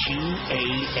 560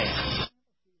 QAM.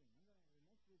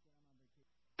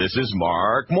 This is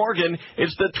Mark Morgan.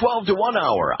 It's the 12 to 1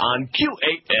 hour on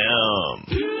QAM.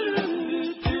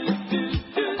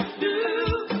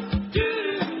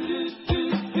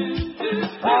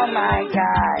 Oh, my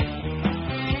God.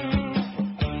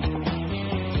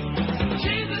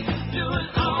 Jesus is doing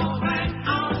all right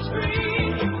on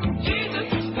screen. Jesus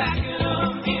is backing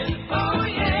up in, oh,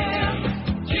 yeah.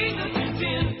 Jesus is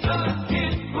in a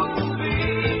hit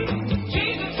movie.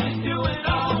 Jesus is doing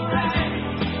all right.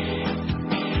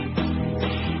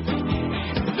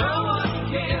 No one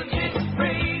cares it's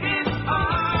rated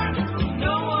R.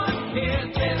 No one cares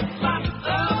there's lots of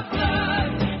blood.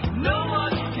 No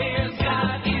one cares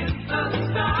God is a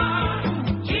star.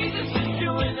 Jesus is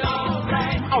doing all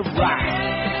right. All right.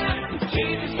 Yeah,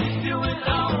 Jesus is doing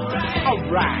all right. All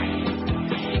right.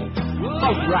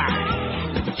 All right.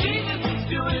 Jesus is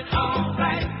doing all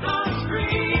right on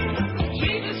screen.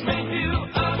 Jesus may do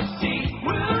a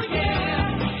sequel,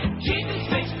 yeah. Jesus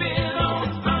may spin off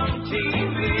from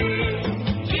TV.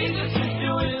 Jesus is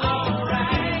doing all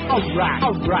right. All right.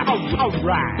 All right. All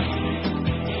right.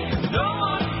 No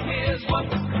one cares what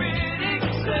the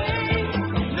critics say.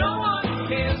 No one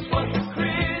cares what the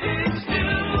critics do.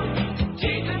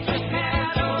 Jesus just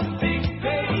had a big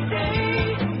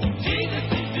payday. Jesus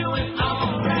is doing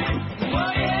all right.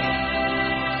 Oh,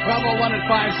 yeah. 1201 at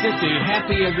 560.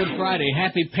 Happy Good Friday.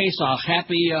 Happy Pesach.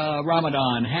 Happy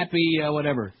Ramadan. Happy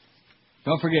whatever.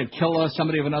 Don't forget, kill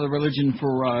somebody of another religion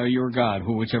for your God,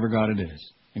 whichever God it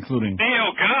is, including...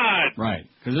 Neil, God! Right,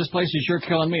 because this place is sure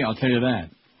killing me, I'll tell you that.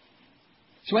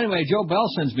 So anyway, Joe Bell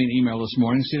sends me an email this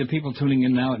morning. See the people tuning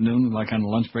in now at noon, like on the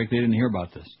lunch break, they didn't hear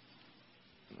about this.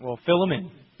 Well, fill them in.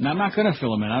 No, I'm not going to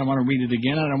fill them in. I don't want to read it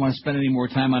again. I don't want to spend any more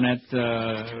time on that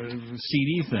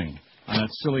CD thing, on that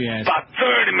silly ass. About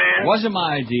 30, man. It wasn't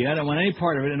my idea. I don't want any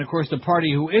part of it. And, of course, the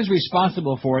party who is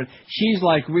responsible for it, she's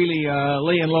like really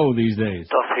laying low these days.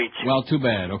 Well, too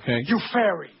bad, okay? You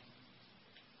fairy.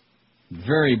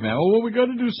 Very bad. Oh, well, we got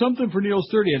to do something for Neil's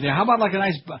 30th. How about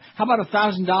how about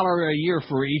 $1,000 a year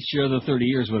for each of the 30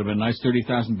 years would have been nice.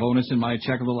 30,000 bonus in my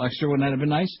check, a little extra. Wouldn't that have been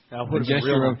nice? That would have A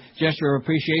been real. gesture of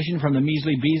appreciation from the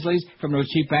measly Beasleys, from those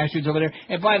cheap bastards over there.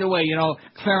 And by the way,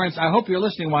 Clarence, I hope you're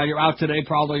listening while you're out today,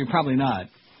 although you're probably not.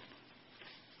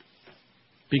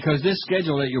 Because this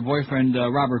schedule that your boyfriend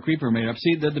Robert Creeper made up,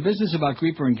 see, the business about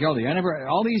Creeper and Geldy,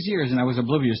 all these years, and I was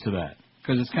oblivious to that,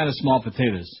 because it's kind of small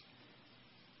potatoes.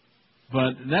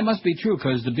 But that must be true,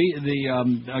 because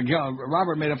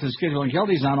Robert made up the schedule, and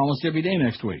Geldy's on almost every day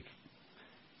next week.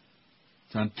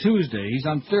 It's on Tuesday. He's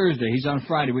on Thursday. He's on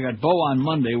Friday. We got Bo on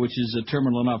Monday, which is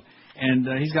terminal enough. And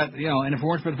he's got, and if it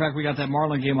weren't for the fact we got that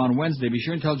Marlin game on Wednesday, be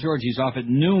sure and tell George he's off at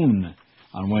noon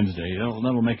on Wednesday.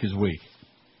 That'll make his week.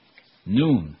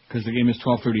 Noon, because the game is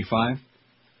 12:35.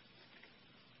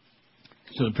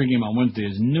 So the pregame on Wednesday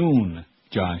is noon,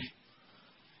 Josh.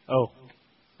 Oh,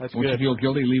 that's Won't good. you feel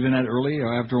guilty leaving that early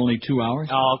or after only 2 hours?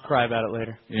 I'll cry about it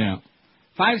later. Yeah.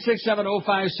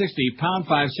 5670560, pound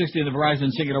 560 the Verizon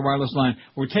Singular Wireless line.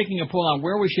 We're taking a poll on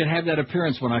where we should have that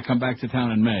appearance when I come back to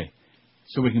town in May,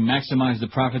 so we can maximize the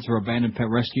profits for Abandoned Pet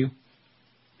Rescue.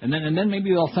 And then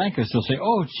maybe they'll thank us. They'll say,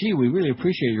 "Oh, gee, we really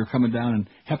appreciate your coming down and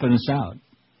helping us out."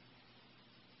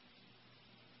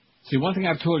 See, one thing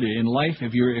I've told you in life,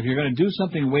 if you're going to do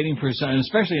something, waiting for some,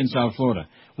 especially in South Florida,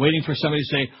 waiting for somebody to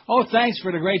say, "Oh, thanks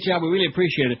for the great job, we really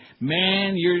appreciate it,"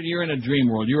 man, you're in a dream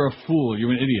world. You're a fool.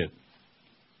 You're an idiot.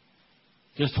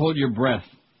 Just hold your breath.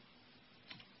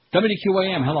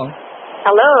 WQAM, hello.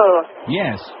 Hello.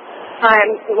 Yes.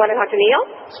 You want to talk to Neil?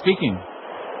 Speaking.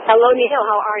 Hello, Neil.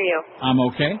 How are you? I'm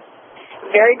okay.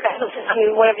 Very good.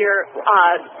 I'm one of your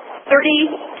 30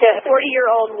 to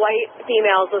 40-year-old white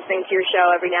females listening to your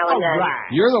show every now and then.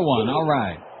 Right. You're the one. All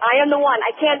right. I am the one.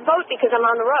 I can't vote because I'm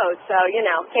on the road, so,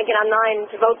 can't get online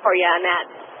to vote for you on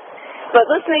that. But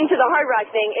listening to the Hard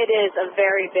Rock thing, it is a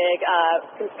very big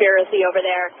conspiracy over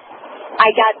there. I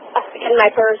got in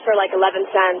my purse for like 11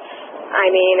 cents.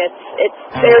 I mean,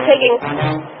 they're taking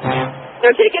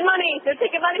money. They're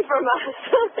taking money from us.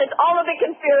 It's all a big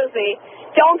conspiracy.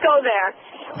 Don't go there.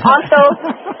 Also,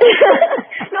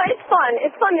 no, it's fun.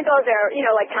 It's fun to go there.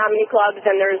 Like comedy clubs,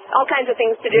 and there's all kinds of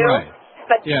things to do. Right.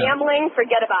 But gambling,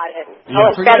 forget about it. Yeah,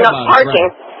 it's bad enough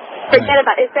parking. Right. Forget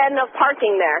about it. It's bad enough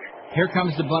parking there. Here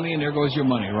comes the bunny, and there goes your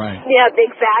money, right? Yeah,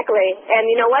 exactly. And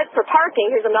you know what? For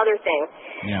parking, here's another thing.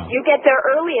 Yeah. You get there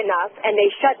early enough, and they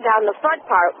shut down the front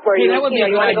part where that would be a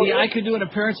good idea. Go I could do an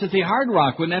appearance at the Hard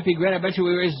Rock. Wouldn't that be great? I bet you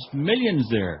we raise millions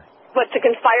there. What, to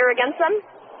conspire against them?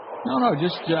 No,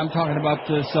 just I'm talking about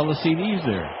sell the CDs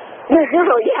there.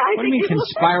 Yeah. What do you mean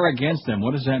conspire against them?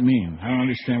 What does that mean? I don't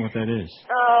understand what that is.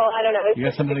 Oh, I don't know. You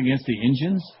got something against the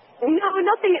engines? No,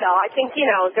 nothing at all. I think,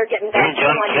 they're getting back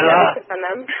from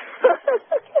them.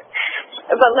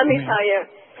 But let me tell you,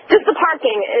 just the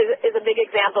parking is a big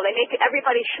example. They make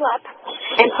everybody schlep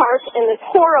and park in this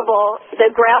the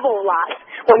gravel lot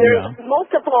when there's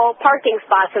multiple parking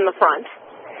spots in the front.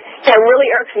 That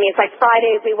really irks me. It's like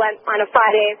Fridays, we went on a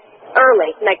Friday early,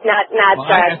 like not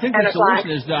I think 10 the o'clock.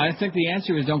 solution is, I think the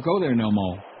answer is don't go there no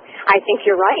more. I think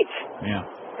you're right. Yeah.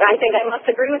 I think I must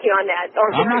agree with you on that.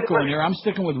 I'm not going there. I'm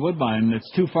sticking with Woodbine. It's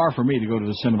too far for me to go to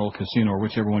the Seminole Casino or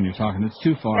whichever one you're talking. It's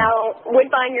too far. Now,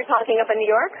 Woodbine, you're talking up in New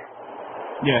York?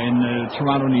 Yeah, in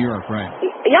Toronto, New York, right.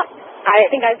 Yep. I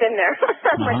think I've been there.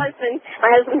 My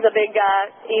husband's a big,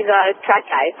 he's a track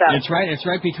guy, so. It's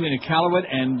right between Iqaluit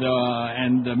and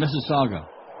Mississauga.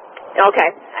 Okay.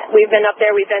 We've been up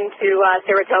there. We've been to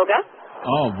Saratoga.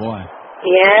 Oh, boy.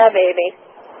 Yeah, baby.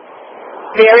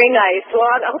 Very nice. Well,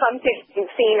 I hope I'm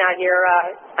seen on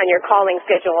your calling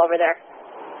schedule over there.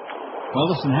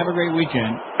 Well, listen, have a great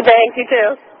weekend. Thanks, you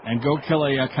too. And go kill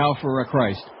a cow for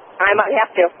Christ. I might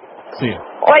have to. See ya.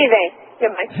 Oy vey.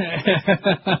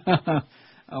 Goodbye.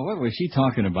 Oh, what was she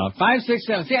talking about?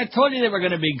 567. See, I told you they were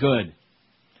going to be good.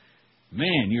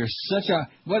 Man, you're such a...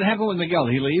 What happened with Miguel?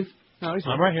 Did he leave? No,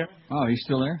 I'm right here. Oh, he's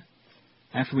still there?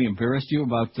 After we embarrassed you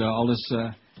about all this...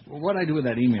 what did I do with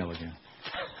that email again?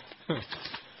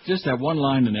 Just that one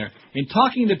line in there. In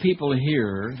talking to people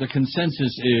here, the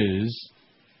consensus is...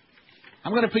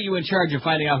 I'm going to put you in charge of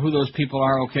finding out who those people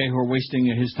are, okay, who are wasting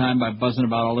his time by buzzing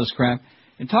about all this crap.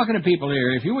 And talking to people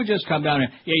here, if you would just come down here,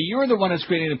 you're the one that's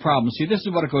creating the problem. See, this is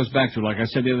what it goes back to. Like I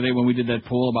said the other day when we did that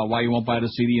poll about why you won't buy the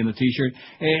CD and the T-shirt.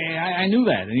 I knew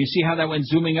that. And you see how that went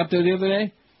zooming up there the other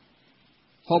day?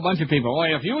 Whole bunch of people. Oh,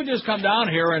 if you would just come down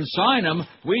here and sign them,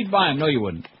 we'd buy them. No, you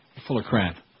wouldn't. You're full of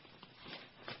crap.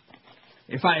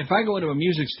 If I go into a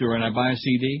music store and I buy a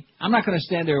CD, I'm not going to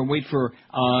stand there and wait for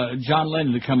John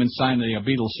Lennon to come and sign the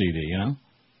Beatles CD, you know?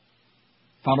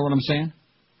 Follow what I'm saying?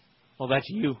 Well, that's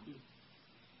you.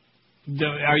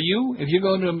 Are you? If you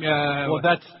go to... well,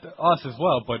 that's us as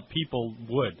well, but people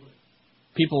would.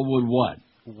 People would what?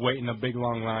 Wait in a big,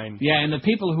 long line. Yeah, and the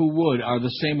people who would are the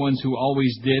same ones who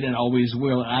always did and always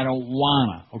will, and I don't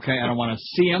wanna, okay? I don't want to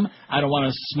see them. I don't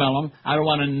want to smell them. I don't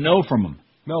want to know from them.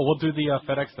 No, we'll do the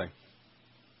FedEx thing.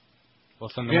 We'll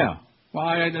send them out.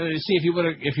 Well, see, if you would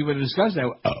have discussed that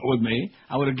with me,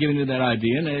 I would have given you that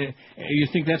idea. And you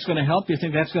think that's going to help? You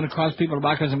think that's going to cause people to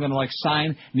buy because I'm going to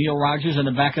sign Neil Rogers on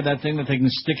the back of that thing that they can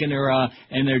stick in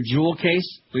their jewel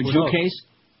case, their jewel case?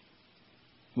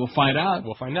 We'll find out.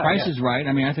 We'll find out. Price is right.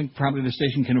 I mean, I think probably the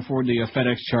station can afford the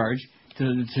FedEx charge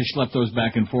to schlep those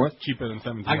back and forth. Cheaper than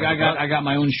 $17. I got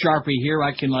my own Sharpie here.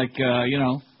 I can I'll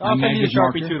send you a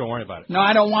Sharpie too. Don't worry about it. No,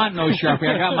 I don't want no Sharpie.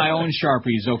 I got my own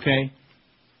Sharpies. Okay.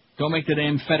 Don't make the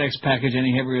damn FedEx package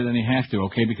any heavier than you have to,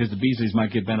 okay? Because the Beasleys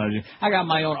might get bent out of it. I got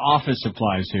my own office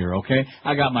supplies here, okay?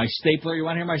 I got my stapler. You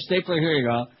want to hear my stapler? Here you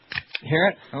go. Hear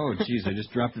it? Oh, jeez, I just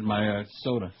dropped in my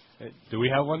soda. Do we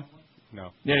have one?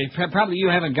 No. Yeah, probably you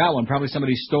haven't got one. Probably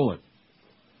somebody stole it.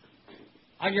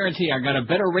 I guarantee you, I got a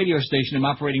better radio station I'm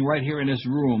operating right here in this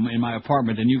room in my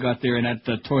apartment than you got there in that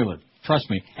toilet. Trust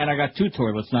me. And I got 2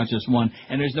 toilets, not just one.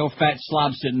 And there's no fat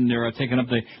slob sitting there taking up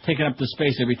the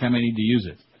space every time I need to use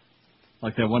it.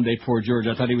 Like that one day, poor George,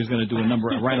 I thought he was going to do a number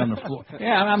right on the floor.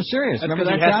 Yeah, I'm serious. That's Remember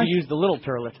that he has time? to use the little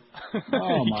toilet.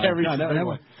 Oh, my God.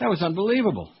 That was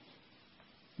unbelievable.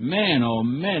 Man, oh,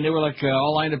 man. They were like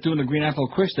all lined up doing the Green Apple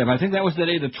Quick Step. I think that was the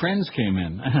day the trends came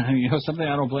in. Something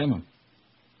I don't blame them.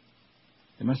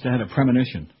 They must have had a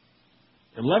premonition.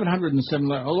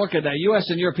 1,107. Oh, look at that. U.S.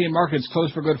 and European markets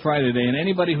closed for Good Friday Day. And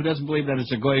anybody who doesn't believe that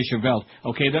it's a Goyish Welt,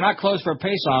 okay, they're not closed for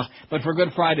Pesach, but for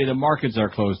Good Friday, the markets are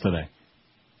closed today.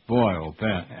 Boy, oh,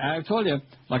 Pat. I told you,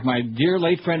 like my dear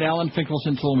late friend Alan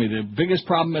Finkelson told me, the biggest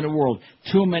problem in the world,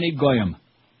 too many Goyim.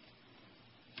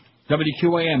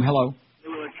 WQAM, hello.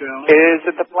 Is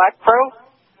it the Black Pro?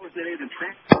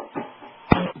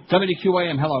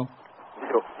 WQAM, hello.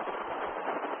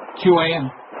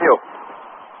 QAM. Yo.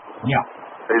 Yeah.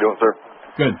 How you doing, sir?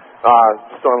 Good.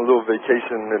 Just on a little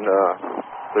vacation in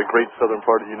the great southern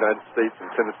part of the United States in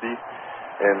Tennessee,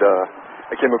 and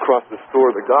I came across the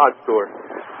store, the God store.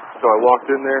 So I walked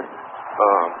in there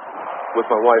with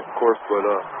my wife, of course, but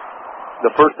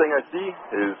the first thing I see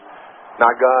is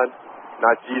not God,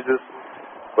 not Jesus,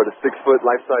 but a 6-foot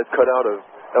life-size cutout of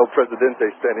El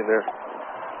Presidente standing there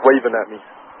waving at me.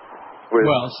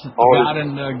 Well, God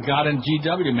and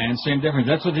GW, man, same difference.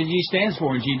 That's what the G stands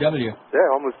for in GW. Yeah,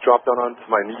 I almost dropped down onto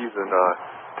my knees and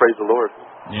praised the Lord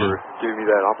for giving me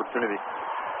that opportunity.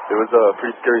 It was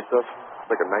pretty scary stuff.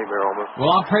 Like a nightmare almost. Well,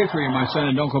 I'll pray for you, my son,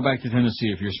 and don't go back to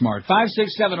Tennessee if you're smart.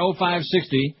 5670560,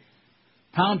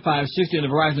 pound 560 on the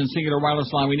Verizon Singular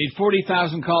Wireless line. We need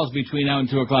 40,000 calls between now and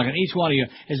 2 o'clock, and each one of you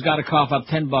has got to cough up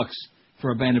 $10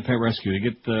 for Abandoned Pet Rescue to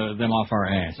get them off our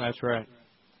ass. That's right.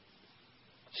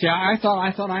 See, I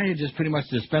thought I had just pretty much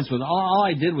dispensed with it. All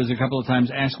I did was a couple of times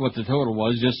ask what the total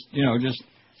was, just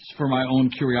for my own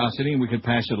curiosity, and we could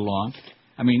pass it along.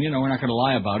 I mean, we're not going to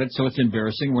lie about it, so it's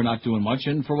embarrassing. We're not doing much,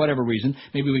 and for whatever reason,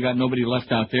 maybe we got nobody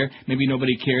left out there. Maybe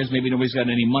nobody cares. Maybe nobody's got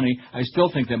any money. I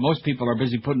still think that most people are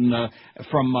busy putting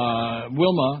from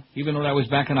Wilma, even though that was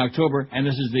back in October, and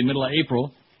this is the middle of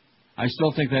April. I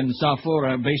still think that in South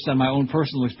Florida, based on my own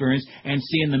personal experience and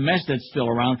seeing the mess that's still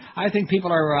around, I think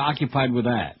people are occupied with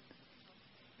that.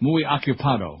 Muy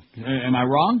occupado. Am I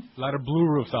wrong? A lot of blue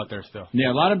roofs out there still.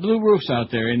 Yeah, a lot of blue roofs out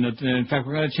there. In fact,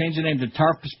 we're going to change the name to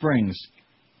Tarp Springs.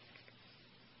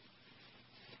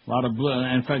 A lot of blue,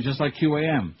 in fact, just like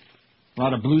QAM. A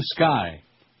lot of blue sky.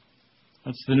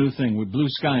 That's the new thing with blue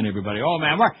sky and everybody. Oh,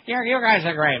 man, you guys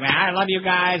are great, man. I love you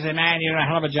guys, and, man, you're doing a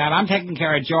hell of a job. I'm taking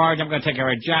care of George. I'm going to take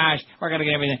care of Josh. We're going to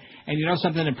get everything. And you know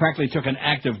something? It practically took an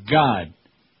act of God.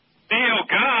 Neil,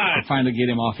 God! To finally get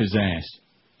him off his ass.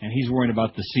 And he's worrying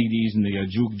about the CDs and the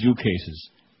Jew cases.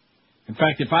 In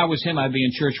fact, if I was him, I'd be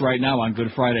in church right now on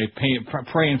Good Friday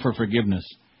praying for forgiveness.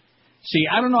 See,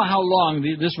 I don't know how long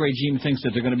this regime thinks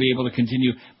that they're going to be able to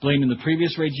continue blaming the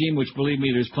previous regime, which, believe me,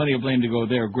 there's plenty of blame to go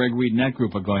there. Greg Reed and that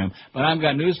group are going. But I've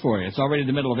got news for you. It's already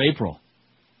the middle of April.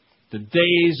 The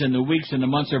days and the weeks and the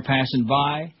months are passing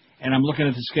by, and I'm looking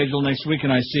at the schedule next week,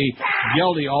 and I see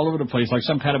Geldy all over the place like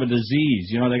some kind of a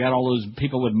disease. They got all those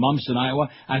people with mumps in Iowa.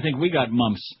 I think we got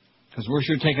mumps because we're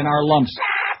sure taking our lumps.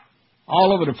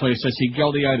 All over the place, I see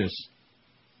Geldyitis.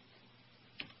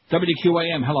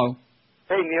 WQAM, hello.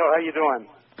 Hey, Neil, how you doing?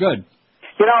 Good.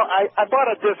 I bought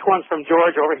a disc once from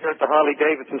George over here at the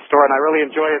Harley-Davidson store, and I really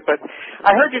enjoy it. But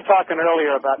I heard you talking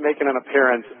earlier about making an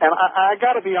appearance, and I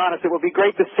got to be honest, it would be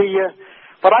great to see you.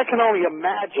 But I can only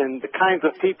imagine the kinds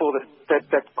of people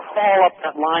that crawl up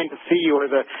that line to see you, or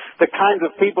the kinds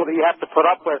of people that you have to put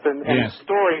up with, and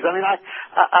stories. I mean,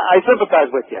 I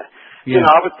sympathize with you. Yeah.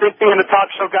 I would think being a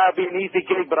talk show guy would be an easy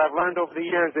gig, but I've learned over the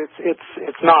years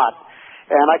it's not.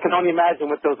 And I can only imagine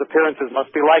what those appearances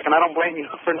must be like, and I don't blame you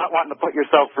for not wanting to put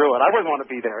yourself through it. I wouldn't want to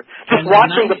be there. Just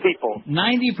watching the people.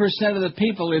 90% of the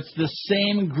people, it's the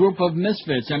same group of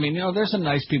misfits. I mean, there's some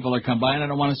nice people that come by, and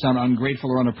I don't want to sound ungrateful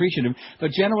or unappreciative,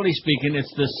 but generally speaking,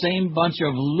 it's the same bunch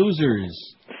of losers.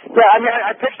 Yeah, I mean,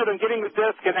 I picture them getting the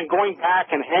disc and then going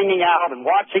back and hanging out and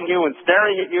watching you and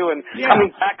staring at you and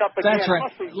coming back up again. That's right.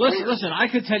 Listen,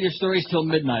 I could tell you stories till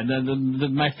midnight.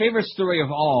 My favorite story of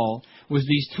all was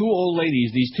these two old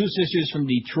ladies, these two sisters from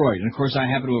Detroit. And, of course, I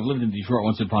happen to have lived in Detroit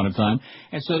once upon a time.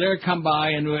 And so they'd come by,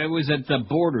 and it was at the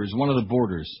Borders, one of the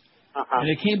Borders. And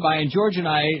they came by, and George and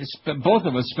I, both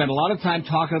of us, spent a lot of time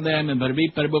talking to them and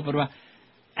bada-beep, bada-boop, bada-boop.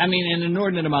 I mean, an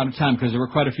inordinate amount of time because there were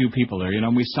quite a few people there. You know,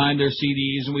 we signed their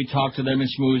CDs and we talked to them and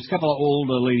schmoozed. A couple of old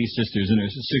lady sisters in their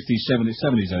 60s,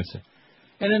 70s, I'd say.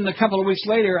 And then a couple of weeks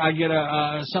later, I get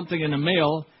something in the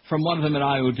mail from one of them at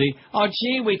IOD. Oh,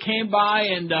 gee, we came by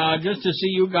and just to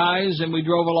see you guys, and we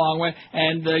drove a long way,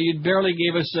 and you barely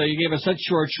gave us such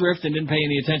short shrift and didn't pay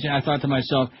any attention. I thought to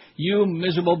myself, you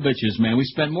miserable bitches, man. We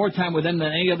spent more time with them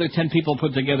than any other 10 people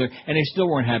put together, and they still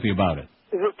weren't happy about it.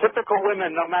 Typical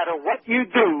women, no matter what you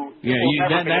do.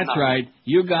 Yeah, that's right.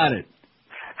 You got it.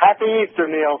 Happy Easter,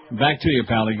 Neil. Back to you,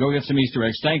 Pally. Go get some Easter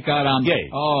eggs. Thank God I'm gay.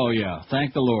 Oh, yeah.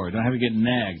 Thank the Lord. Don't have to get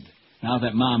nagged. Now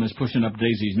that Mom is pushing up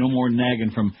daisies, no more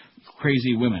nagging from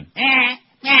crazy women.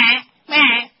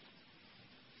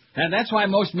 And that's why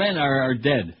most men are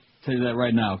dead. I'll tell you that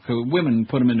right now. 'Cause women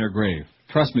put them in their grave.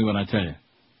 Trust me when I tell you.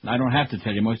 I don't have to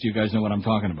tell you. Most of you guys know what I'm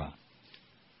talking about.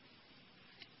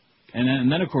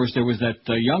 And then, of course, there was that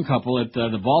young couple at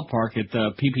the ballpark at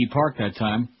PP Park that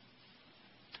time.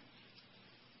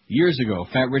 Years ago.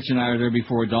 Fat Rich and I were there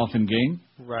before a Dolphin game.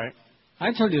 Right.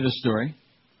 I told you this story.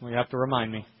 Well, you have to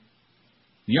remind me.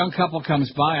 The young couple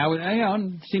comes by.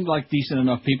 Seemed like decent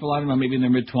enough people. I don't know, maybe in their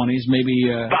mid-20s, maybe...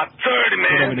 About 30,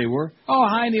 man. Whatever they were. Oh,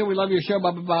 hi, Neil. We love your show,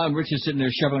 blah, blah, blah. And Rich is sitting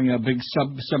there shoveling a big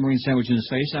submarine sandwich in his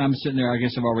face. And I'm sitting there, I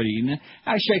guess I've already eaten it.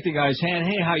 I shake the guy's hand.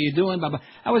 Hey, how you doing? Blah, blah.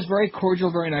 I was very cordial,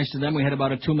 very nice to them. We had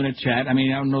about a 2-minute chat. I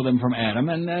mean, I don't know them from Adam.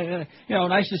 And,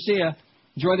 nice to see you.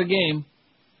 Enjoy the game.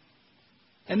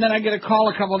 And then I get a call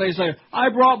a couple of days later. I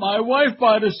brought my wife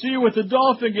by to see you at the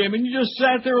Dolphin game, and you just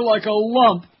sat there like a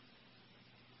lump.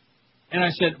 And I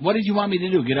said, what did you want me to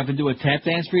do? Get up and do a tap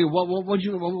dance for you? What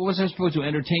was I supposed to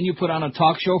entertain you? Put on a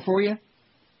talk show for you?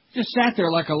 Just sat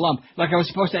there like a lump, like I was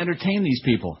supposed to entertain these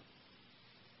people.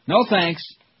 No thanks.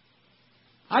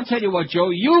 I'll tell you what, Joe,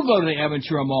 you go to the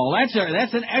Aventura Mall. That's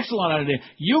an excellent idea.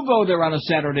 You go there on a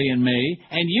Saturday in May,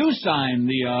 and you sign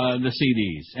the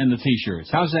CDs and the T-shirts.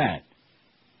 How's that?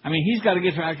 I mean, he's got to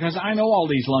get to, because I know all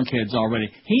these lunkheads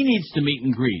already. He needs to meet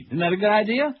and greet. Isn't that a good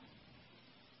idea?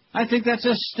 I think that's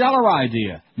a stellar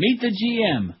idea. Meet the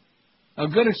GM. A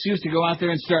good excuse to go out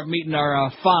there and start meeting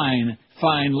our fine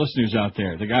listeners out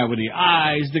there. The guy with the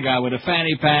eyes, the guy with a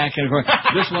fanny pack, and of course,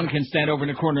 this one can stand over in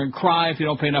the corner and cry if you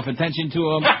don't pay enough attention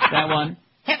to him. That one.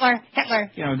 Hitler.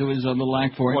 You know, do his little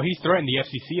act for it. Well, he's threatened the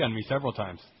FCC on me several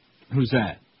times. Who's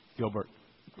that? Gilbert.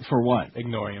 For what?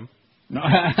 Ignore him. No.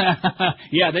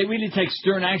 Yeah, they really take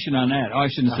stern action on that. Oh, I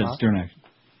shouldn't have said stern action.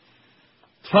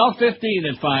 12:15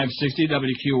 at 560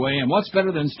 WQAM. What's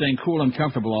better than staying cool and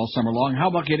comfortable all summer long? How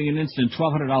about getting an instant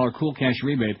 $1,200 cool cash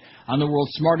rebate on the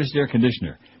world's smartest air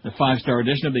conditioner, the 5-star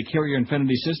edition of the Carrier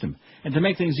Infinity system? And to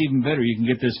make things even better, you can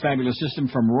get this fabulous system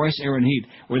from Royce Air and Heat,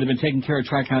 where they've been taking care of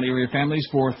Tri-County area families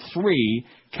for 3,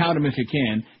 count them if you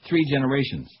can, 3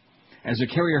 generations. As a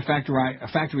Carrier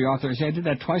factory author, I did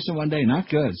that twice in one day. Not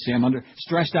good. See, I'm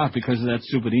stressed out because of that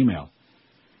stupid email.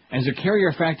 As a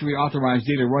Carrier factory authorized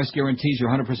dealer, Royce guarantees your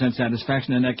 100%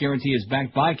 satisfaction, and that guarantee is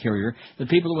backed by Carrier, the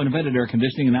people who invented air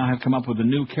conditioning and now have come up with the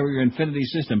new Carrier Infinity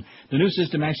system. The new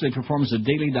system actually performs a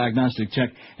daily diagnostic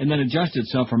check and then adjusts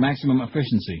itself for maximum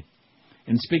efficiency.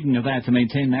 And speaking of that, to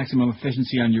maintain maximum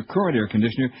efficiency on your current air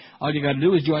conditioner, all you got to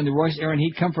do is join the Royce Air and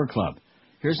Heat Comfort Club.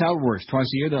 Here's how it works. Twice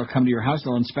a year, they'll come to your house,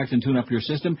 they'll inspect and tune up your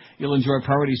system. You'll enjoy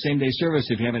priority same-day service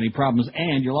if you have any problems,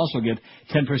 and you'll also get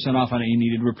 10% off on any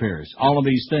needed repairs. All of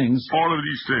these things.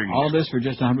 All of this for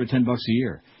just $110 a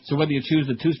year. So whether you choose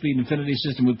the 2-speed Infinity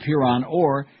system with Puron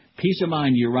or peace of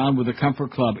mind year-round with the Comfort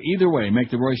Club, either way,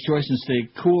 make the Royce choice and stay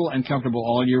cool and comfortable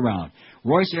all year round.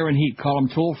 Royce Air and Heat, call them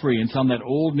toll-free and tell them that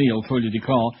old Neil told you to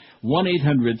call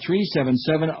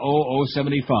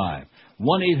 1-800-377-0075.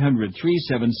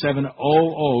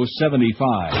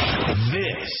 1-800-377-0075.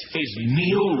 This is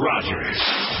Neil Rogers.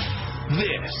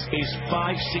 This is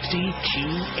 560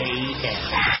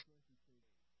 QAM.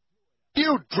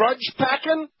 You drudge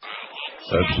packing?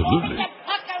 Absolutely.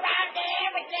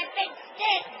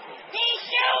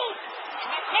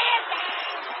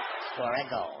 For a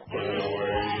goal.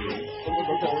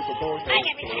 Hi,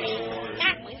 everybody.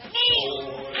 That was me.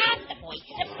 I'm the voice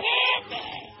of the panda.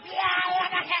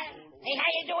 Hey,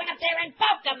 how you doing up there in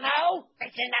Kokomo?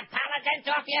 Fixing the paladins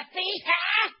off your feet,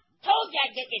 huh? Told you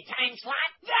I'd get your time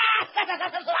slot.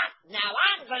 Now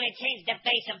I'm gonna to change the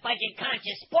face of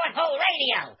budget-conscious Sport Hole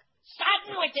Radio.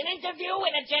 Starting with an interview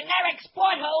with a generic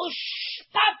Sport Hole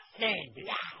stuffman.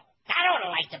 I don't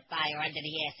like the fire under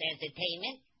the ass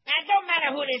entertainment. Now, it don't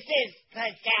matter who this is,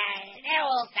 because they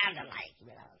all sound alike.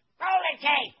 Roll the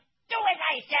tape. Do as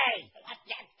I say.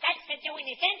 Thanks for doing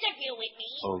this interview with me.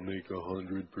 I'll make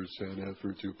 100%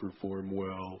 effort to perform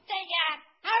well. Say,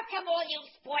 how come all you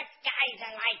sports guys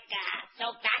are like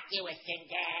so vacuous and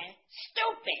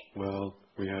stupid? Well,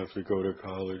 we have to go to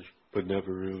college, but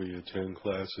never really attend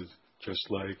classes. Just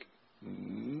like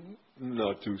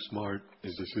not too smart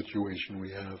is the situation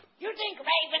we have. You think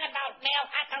raving about male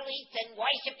athletes and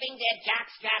worshipping their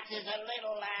jockstraps is a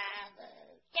little,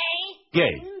 gay?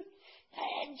 Gay.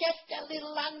 Just a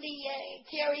little on the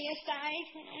curious side,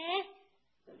 huh?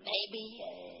 Maybe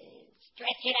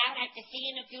stretch it out after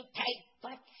seeing a few tight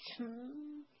butts.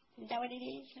 Is that what it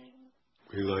is?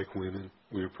 We like women.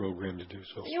 We're programmed to do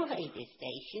so. You heard this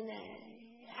station.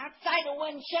 Outside of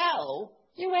one show,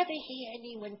 you ever hear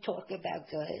anyone talk about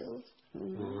girls?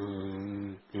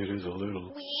 It is a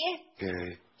little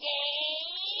gay.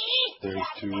 There's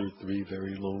 2 or 3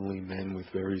 very lonely men with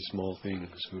very small things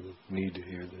who need to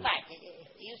hear this. What?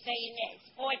 You saying that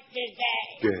sports is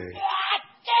gay?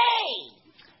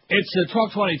 It's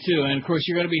 12:22, and of course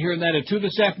you're going to be hearing that at 2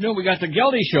 this afternoon. We got the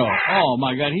Geldy Show. Oh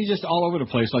my God, he's just all over the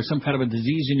place like some kind of a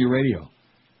disease in your radio.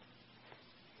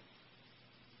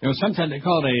 You know, sometimes they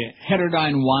call it a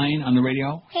heterodyne whine on the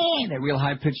radio. Hey, that real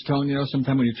high-pitched tone, you know,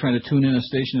 sometimes when you're trying to tune in a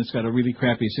station that's got a really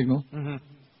crappy signal. Mm-hmm.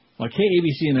 Like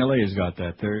KABC in L.A. has got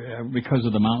that. They're, because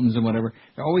of the mountains and whatever,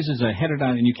 there always is a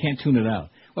heterodyne, and you can't tune it out.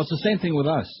 Well, it's the same thing with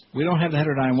us. We don't have the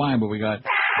heterodyne whine, but we got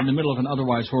in the middle of an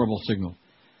otherwise horrible signal.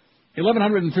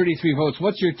 1,133 votes.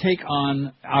 What's your take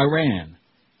on Iran?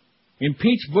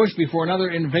 Impeach Bush before another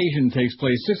invasion takes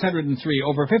place. 603.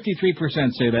 Over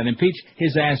 53% say that. Impeach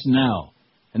his ass now.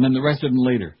 And then the rest of them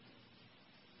later.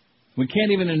 We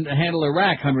can't even handle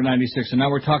Iraq, 196, and now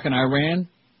we're talking Iran?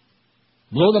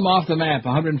 Blow them off the map,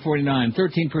 149,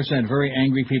 13%, very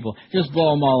angry people. Just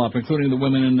blow them all up, including the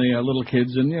women and the little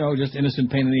kids and, you know, just innocent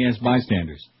pain-in-the-ass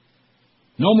bystanders.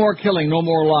 No more killing, no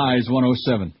more lies,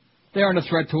 107. They aren't a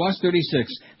threat to us, 36.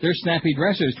 They're snappy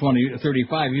dressers,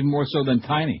 35, even more so than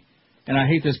tiny. And I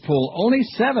hate this poll, only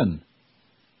 7.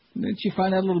 Didn't you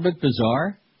find that a little bit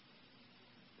bizarre?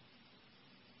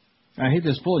 I hate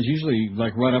this poll. It's usually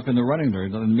like right up in the running there,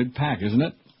 in the mid-pack, isn't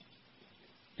it?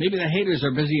 Maybe the haters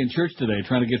are busy in church today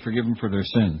trying to get forgiven for their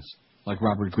sins, like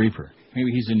Robert Grieper.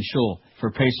 Maybe he's in shul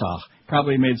for Pesach.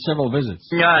 Probably made several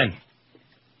visits.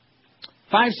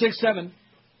 567-0560.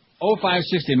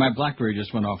 My BlackBerry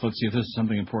just went off. Let's see if this is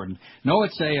something important. No,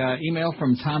 it's a email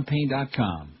from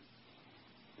TomPayne.com.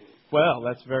 Well,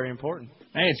 that's very important.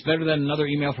 Hey, it's better than another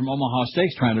email from Omaha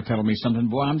Steaks trying to peddle me something.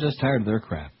 Boy, I'm just tired of their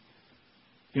crap.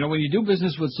 You know, when you do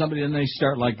business with somebody and they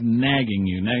start, like, nagging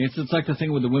you. It's like the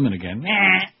thing with the women again.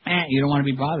 You don't want to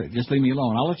be bothered. Just leave me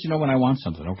alone. I'll let you know when I want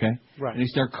something, okay? Right. And they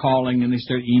start calling and they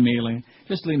start emailing.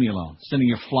 Just leave me alone. Sending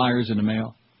your flyers in the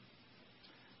mail.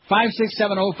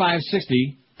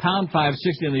 5670560, pound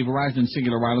 560 on the Verizon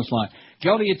Singular Wireless line.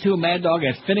 Geldy at 2, Mad Dog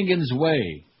at Finnegan's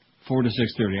Way, 4 to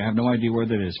 6:30. I have no idea where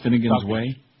that is. Finnegan's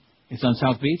Way? It's on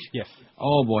South Beach? Yes.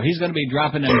 Oh, boy. He's going to be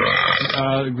dropping them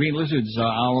green lizards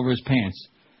all over his pants.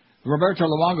 Roberto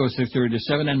Luongo, 6:30 to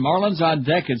 7, and Marlins on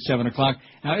deck at 7 o'clock.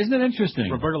 Now, isn't it interesting?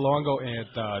 Roberto Luongo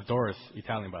at Doris,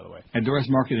 Italian, by the way. At Doris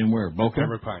Market in where? Boca?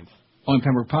 Pembroke Pines. Oh, in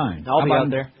Pembroke Pines. I'll be out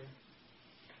there.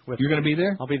 You're going to be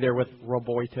there? I'll be there with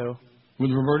Roberto. With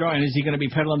Roberto, and is he going to be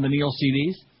peddling the Neil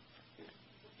CDs?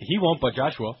 He won't, but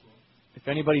Josh will. If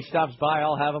anybody stops by,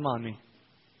 I'll have him on me.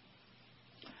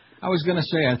 I was going to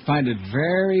say, I find it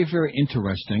very, very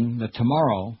interesting that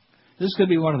tomorrow, this could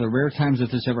be one of the rare times that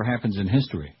this ever happens in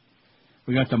history.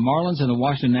 We got the Marlins and the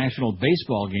Washington National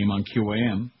baseball game on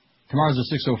QAM. Tomorrow's a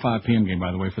 6:05 p.m. game,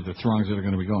 by the way, for the throngs that are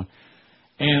going to be going.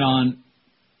 And on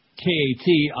KAT,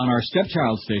 on our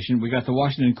stepchild station, we got the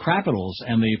Washington Capitals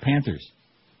and the Panthers.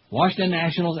 Washington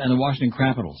Nationals and the Washington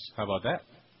Capitals. How about that?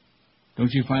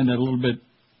 Don't you find that a little bit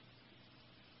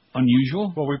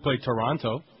unusual? Well, we played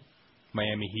Toronto,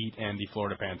 Miami Heat, and the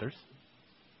Florida Panthers.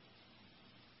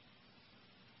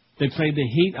 They played the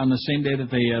Heat on the same day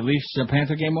that the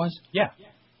Leafs-Panther game was? Yeah.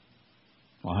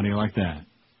 Well, how do you like that?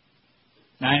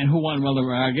 And who won? Well,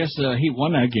 I guess the Heat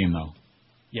won that game, though.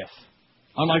 Yes.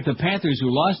 Unlike the Panthers,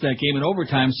 who lost that game in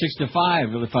overtime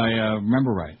 6-5, if I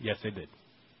remember right. Yes, they did.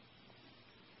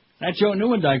 That Joe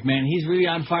Newendike, man, he's really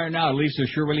on fire now. At least they're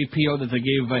sure really PO'd that they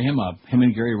gave him up, him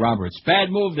and Gary Roberts. Bad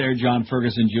move there, John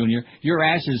Ferguson Jr. Your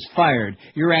ass is fired.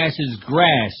 Your ass is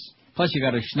grass. Plus, you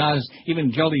got a schnoz.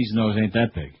 Even Geldy's nose ain't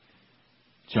that big.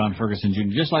 John Ferguson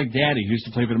Jr., just like Daddy, who used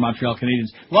to play for the Montreal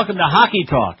Canadiens. Welcome to Hockey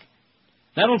Talk.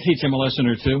 That'll teach him a lesson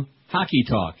or two. Hockey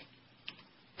Talk.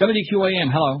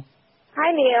 WQAM, hello.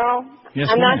 Hi, Neil. Yes,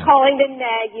 I'm ma'am. not calling to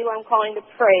nag you. I'm calling to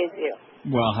praise you.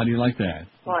 Well, how do you like that?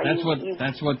 Well, That's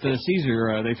what the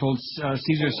Caesar, they told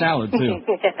Caesar salad, too.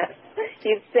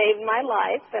 You've saved my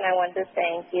life, and I want to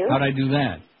thank you. How'd I do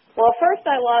that? Well, first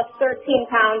I lost 13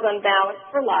 pounds on Balance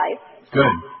for Life.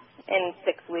 Good. In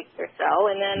 6 weeks or so.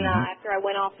 And then after I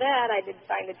went off that, I did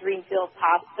find the Dreamfield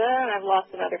pasta, and I've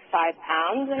lost another 5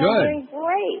 pounds, and Good. I'm doing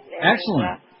great. And,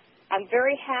 Excellent. I'm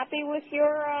very happy with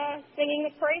your singing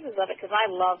the praises of it, because I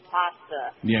love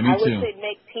pasta. Yeah, me I wish too. they'd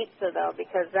make pizza, though,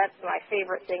 because that's my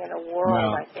favorite thing in the world.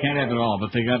 Well, I think. can't have it all,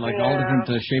 but they got like all different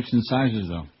shapes and sizes,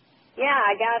 though. Yeah,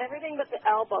 I got everything but the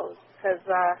elbows, because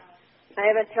I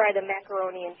haven't tried the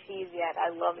macaroni and cheese yet.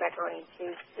 I love macaroni and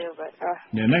cheese, too, but...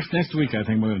 Yeah, next week I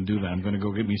think we're going to do that. I'm going to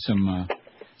go get me some of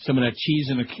that cheese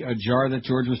in a jar that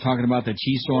George was talking about, that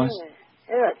cheese sauce.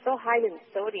 Ew, it's so high in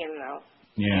sodium, though.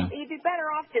 Yeah. You'd be better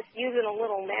off just using a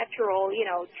little natural,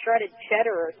 shredded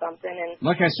cheddar or something. And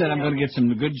Like I said, I'm going to get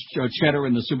some good cheddar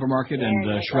in the supermarket and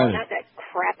shred it. Not that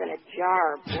crap in a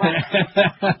jar.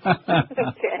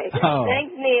 Okay. Oh.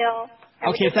 Thanks, Neil. Have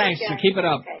a Okay, good thanks. weekend. So keep it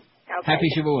up. Okay. Happy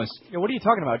Shavuos. Yeah, what are you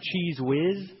talking about? Cheese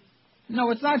Whiz? No,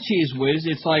 it's not Cheese Whiz.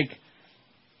 It's like,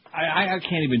 I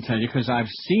can't even tell you because I've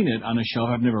seen it on the shelf.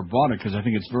 I've never bought it because I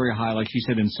think it's very high, like she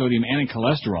said, in sodium and in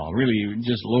cholesterol. Really,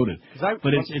 just loaded.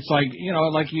 But it's like,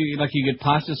 like you get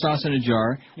pasta sauce in a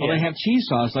jar. Well, Yeah. they have cheese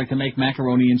sauce like to make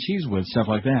macaroni and cheese with, stuff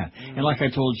like that. And like I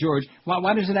told George,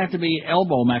 why does it have to be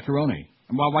elbow macaroni?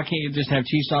 Why can't you just have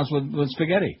cheese sauce with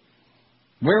spaghetti?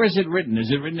 Where is it written?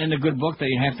 Is it written in a good book that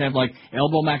you have to have, like,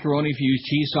 elbow macaroni if you use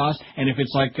cheese sauce, and if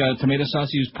it's like tomato sauce,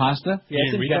 you use pasta? Yeah,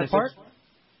 it's in Genesis. Part?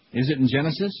 Is it in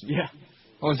Genesis? Yeah.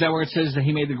 Oh, is that where it says that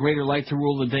he made the greater light to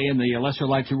rule the day and the lesser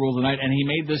light to rule the night, and he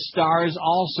made the stars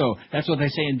also? That's what they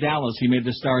say in Dallas. He made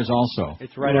the stars also.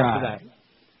 It's right after that.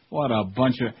 What a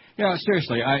bunch of...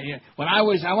 seriously, I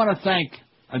want to thank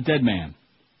a dead man.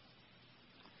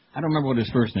 I don't remember what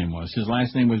his first name was. His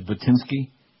last name was Batinsky.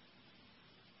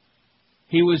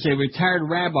 He was a retired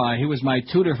rabbi. He was my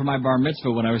tutor for my bar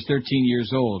mitzvah when I was 13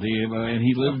 years old. And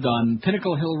he lived on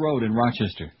Pinnacle Hill Road in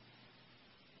Rochester.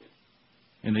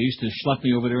 And they used to schlep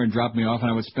me over there and drop me off, and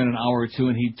I would spend an hour or two,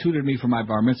 and he tutored me for my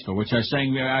bar mitzvah, which I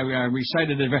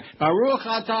recited it, Baruch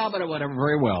atah, but whatever,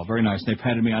 very well, very nice. They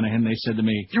patted me on the head, and they said to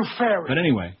me, "You fairy." But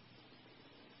anyway.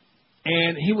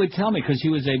 And he would tell me, because he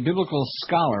was a biblical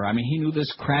scholar. I mean, he knew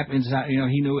this crap inside.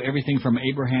 He knew everything from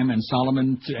Abraham and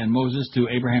Solomon and Moses to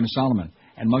Abraham and Solomon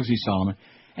and Muggsy Solomon.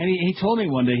 And he told me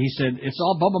one day, he said, "It's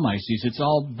all Bubblemice. It's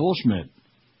all bullshit."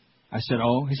 I said,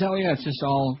 "Oh?" He said, "Oh, yeah, it's just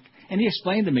all..." And he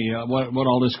explained to me what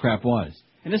all this crap was.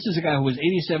 And this is a guy who was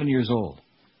 87 years old.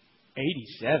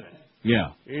 87?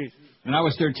 Yeah. Jeez. And I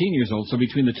was 13 years old, so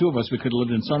between the two of us, we could have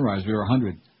lived in Sunrise. We were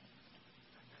 100.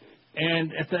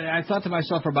 And I thought to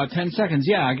myself for about 10 seconds,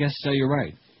 yeah, I guess you're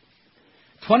right.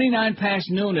 29 past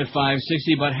noon at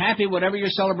 560, but happy whatever you're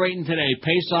celebrating today.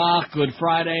 Pesach, Good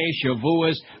Friday,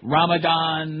 Shavuos,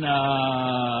 Ramadan,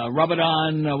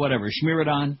 whatever,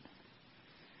 Shmiradan.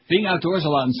 Being outdoors a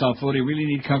lot in South Florida, you really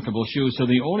need comfortable shoes, so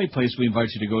the only place we invite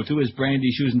you to go to is Brandy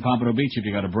Shoes in Pompano Beach if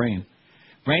you got a brain.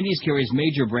 Brandy's carries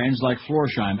major brands like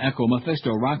Florsheim, Echo,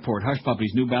 Mephisto, Rockport, Hush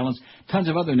Puppies, New Balance, tons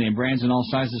of other name brands in all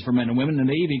sizes for men and women, and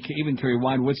they even carry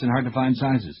wide widths and hard-to-find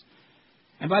sizes.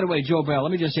 And by the way, Joe Bell,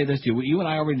 let me just say this to you. You and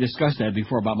I already discussed that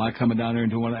before about my coming down there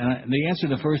and doing one. And the answer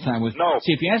the first time was, no.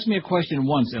 See, if you ask me a question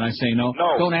once and I say no,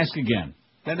 don't ask again.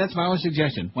 That's my only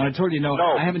suggestion. When I told you no,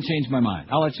 I haven't changed my mind.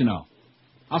 I'll let you know.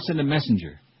 I'll send a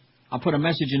messenger. I'll put a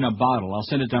message in a bottle. I'll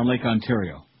send it down Lake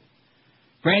Ontario.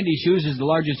 Brandy Shoes is the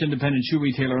largest independent shoe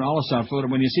retailer in all of South Florida.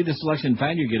 When you see the selection and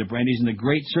find you get at Brandy's and the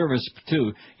great service,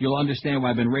 too, you'll understand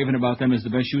why I've been raving about them as the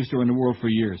best shoe store in the world for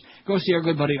years. Go see our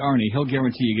good buddy Arnie. He'll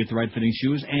guarantee you get the right fitting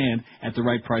shoes and at the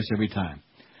right price every time.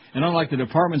 And unlike the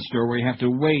department store where you have to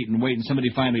wait and somebody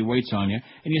finally waits on you,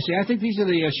 and you say, I think these are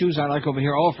the shoes I like over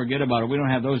here. Oh, forget about it. We don't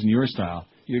have those in your style.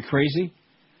 You're crazy?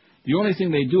 The only thing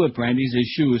they do at Brandy's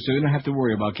is shoes, so you don't have to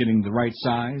worry about getting the right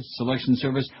size, selection,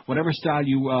 service. Whatever style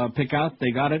you pick out, they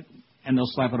got it, and they'll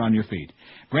slap it on your feet.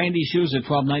 Brandy's Shoes at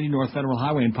 1290 North Federal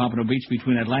Highway in Pompano Beach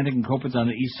between Atlantic and Copans on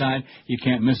the east side. You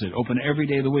can't miss it. Open every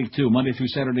day of the week, too, Monday through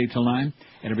Saturday till 9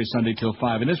 and every Sunday till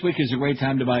 5. And this week is a great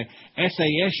time to buy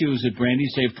SAS shoes at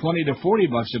Brandy's. Save $20 to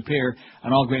 $40 a pair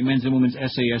on all great men's and women's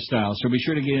SAS styles. So be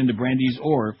sure to get into Brandy's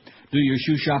or do your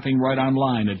shoe shopping right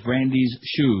online at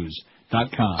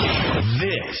brandysshoes.com.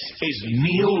 This is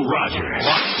Neil Rogers.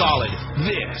 Rock solid.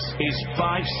 This is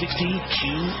 560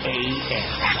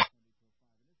 QAM.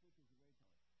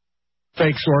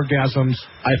 fakes orgasms.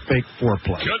 I fake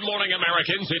foreplay. Good morning,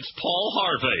 Americans. It's Paul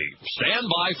Harvey. Stand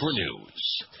by for news.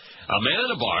 A man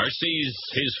in a bar sees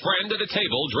his friend at a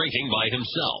table drinking by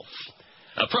himself.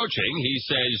 Approaching, he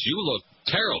says, "You look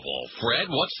terrible. Fred,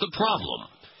 what's the problem?"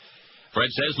 Fred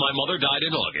says, "My mother died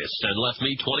in August and left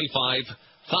me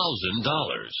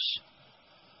 $25,000.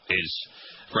 His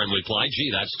friend replied,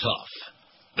 "Gee, that's tough."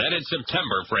 Then in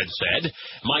September, Fred said,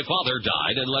 "My father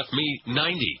died and left me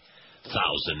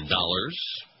 $90,000.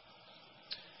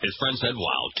 His friend said,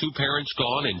 "Wow, 2 parents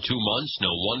gone in 2 months.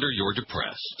 No wonder you're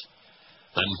depressed."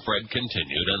 Then Fred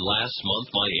continued, "And last month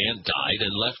my aunt died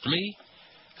and left me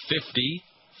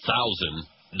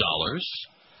 $50,000.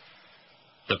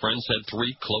 The friend said,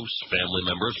 3 close family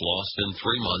members lost in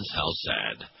 3 months. How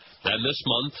sad. Then this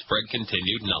month, Fred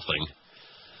continued, "Nothing.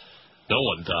 No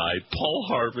one died. Paul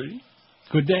Harvey."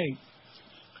 Good day.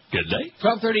 Good day.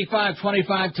 12:35,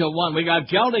 25 till 1. We got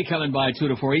Geldy coming by 2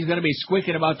 to 4. He's going to be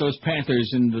squeaking about those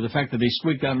Panthers and the fact that they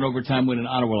squeaked out an overtime win in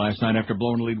Ottawa last night after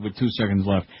blowing the lead with 2 seconds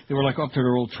left. They were like up to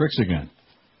their old tricks again.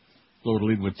 Blow the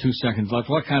lead with 2 seconds left.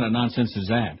 What kind of nonsense is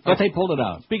that? But they pulled it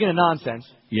out. Speaking of nonsense.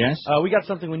 Yes? We got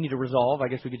something we need to resolve. I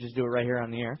guess we could just do it right here on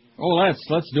the air. Oh,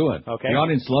 let's do it. Okay. The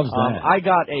audience loves that. I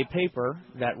got a paper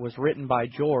that was written by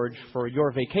George for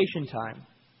your vacation time.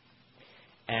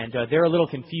 And they're a little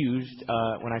confused.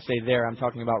 When I say they're, I'm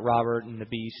talking about Robert and the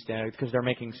Beast, because they're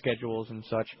making schedules and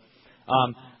such.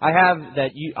 I have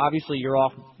that obviously you're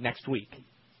off next week.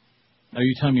 Are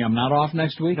you telling me I'm not off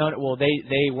next week? No, well,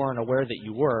 they weren't aware that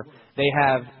you were. They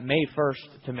have May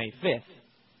 1st to May 5th.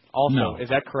 Also, no. Is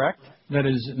that correct? That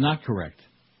is not correct.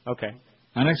 Okay.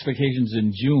 My next vacation's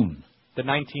in June. The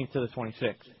 19th to the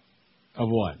 26th. Of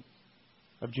what?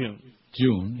 Of June.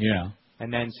 June, yeah.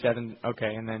 And then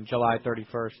and then July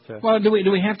 31st to... Well, do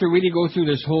we have to really go through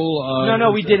this whole...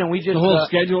 No, we didn't. We just... The whole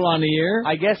schedule on the air?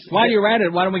 I guess... While you're at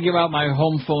it, why don't we give out my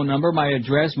home phone number, my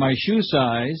address, my shoe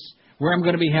size, where I'm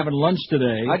going to be having lunch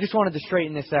today. I just wanted to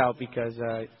straighten this out because...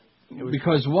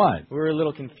 Because what? We were a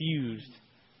little confused.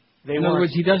 In other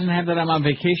words, he doesn't have that I'm on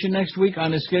vacation next week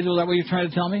on his schedule? Is that what you're trying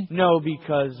to tell me? No,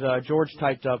 because George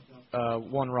typed up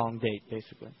one wrong date,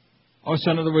 basically. Oh,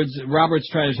 so in other words, Robert's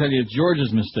trying to tell you it's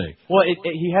George's mistake. Well,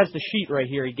 he has the sheet right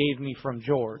here he gave me from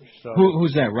George. So.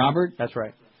 Who's that, Robert? That's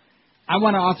right. I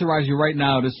want to authorize you right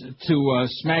now to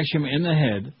smash him in the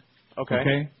head. Okay.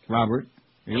 Okay, Robert,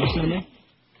 are you listening to me?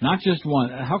 Not just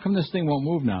once. How come this thing won't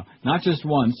move now? Not just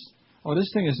once. Oh,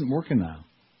 this thing isn't working now.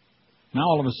 Now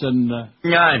all of a sudden,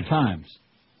 9 times.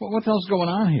 What the hell's going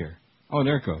on here? Oh,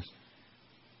 there it goes.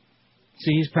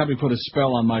 See, he's probably put a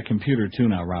spell on my computer too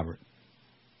now, Robert.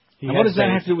 Now, what does that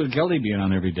have to do with Geldy being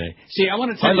on every day? See, I want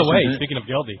to tell you something. By the way, speaking of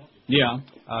Geldy. Yeah.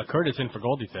 Curtis in for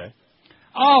Goldie today.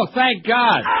 Oh, thank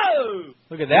God. Oh!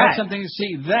 Look at that. That's something.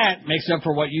 See, that makes up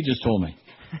for what you just told me.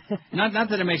 Not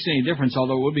that it makes any difference,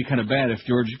 although it would be kind of bad if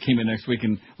George came in next week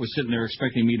and was sitting there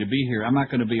expecting me to be here. I'm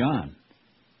not going to be on.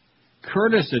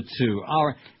 Curtis at 2.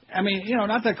 I mean,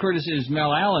 not that Curtis is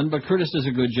Mel Allen, but Curtis does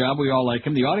a good job. We all like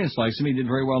him. The audience likes him. He did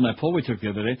very well in that poll we took the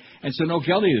other day. And so no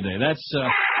Geldy today. That's,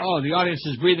 the audience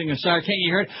is breathing a sigh. Can't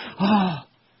you hear it? Oh,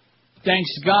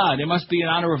 thanks God. It must be in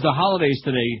honor of the holidays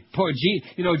today. Poor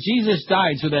Jesus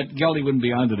died so that Geldy wouldn't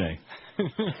be on today.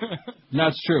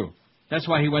 That's true. That's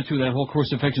why he went through that whole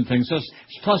crucifixion thing.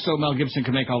 Plus, so Mel Gibson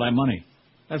could make all that money.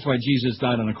 That's why Jesus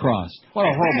died on a cross. What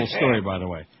a horrible story, by the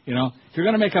way. If you're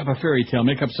going to make up a fairy tale,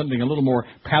 make up something a little more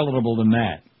palatable than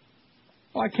that.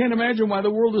 Well, I can't imagine why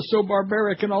the world is so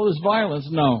barbaric and all this violence.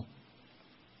 No.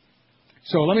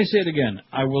 So let me say it again.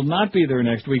 I will not be there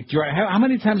next week. How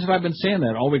many times have I been saying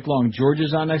that all week long? George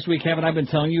is on next week. Haven't I been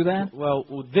telling you that? Well,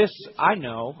 this I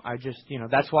know. I just,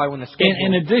 that's why when the schedule...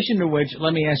 In addition to which,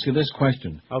 let me ask you this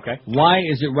question. Okay. Why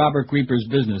is it Robert Grieper's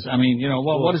business? I mean,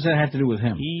 what does that have to do with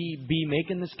him? He be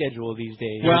making the schedule these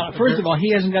days. Well, first of all,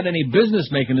 he hasn't got any business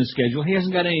making the schedule. He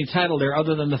hasn't got any title there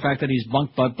other than the fact that he's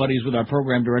bunk butt buddies with our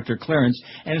program director, Clarence.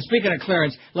 And speaking of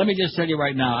Clarence, let me just tell you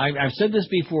right now, I've said this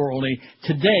before, only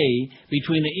today,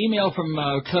 between the email from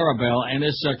Clarabelle and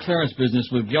this Clarence business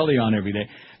with Geldy on every day,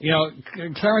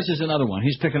 Clarence is another one.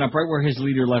 He's picking up right where his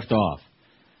leader left off.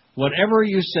 Whatever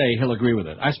you say, he'll agree with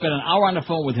it. I spent an hour on the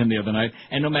phone with him the other night,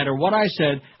 and no matter what I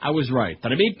said, I was right.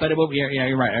 Bada-beep, bada-boop, yeah,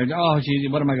 you're right. Oh, gee,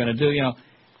 what am I going to do,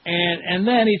 And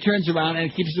then he turns around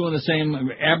and keeps doing the same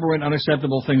aberrant,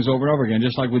 unacceptable things over and over again,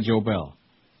 just like with Joe Bell.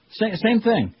 Same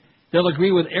thing. They'll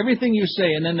agree with everything you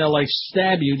say, and then they'll,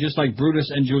 stab you just like Brutus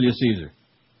and Julius Caesar.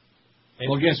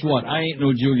 Well, guess what? I ain't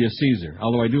no Julius Caesar,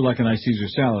 although I do like a nice Caesar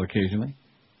salad occasionally.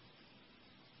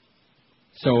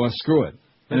 So, screw it.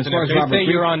 And Listen, if they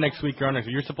say you're on next week,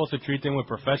 you're supposed to treat them with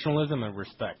professionalism and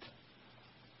respect.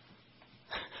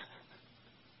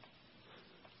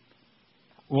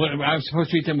 Well, I'm supposed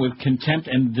to treat them with contempt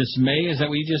and dismay. Is that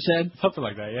what you just said? Something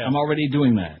like that, yeah. I'm already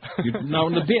doing that. No,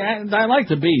 I like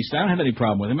the Beast. I don't have any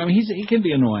problem with him. I mean, he can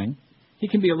be annoying. He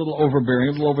can be a little overbearing,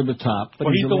 a little over the top. But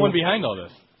well, he's the one behind all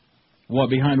this. What,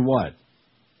 behind what?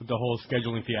 The whole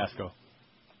scheduling fiasco.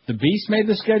 The Beast made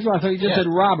the schedule? I thought you just said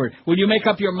Robert. Will you make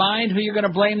up your mind who you're going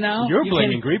to blame now? You're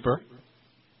blaming Grieper.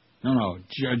 No.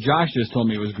 Josh just told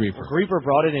me it was Grieper. Grieper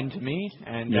brought it into me,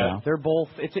 and they're both.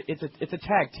 It's a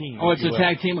tag team. Oh, it's a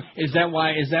tag team. Is that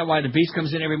why the Beast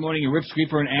comes in every morning and rips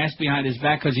Grieper an ass behind his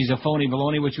back because he's a phony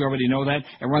baloney, which you already know that,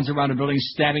 and runs around the building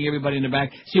stabbing everybody in the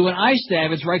back? See, when I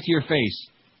stab, it's right to your face.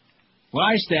 When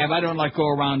I stab, I don't go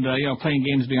around playing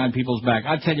games behind people's back.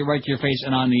 I tell you right to your face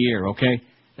and on the air, okay?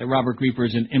 That Robert Grieper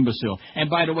is an imbecile. And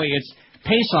by the way, it's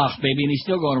Pesach, baby, and he's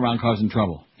still going around causing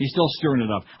trouble. He's still stirring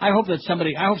it up. I hope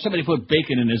somebody put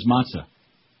bacon in his matzah.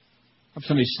 I hope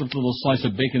somebody slipped a little slice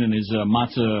of bacon in his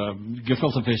matzah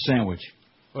gefilte fish sandwich.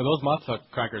 Well, those matzah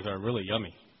crackers are really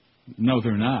yummy. No,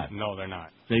 they're not. No, they're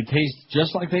not. They taste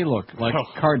just like they look, like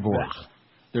cardboard.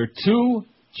 There are two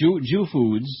Jew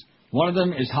foods. One of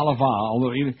them is halava,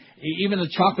 although even the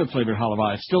chocolate-flavored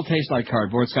halava, it still tastes like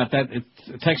cardboard. It's got that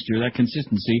texture, that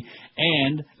consistency.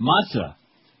 And matzah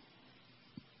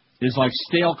is like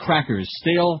stale crackers.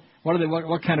 Stale, what are they?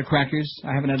 What kind of crackers?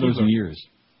 I haven't had those in years.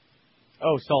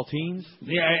 Oh, saltines?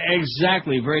 Yeah,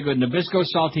 exactly. Very good. Nabisco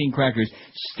saltine crackers.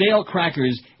 Stale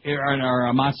crackers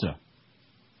are matzah.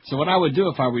 So what I would do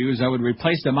if I were you is I would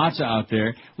replace the matzah out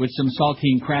there with some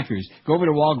saltine crackers. Go over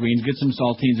to Walgreens, get some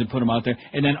saltines and put them out there.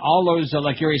 And then all those,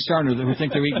 like Gary Sarner, who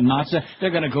think they're eating matzah, they're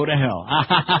going to go to hell.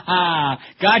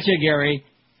 Gotcha, Gary.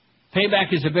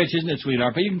 Payback is a bitch, isn't it,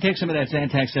 sweetheart? But you can take some of that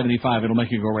Zantac 75. It'll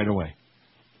make you go right away.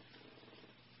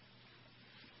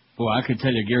 Boy, I could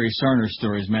tell you Gary Sarner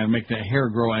stories, man. Make the hair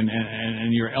grow and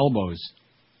your elbows.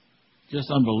 Just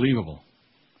unbelievable.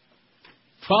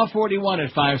 1241 at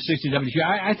 560 WQ.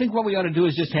 I think what we ought to do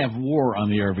is just have war on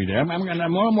the air every day. I'm going to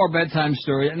more and more bedtime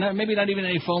story, and maybe not even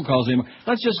any phone calls anymore.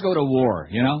 Let's just go to war,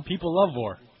 you know? People love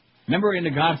war. Remember in The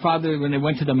Godfather when they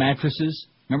went to the mattresses?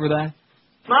 Remember that?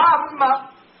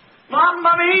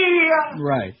 Mamma mia!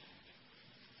 Right.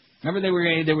 Remember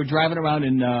they were driving around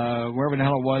in wherever the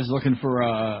hell it was, looking for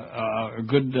a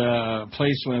good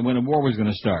place when a war was going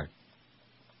to start.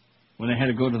 When they had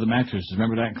to go to the mattresses.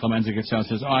 Remember that? And Clemenza gets out and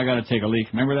says, I got to take a leak.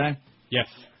 Remember that? Yes.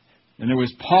 And there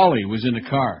was Paulie was in the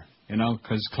car,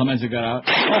 because Clemenza got out.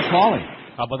 Oh, Paulie.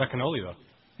 How about that cannoli, though?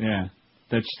 Yeah.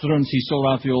 That Strunz, he sold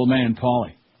out the old man,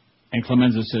 Paulie. And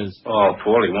Clemenza says, oh,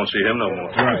 Paulie, won't see him no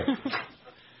more. Right.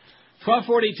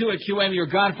 1242 at QM, your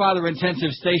Godfather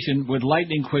intensive station with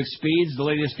lightning-quick speeds, the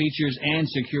latest features, and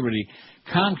security.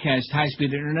 Comcast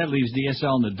high-speed internet leaves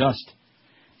DSL in the dust.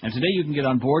 And today you can get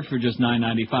on board for just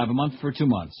 $9.95 a month for 2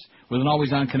 months. With an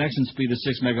always-on connection speed of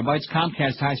 6 megabytes,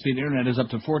 Comcast high-speed internet is up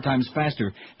to 4 times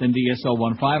faster than DSL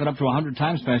 1.5 and up to 100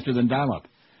 times faster than dial-up.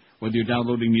 Whether you're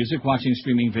downloading music, watching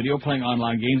streaming video, playing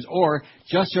online games, or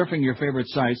just surfing your favorite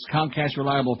sites, Comcast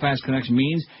reliable fast connection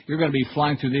means you're going to be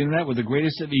flying through the internet with the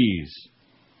greatest of ease.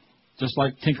 Just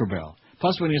like Tinkerbell.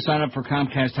 Plus, when you sign up for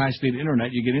Comcast high-speed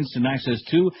internet, you get instant access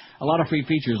to a lot of free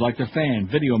features like the Fan,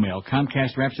 Video Mail,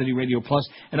 Comcast Rhapsody Radio Plus,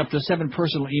 and up to 7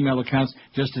 personal email accounts,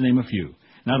 just to name a few.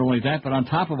 Not only that, but on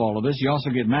top of all of this, you also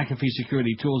get McAfee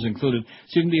security tools included,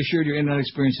 so you can be assured your internet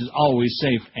experience is always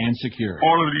safe and secure.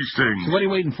 All of these things. So what are you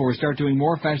waiting for? Start doing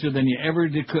more faster than you ever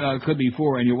could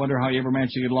before, and you wonder how you ever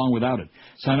managed to get along without it.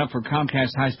 Sign up for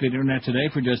Comcast high-speed internet today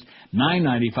for just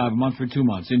 $9.95 a month for 2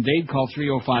 months. In Dade, call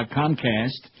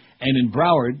 305-COMCAST. And in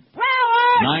Broward,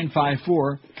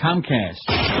 954-COMCAST.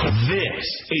 This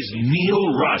is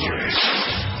Neil Rogers.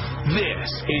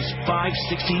 This is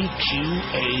 560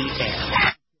 QAM.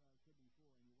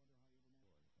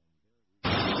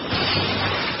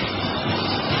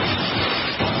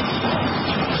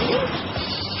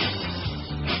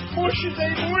 Push it,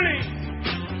 they bully.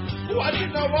 Watch it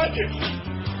now, watch it.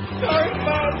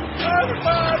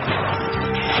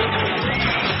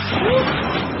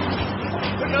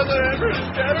 Another Everest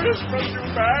terrorist from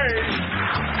Dubai.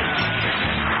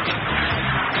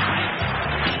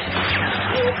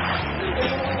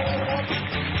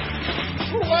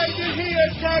 Why did he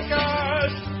attack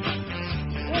us?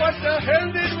 What the hell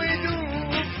did we do?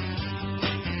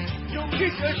 You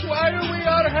kick us while we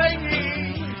are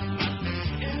hanging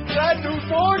in that new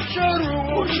torture room.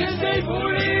 Push it, they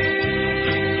bully.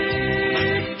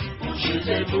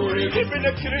 Even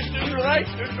the Christian right,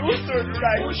 the Lutheran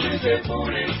right. Push is a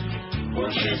booty,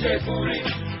 push is a booty,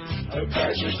 a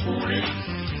fascist booty.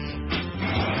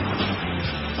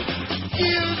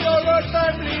 Killed all our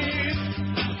families,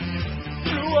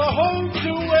 flew our homes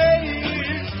away,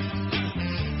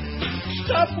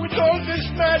 Stop with all this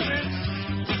madness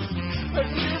and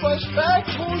give us back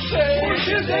Jose.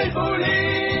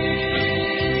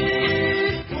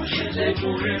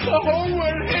 The whole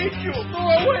world hates you. Go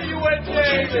away, you and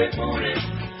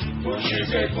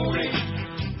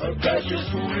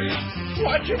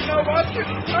Watch it now, watch it.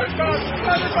 Turn about.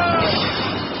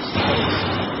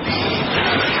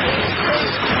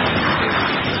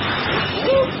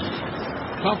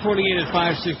 Top 48 at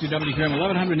 560 WQAM,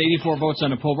 1,184 votes on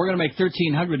the poll. We're going to make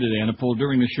 1,300 today on the poll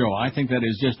during the show. I think that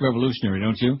is just revolutionary,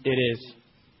 don't you? It is.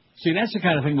 See, that's the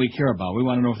kind of thing we care about. We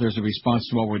want to know if there's a response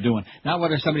to what we're doing, not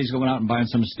whether somebody's going out and buying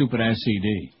some stupid-ass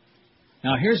CD.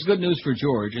 Now, here's good news for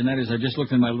George, and that is I just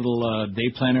looked in my little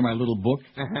day planner, my little book.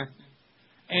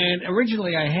 And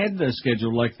originally I had the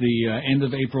schedule like the end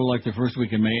of April, like the first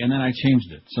week in May, and then I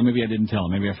changed it. So maybe I didn't tell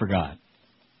him. Maybe I forgot.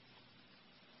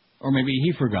 Or maybe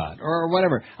he forgot, or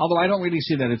whatever. Although I don't really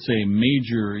see that it's a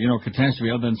major, catastrophe,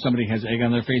 other than somebody has egg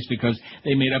on their face because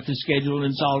they made up the schedule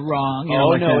and it's all wrong.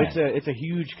 It's a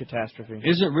huge catastrophe.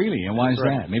 Is it really? And why is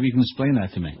that? Maybe you can explain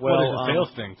that to me. Well, it's a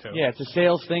sales thing, too. Yeah, it's a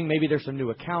sales thing. Maybe there's some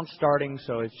new accounts starting,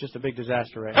 so it's just a big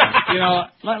disaster right now.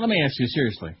 Let me ask you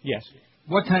seriously. Yes.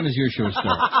 What time does your show start?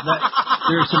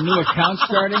 There are some new accounts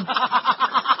starting?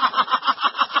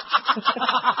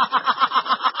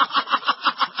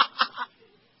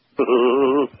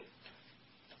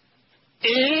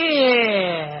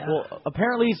 Well,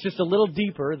 apparently it's just a little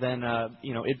deeper than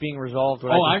it being resolved.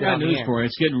 I got news for you.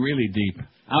 It's getting really deep.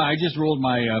 I just rolled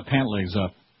my pant legs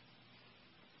up,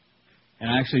 and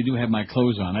I actually do have my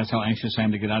clothes on. That's how anxious I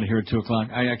am to get out of here at 2 o'clock.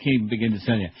 I can't even begin to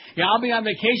tell you. Yeah, I'll be on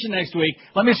vacation next week.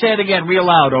 Let me say it again real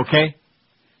loud, okay?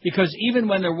 Because even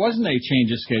when there wasn't a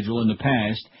change of schedule in the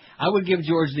past, I would give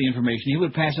George the information. He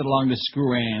would pass it along to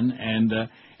Screw Ann,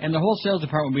 and the whole sales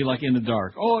department would be like in the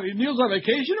dark. Oh, Neil's on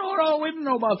vacation? Oh, no, we didn't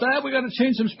know about that. We got to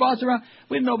change some spots around.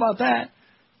 We didn't know about that.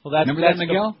 Well, Remember that,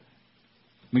 Miguel?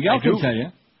 Miguel can tell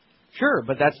you. Sure,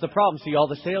 but that's the problem. See, all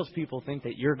the salespeople think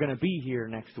that you're going to be here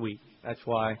next week. That's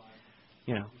why,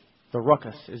 the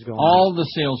ruckus is going on. All the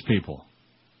salespeople.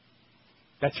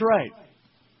 That's right.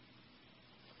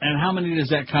 And how many does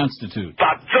that constitute?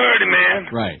 About 30,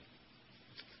 man. Right.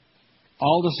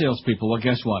 All the salespeople. Well,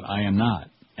 guess what? I am not.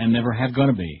 And never have going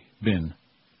to be.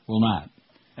 Will not.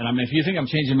 And if you think I'm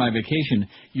changing my vacation,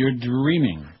 you're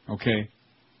dreaming, okay?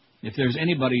 If there's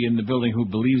anybody in the building who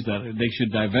believes that, they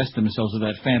should divest themselves of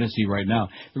that fantasy right now.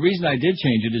 The reason I did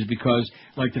change it is because,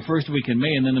 like, the first week in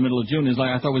May and then the middle of June is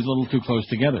I thought was a little too close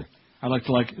together. I like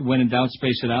to, when in doubt,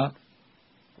 space it out.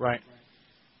 Right.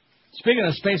 Speaking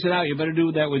of space it out, you better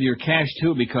do that with your cash,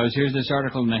 too, because here's this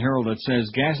article in the Herald that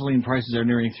says gasoline prices are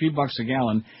nearing $3 a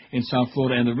gallon in South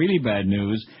Florida. And the really bad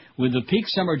news, with the peak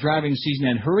summer driving season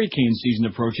and hurricane season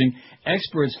approaching,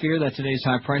 experts fear that today's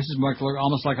high prices might look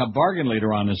almost like a bargain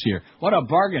later on this year. What a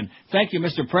bargain. Thank you,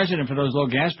 Mr. President, for those low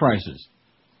gas prices.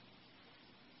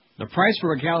 The price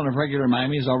for a gallon of regular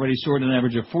Miami has already soared an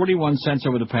average of 41 cents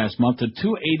over the past month to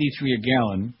 $2.83 a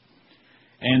gallon.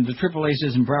 And the AAA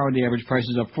says in Broward the average price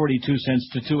is up 42 cents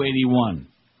to $2.81.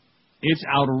 It's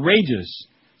outrageous,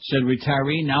 said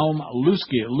retiree Naum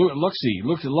Luxi,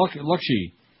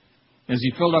 as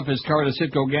he filled up his car at a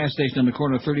Citgo gas station on the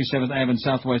corner of 37th Ave and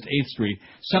Southwest 8th Street.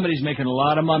 Somebody's making a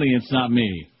lot of money, it's not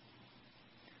me.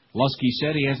 Lusky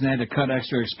said he hasn't had to cut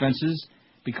extra expenses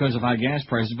because of high gas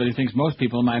prices, but he thinks most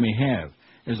people in Miami have.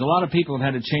 There's a lot of people who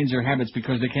have had to change their habits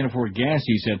because they can't afford gas,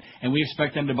 he said, and we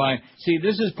expect them to buy. See,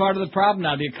 this is part of the problem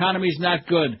now. The economy's not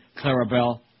good,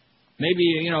 Clarabelle. Maybe,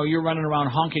 you're running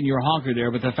around honking your honker there,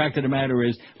 but the fact of the matter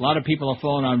is a lot of people have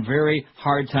fallen on very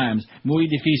hard times. Muy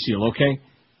difícil, okay?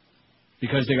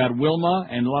 Because they got Wilma,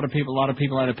 and a lot of people had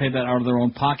to pay that out of their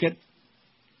own pocket.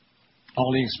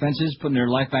 All the expenses, putting their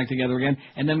life back together again,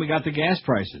 and then we got the gas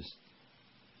prices.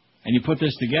 And you put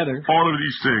this together. All of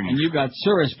these things. And you got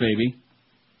Cirrus, baby.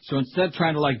 So instead of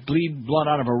trying to, bleed blood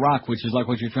out of a rock, which is like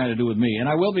what you're trying to do with me, and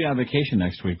I will be on vacation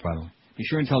next week, by the way. Be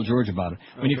sure and tell George about it.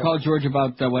 When you call George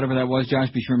about whatever that was,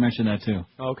 Josh, be sure and mention that, too.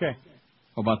 Okay.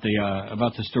 About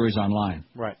the stories online.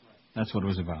 Right. That's what it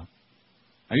was about.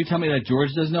 Are you telling me that George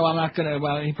doesn't know? I'm not going to.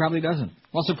 Well, he probably doesn't.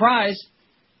 Well, surprise.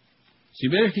 So you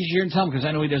better be sure and tell him, because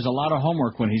I know he does a lot of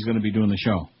homework when he's going to be doing the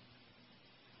show.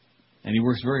 And he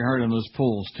works very hard on those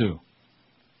polls, too.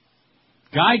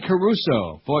 Guy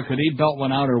Caruso. Boy, could he belt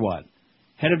one out or what?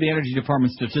 Head of the Energy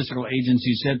Department Statistical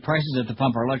Agency said prices at the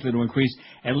pump are likely to increase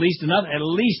at least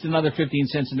another 15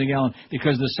 cents in the gallon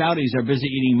because the Saudis are busy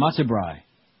eating matzah brai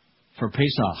for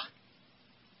Pesach.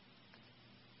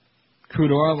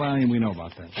 Crude oil, well, we know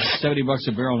about that. That's $70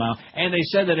 a barrel now. And they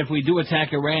said that if we do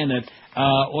attack Iran, that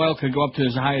oil could go up to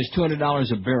as high as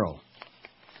 $200 a barrel.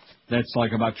 That's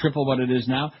like about triple what it is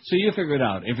now. So you figure it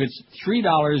out. If it's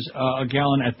 $3 a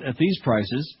gallon at these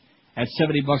prices, at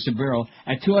 $70 a barrel,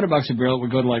 at $200 a barrel, it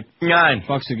would go to like $9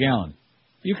 a gallon.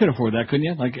 You could afford that, couldn't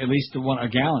you? Like at least a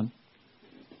gallon.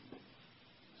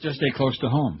 Just stay close to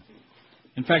home.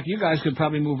 In fact, you guys could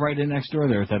probably move right in next door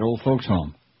there at that old folks'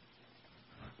 home.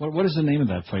 What is the name of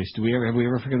that place? Have we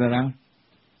ever figured that out?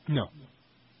 No.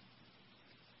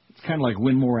 It's kind of like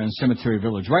Winmore and Cemetery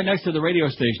Village. Right next to the radio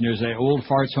station, there's an old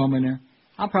farts home in there.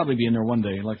 I'll probably be in there one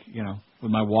day, like,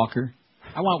 with my walker.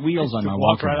 I want wheels on my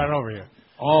walker. Walk right on over here.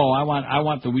 Oh, I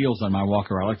want the wheels on my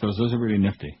walker. I like those. Those are really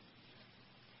nifty.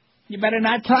 You better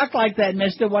not talk like that,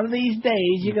 mister. One of these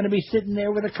days, you're going to be sitting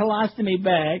there with a colostomy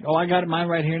bag. Oh, I got mine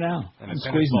right here now. And the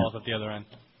tennis balls at the other end.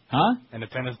 Huh? And the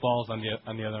tennis balls on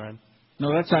the other end.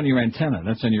 No, that's on your antenna.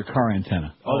 That's on your car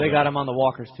antenna. Oh, they got them on the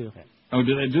walkers, too. Oh,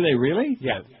 do they really?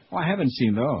 Yeah. Oh, I haven't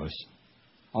seen those.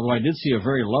 Although I did see a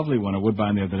very lovely one at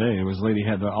Woodbine the other day. It was a lady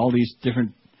had all these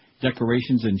different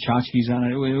decorations and tchotchkes on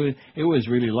it. It was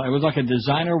really, it was like a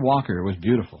designer walker. It was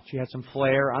beautiful. She had some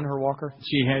flair on her walker?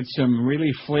 She had some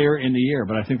really flair in the ear,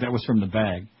 but I think that was from the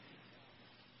bag.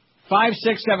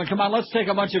 567, come on, let's take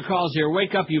a bunch of calls here.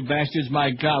 Wake up, you bastards. My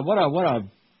God, what a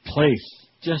place.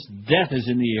 Just death is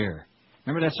in the air.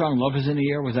 Remember that song, Love is in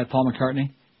the Air? Was that Paul McCartney?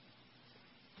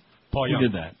 Paul Young. Who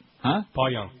did that? Huh?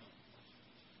 Paul Young.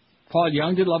 Paul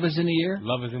Young did Love is in the Air?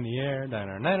 Love is in the air. I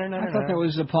thought that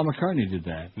was Paul McCartney did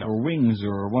that. No. Or Wings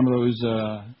or one of those,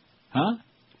 huh?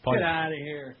 Paul Get Young. out of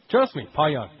here. Trust me, Paul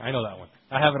Young. I know that one.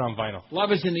 I have it on vinyl.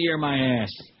 Love is in the air, my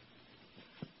ass.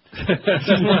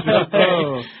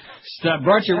 Oh, stop.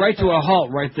 Brought you right to a halt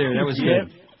right there. That was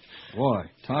good. Boy,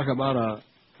 talk about a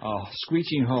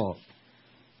screeching halt.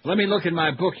 Let me look in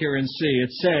my book here and see. It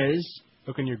says...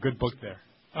 Look in your good book there.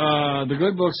 The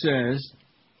good book says...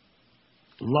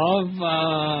 Love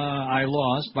I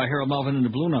Lost by Harold Melvin and the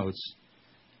Blue Notes.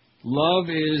 Love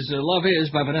is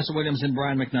by Vanessa Williams and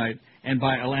Brian McKnight and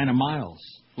by Alana Miles.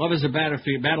 Love is a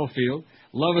battlefield.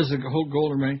 Love is a whole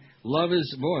golden ring. Love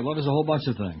is a whole bunch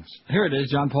of things. Here it is,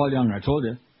 John Paul Young. I told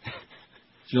you.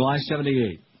 July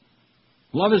 78.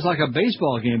 Love is like a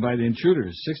baseball game by the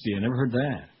Intruders. 60. I never heard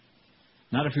that.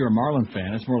 Not if you're a Marlin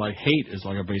fan. It's more like hate is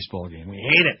like a baseball game. We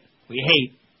hate it. We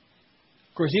hate.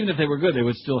 Of course, even if they were good, they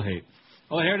would still hate.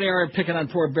 Oh, here they are picking on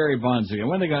poor Barry Bonds again.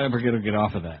 When are they ever going to get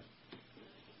off of that?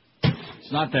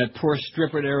 It's not that poor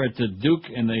stripper there at the Duke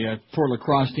and the poor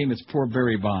lacrosse team. It's poor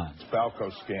Barry Bonds. Falco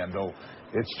scandal.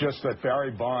 It's just that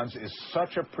Barry Bonds is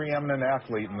such a preeminent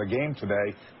athlete in the game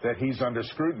today that he's under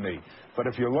scrutiny. But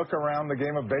if you look around the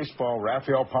game of baseball,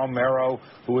 Rafael Palmeiro,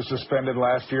 who was suspended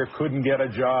last year, couldn't get a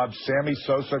job. Sammy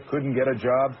Sosa couldn't get a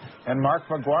job. And Mark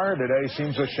McGwire today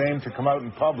seems ashamed to come out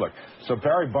in public. So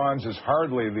Barry Bonds is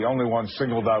hardly the only one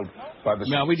singled out by the...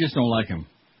 No, we just don't like him.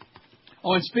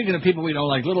 Oh, and speaking of people we don't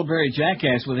like, Little Barry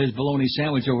Jackass with his bologna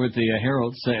sandwich over at the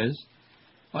Herald says...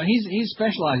 Well, he's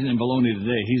specializing in bologna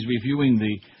today. He's reviewing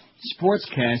the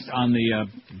sportscast on the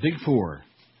Big Four.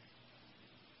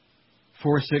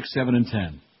 4, 6, 7, and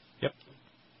 10. Yep.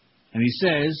 And he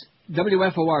says,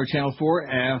 WFOR Channel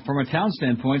 4, from a town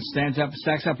standpoint,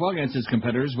 stacks up well against its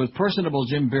competitors with personable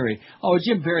Jim Barry. Oh,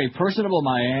 Jim Barry, personable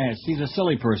my ass. He's a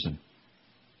silly person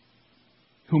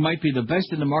who might be the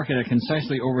best in the market at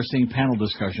concisely overseeing panel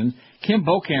discussions. Kim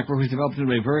Bocamper, who's developed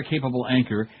into a very capable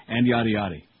anchor, and yada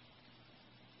yada.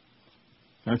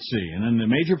 Let's see. And then the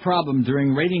major problem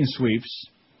during rating sweeps,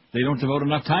 they don't devote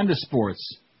enough time to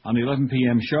sports on the 11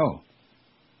 p.m. show.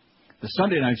 The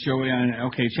Sunday night show,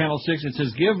 Channel 6, it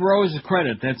says, give Rose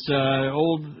credit. That's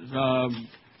old,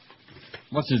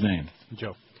 what's his name?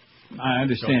 Joe. I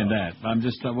understand that. I'm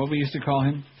just, what we used to call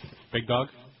him? Big Dog?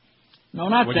 No,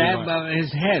 not that, but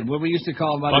his head. What we used to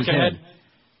call him about his head.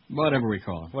 Whatever we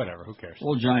call him. Whatever, who cares?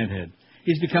 Old giant head.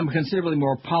 He's become considerably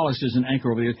more polished as an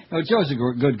anchor over the years. No, Joe's a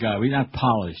good guy. He's not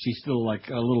polished. He's still like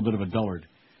a little bit of a dullard.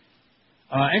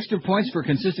 Extra points for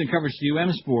consistent coverage to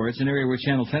UM Sports, an area where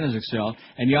Channel 10 has excelled,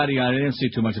 and yada yada. I didn't see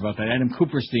too much about that. Adam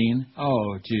Cooperstein.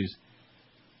 Oh, jeez.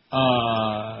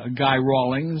 Guy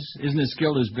Rawlings. Isn't as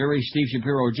skilled as Barry, Steve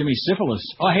Shapiro, or Jimmy Syphilis.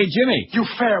 Oh, hey, Jimmy. You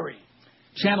fairy.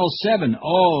 Channel 7.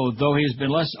 Oh, though he has been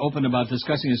less open about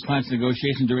discussing his client's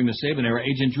negotiation during the Saban era,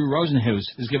 agent Drew Rosenhaus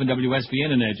has given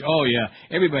WSBN an edge. Oh, yeah.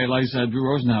 Everybody likes Drew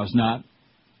Rosenhaus, not.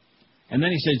 And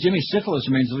then he says Jimmy Syphilis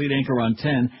remains the lead anchor on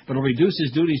 10, but will reduce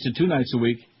his duties to 2 nights a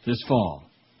week this fall.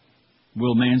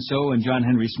 Will Manso and John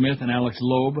Henry Smith and Alex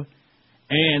Loeb.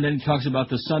 And then he talks about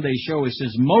the Sunday show. He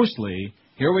says mostly,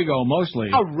 here we go, mostly.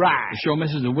 All right. The show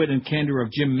misses the wit and candor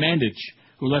of Jim Mandich,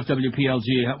 who left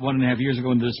WPLG 1.5 years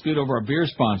ago in the dispute over a beer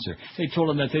sponsor. They told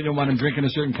him that they didn't want him drinking a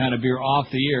certain kind of beer off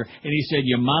the air, and he said,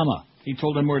 your mama. He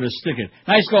told him where to stick it.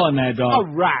 Nice going, Mad Dog. All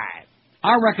right.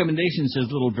 Our recommendation,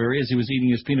 says Little Barry, as he was eating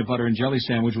his peanut butter and jelly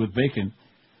sandwich with bacon.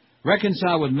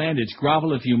 Reconcile with Mandich,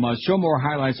 grovel if you must, show more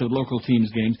highlights of local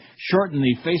teams' games, shorten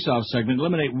the face-off segment,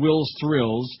 eliminate Will's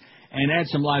thrills, and add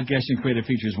some live guests and creative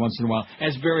features once in a while,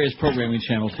 as Barry is programming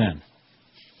Channel 10.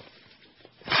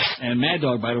 And Mad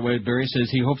Dog, by the way, Barry says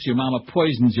he hopes your mama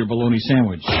poisons your bologna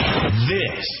sandwich.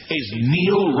 This is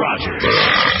Neil Rogers.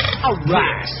 All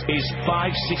right. This is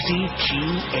 560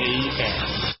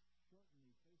 QAM.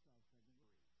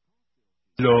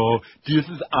 Hello, this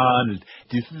is Arnold.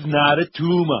 This is not a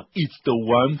tumor. It's the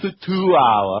 1 to 2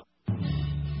 hour.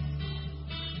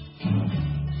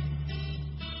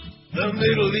 The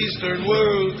Middle Eastern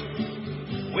world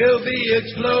will be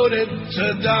exploded.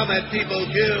 Saddam had people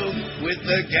killed with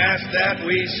the gas that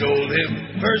we sold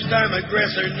him. First-time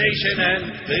aggressor nation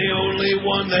and the only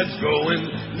one that's growing.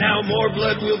 Now more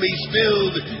blood will be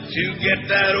spilled to get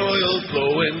that oil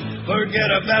flowing. Forget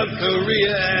about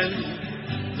Korea and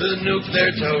the nuke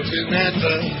they're toting, and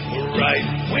the right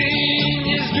wing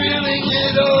is drilling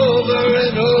it over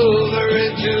and over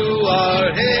into our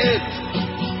heads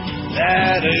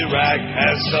that Iraq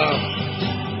has some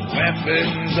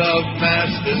weapons of mass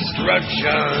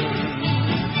destruction.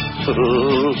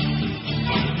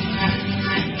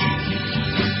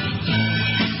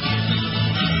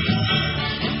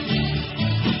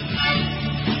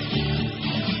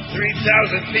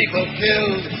 3,000 people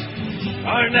killed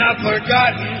are now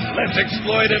forgotten. Let's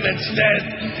exploit them instead.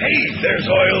 Hey, there's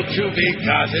oil to be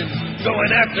gotten.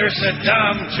 Going after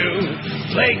Saddam to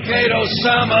placate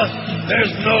Osama.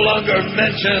 There's no longer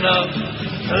mention of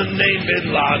the name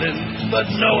Bin Laden, but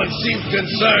no one seems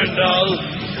concerned. All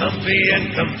comfy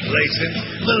and complacent,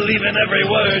 believing every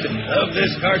word of this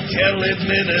cartel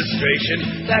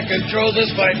administration that controls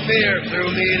us by fear through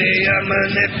media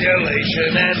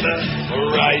manipulation. And the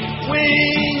right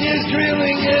wing is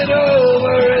drilling it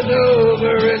over and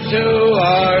over into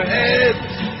our heads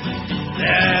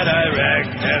that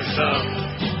Iraq has some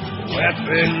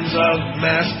weapons of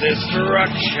mass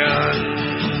destruction.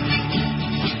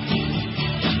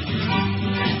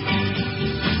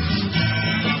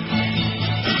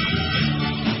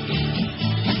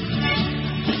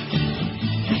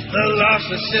 The loss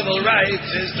of civil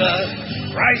rights is the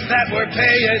price that we're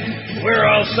paying. We're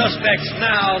all suspects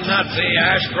now, Nazi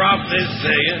Ashcroft is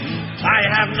saying. I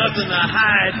have nothing to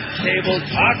hide, table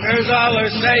talkers all are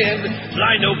saying.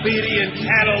 Blind obedient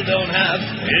cattle don't have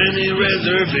any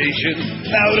reservation.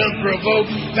 Loud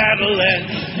unprovoked battle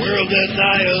and world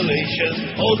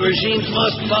annihilation. Old regimes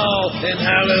must fall and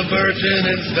Halliburton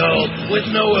installed with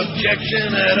no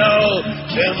objection at all.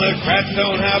 Democrats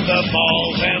don't have the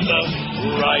balls, and the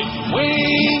right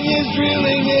wing is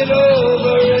drilling it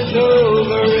over and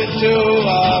over into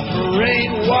our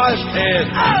brainwashed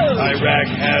heads. Iraq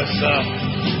has some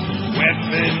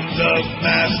weapons of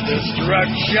mass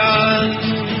destruction.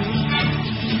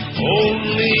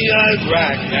 Only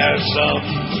Iraq has some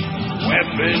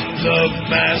weapons of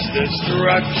mass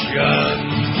destruction.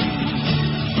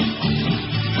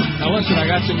 Now listen, I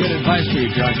got some good advice for you,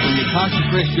 Josh. When you talk to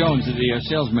Chris Jones, the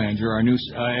sales manager, our new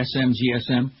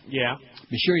SMGSM, yeah,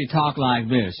 be sure you talk like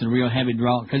this in real heavy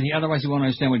drawl, because otherwise you won't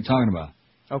understand what you're talking about.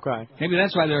 Okay. Maybe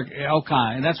that's why they're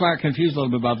okay, and that's why I'm confused a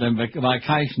little bit about them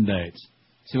vacation dates.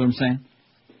 See what I'm saying?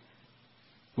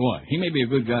 Boy, he may be a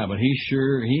good guy, but he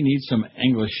needs some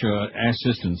English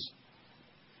assistance.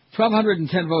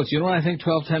 1,210 votes. You know what I think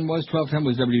 1210 was? 1210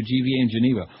 was WGVA in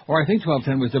Geneva, or I think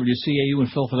 1210 was WCAU in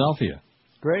Philadelphia.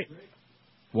 Great.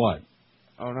 What?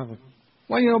 Oh, nothing.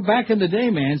 Well, back in the day,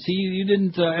 man, see, you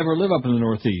didn't ever live up in the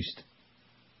Northeast.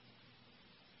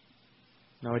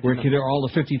 No, I where didn't. there are all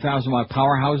the 50,000-watt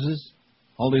powerhouses,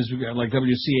 all these like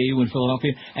WCAU in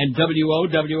Philadelphia, and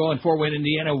WO in Fort Wayne,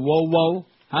 Indiana, whoa,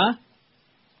 huh?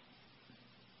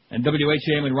 And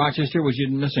WHAM in Rochester, which you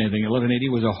didn't miss anything. 1180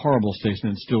 was a horrible station,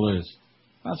 and it still is.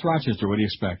 That's Rochester. What do you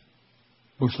expect?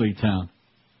 Bush League town.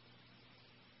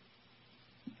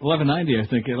 1190, I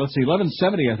think. Let's see,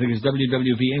 1170, I think, is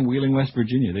WWVA in Wheeling, West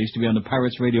Virginia. They used to be on the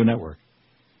Pirates Radio Network.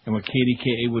 And when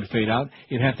KDKA would fade out,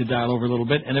 you'd have to dial over a little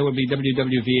bit, and there would be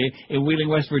WWVA in Wheeling,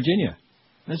 West Virginia.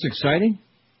 That's exciting.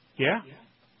 Yeah.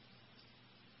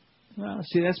 Well,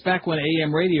 see, that's back when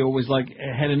AM radio was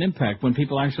had an impact, when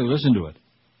people actually listened to it.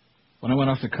 When I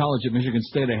went off to college at Michigan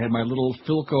State, I had my little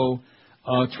Philco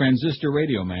transistor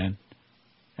radio, man.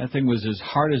 That thing was as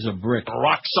hard as a brick.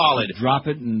 Rock solid. You'd drop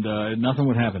it, and nothing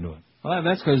would happen to it. Well,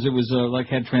 that's because it was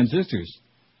had transistors.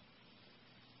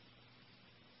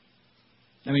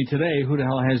 I mean, today, who the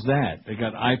hell has that? They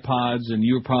got iPods and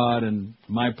YourPod and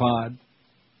MyPod.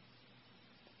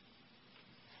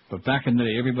 But back in the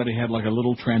day, everybody had like a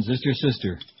little transistor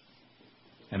sister.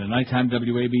 And at nighttime,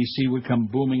 WABC would come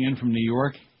booming in from New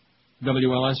York,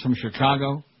 WLS from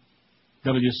Chicago,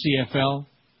 WCFL,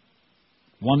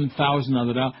 1,000 on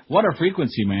the dial. What a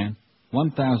frequency, man.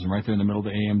 1,000 right there in the middle of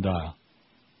the AM dial.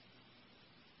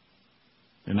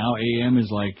 And now AM is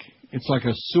like, it's like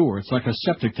a sewer. It's like a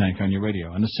septic tank on your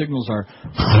radio. And the signals are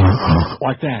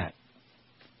like that.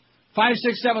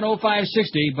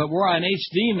 5670560, but we're on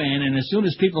HD, man, and as soon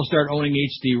as people start owning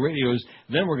HD radios,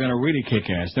 then we're going to really kick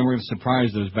ass. Then we're going to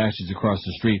surprise those bastards across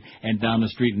the street and down the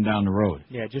street and down the road.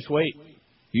 Yeah, just wait.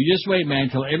 You just wait, man,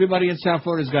 until everybody in South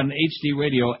Florida's got an HD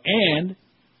radio, and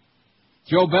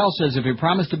Joe Bell says if you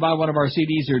promise to buy one of our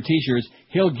CDs or T-shirts,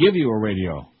 he'll give you a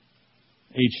radio.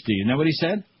 HD. Isn't that what he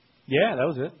said? Yeah, that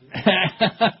was it.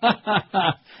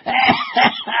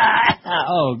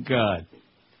 Oh, God.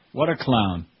 What a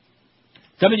clown.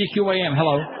 WQAM,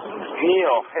 hello.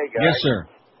 Neil, hey, guys. Yes, sir.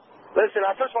 Listen,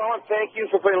 first of all, I want to thank you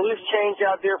for putting loose change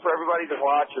out there for everybody to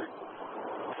watch or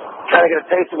kind of get a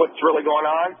taste of what's really going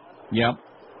on. Yep.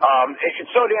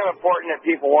 It's so damn important that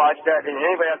people watch that, and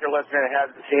anybody out there listening that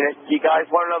hasn't seen it, you guys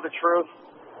want to know the truth?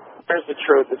 Here's the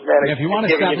truth. It's if you want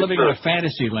to stop living in a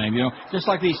fantasy land, you know, just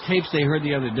like these tapes they heard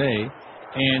the other day,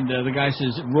 and the guy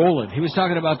says, roll it. He was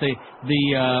talking about the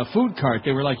food cart.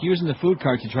 They were like using the food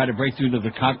cart to try to break through to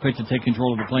the cockpit to take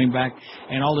control of the plane back,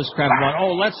 and all this crap about,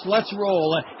 let's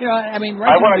roll. You know, I mean,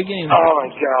 right from the beginning. Oh,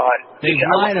 my God. They've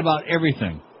lied about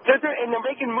everything. And they're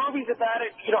making movies about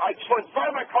it. You know, I just want to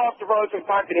find my car off the road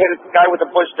sometimes and hit a guy with a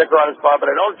Bush sticker on his car,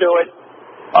 but I don't do it.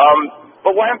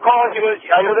 But why I'm calling you is,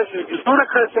 I know this is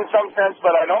ludicrous in some sense,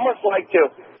 but I'd almost like to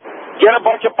get a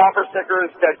bunch of bumper stickers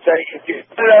that say, if you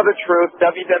want to know the truth,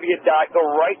 www. Go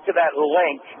right to that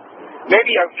link.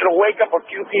 Maybe it'll wake up a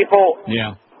few people.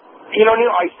 Yeah. You know, Neil,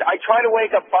 I try to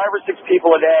wake up 5 or 6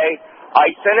 people a day.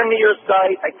 I send them to your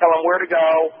site. I tell them where to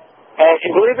go.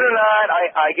 And believe it or not,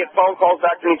 I get phone calls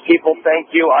back from these people.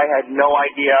 Thank you. I had no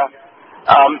idea.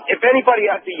 If anybody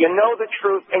out there, you know the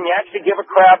truth, and you actually give a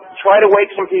crap, try to wake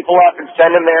some people up and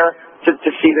send them there to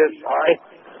see this. All right?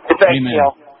 Thanks,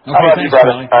 Neil. Okay, thanks,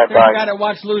 Charlie. Right, you got to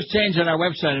watch Loose Change on our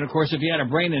website. And, of course, if you had a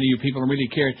brain in you people and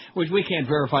really cared, which we can't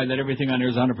verify that everything on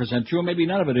there is 100% true, and maybe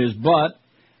none of it is, but,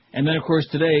 and then, of course,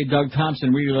 today, Doug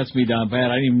Thompson really lets me down bad.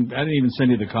 I didn't even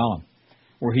send you the column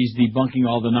where he's debunking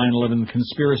all the 9/11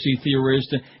 conspiracy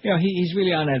theorists. You know, he's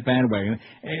really on that bandwagon.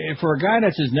 For a guy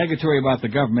that's as negatory about the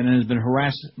government and has been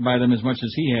harassed by them as much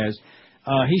as he has,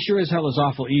 he sure as hell is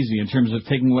awful easy in terms of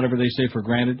taking whatever they say for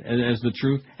granted as the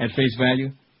truth at face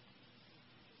value.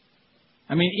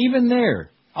 I mean, even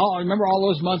there, I remember all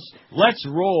those months, let's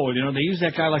roll. You know, they use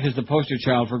that guy like as the poster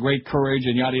child for great courage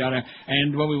and yada, yada.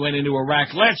 And when we went into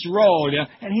Iraq, let's roll. You know?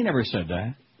 And he never said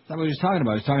that. That's not what he was talking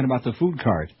about. He was talking about the food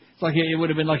cart. It's like it would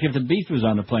have been like if the beef was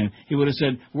on the plane. He would have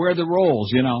said, where are the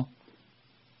rolls, you know?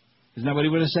 Isn't that what he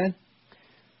would have said?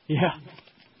 Yeah.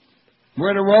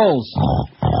 Where are the rolls?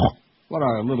 What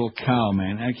a little cow,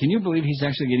 man. Can you believe he's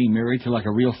actually getting married to like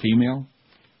a real female?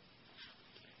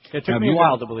 It took me a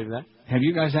while to believe that. Have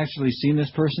you guys actually seen this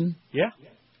person? Yeah.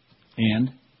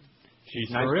 And? She's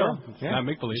nice for real. girl. It's Yeah. not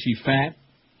make-believe. Is she fat?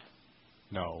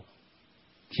 No.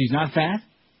 She's not fat?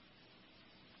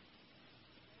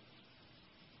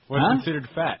 What's Huh? considered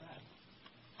fat?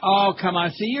 Oh, come on.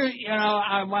 See,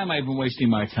 why am I even wasting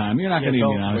my time? You're not going to give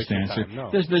me an honest answer. Time, no.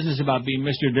 This business about being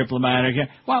Mr. Diplomatic.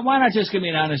 Why not just give me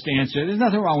an honest answer? There's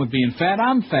nothing wrong with being fat.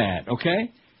 I'm fat,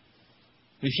 okay?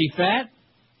 Is she fat?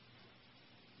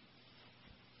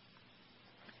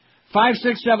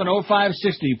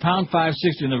 5670560, pound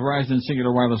 560 in the Verizon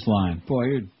Singular Wireless line. Boy,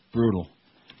 you're brutal.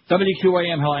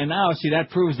 WQAM, hell, and now, see, that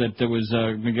proves that there was,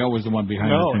 Miguel was the one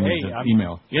behind the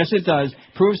email. Yes, it does.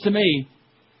 Proves to me.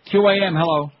 QAM,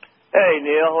 hello. Hey,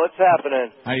 Neil, what's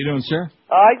happening? How you doing, sir?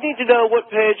 I need to know what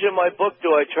page in my book do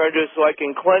I turn to so I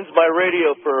can cleanse my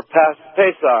radio for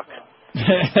Pesach.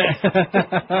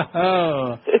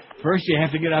 First, you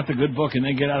have to get out the good book and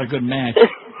then get out a good match.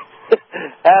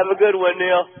 Have a good one,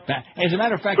 Neil. As a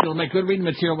matter of fact, it'll make good reading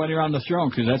material when you're on the throne,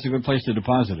 because that's a good place to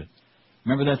deposit it.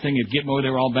 Remember that thing at Gitmo? They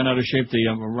were all bent out of shape, the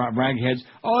ragheads.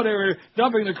 Oh, they were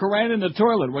dumping the Koran in the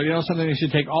toilet. Well, you know something? They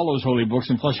should take all those holy books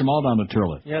and flush them all down the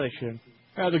toilet. Yeah, they should.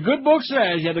 The good book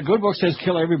says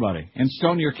kill everybody and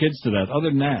stone your kids to death. Other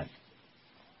than that.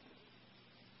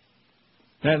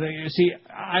 See,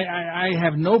 I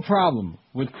have no problem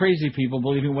with crazy people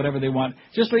believing whatever they want.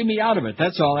 Just leave me out of it.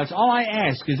 That's all. That's all I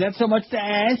ask. Is that so much to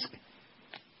ask?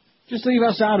 Just leave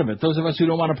us out of it. Those of us who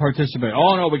don't want to participate.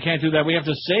 Oh, no, we can't do that. We have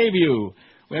to save you.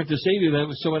 We have to save you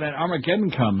so when that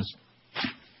Armageddon comes.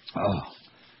 Oh,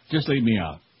 just leave me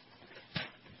out.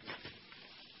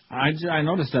 I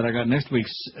noticed that I got next year,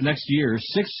 next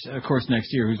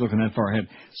year, who's looking that far ahead,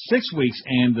 6 weeks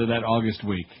and that August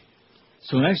week.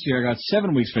 So next year I got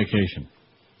 7 weeks vacation.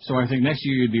 So I think next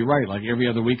year you'd be right. Like every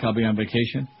other week I'll be on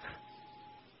vacation.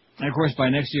 And of course by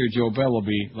next year Joe Bell will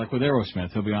be, like with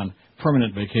Aerosmith, he'll be on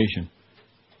permanent vacation.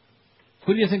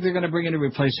 Who do you think they're going to bring in to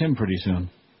replace him pretty soon?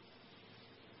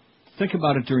 Think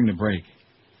about it during the break.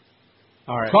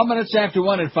 All right. 12 minutes after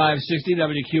 1 at 560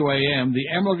 WQAM. The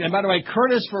Emerald. And by the way,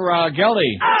 Curtis for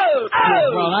Geldy. Oh!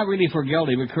 Well, not really for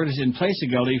Geldy, but Curtis in place of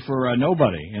Geldy for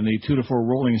nobody in the 2 to 4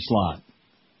 rolling slot.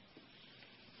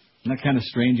 Isn't that kind of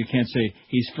strange? You can't say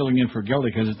he's filling in for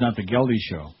Geldy because it's not the Geldy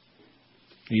show.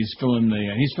 He's filling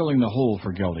the hole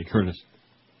for Geldy, Curtis.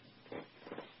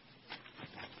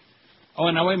 Oh,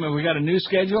 now wait a minute. We got a new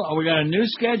schedule? Oh, we got a new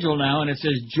schedule now, and it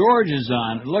says George is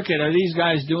on. Look are these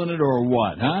guys doing it or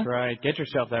what, huh? That's right. Get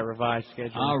yourself that revised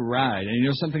schedule. All right. And you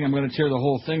know something? I'm going to tear the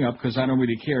whole thing up because I don't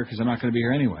really care because I'm not going to be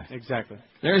here anyway. Exactly.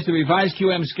 There's the revised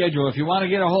QM schedule. If you want to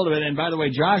get a hold of it, and by the way,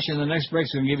 Josh in the next break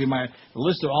is going to give you my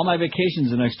list of all my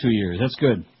vacations the next 2 years. That's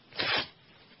good.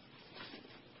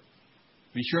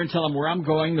 Be sure and tell them where I'm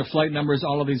going, the flight numbers,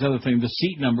 all of these other things, the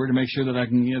seat number to make sure that I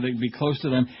can, they can be close to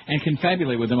them and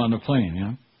confabulate with them on the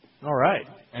plane, All right.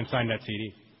 And sign that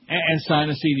CD. And sign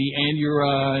a CD and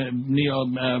your Neil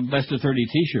Best of 30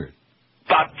 T-shirt.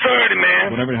 About 30,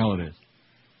 man. Whatever the hell it is.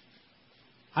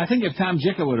 I think if Tom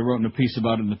Jicka would have written a piece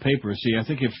about it in the paper, I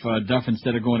think if Duff,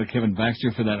 instead of going to Kevin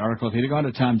Baxter for that article, if he'd have gone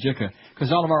to Tom Jicka,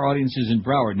 because all of our audience is in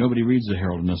Broward, nobody reads the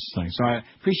Herald in this thing. So I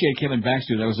appreciate Kevin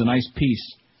Baxter. That was a nice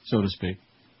piece, so to speak.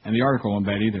 And the article wasn't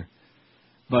bad either.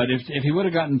 But if he would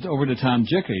have gotten over to Tom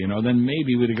Jicka, then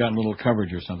maybe we'd have gotten a little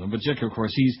coverage or something. But Jicka, of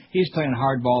course, he's playing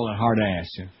hardball and hard ass.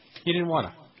 He didn't want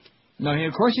to. No,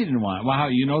 of course he didn't want it. Well, how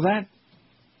you know that?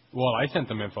 Well, I sent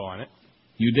them info on it.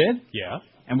 You did? Yeah.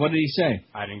 And what did he say?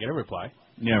 I didn't get a reply.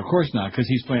 Yeah, of course not, because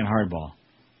he's playing hardball.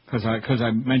 Because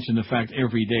I mentioned the fact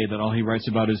every day that all he writes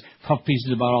about is puff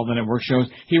pieces about all the network shows.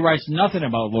 He writes nothing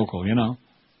about local,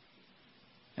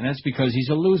 And that's because he's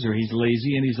a loser. He's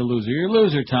lazy and he's a loser. You're a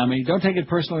loser, Tommy. Don't take it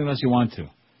personally unless you want to.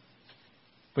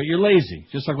 But you're lazy.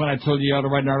 Just like when I told you ought to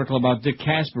write an article about Dick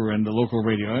Casper and the local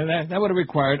radio. And that would have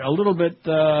required a little bit,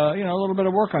 a little bit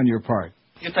of work on your part.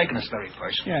 You're taking this very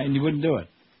personally. Yeah, and you wouldn't do it.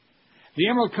 The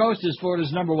Emerald Coast is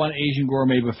Florida's #1 Asian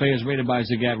gourmet buffet, as rated by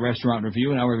Zagat Restaurant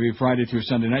Review. And every Friday through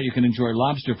Sunday night, you can enjoy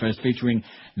Lobster Fest featuring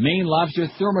Maine Lobster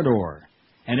Thermidor.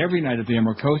 And every night at the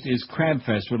Emerald Coast is Crab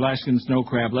Fest with Alaskan snow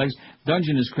crab legs,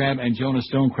 Dungeness crab, and Jonah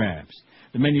stone crabs.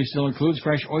 The menu still includes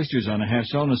fresh oysters on a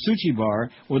half-shell and a sushi bar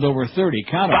with over 30,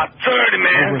 count them, About 30,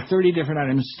 man. over 30 different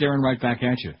items staring right back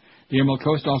at you. The Emerald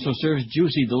Coast also serves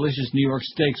juicy, delicious New York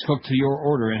steaks cooked to your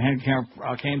order and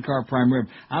hand-carved prime rib.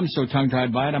 I'm so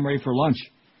tongue-tied by it, I'm ready for lunch.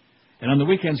 And on the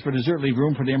weekends for dessert, leave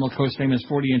room for the Emerald Coast famous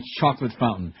 40-inch chocolate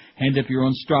fountain. Hand dip your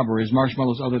own strawberries,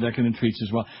 marshmallows, other decadent treats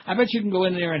as well. I bet you can go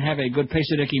in there and have a good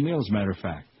pesadeki meal, as a matter of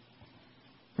fact.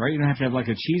 Right? You don't have to have like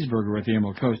a cheeseburger at the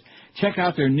Emerald Coast. Check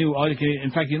out their new all-you-can-eat.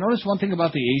 In fact, you notice one thing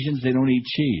about the Asians? They don't eat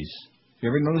cheese. You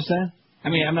ever notice that? I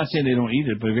mean, I'm not saying they don't eat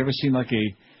it, but have you ever seen like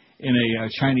in a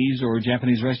Chinese or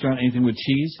Japanese restaurant anything with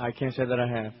cheese? I can't say that I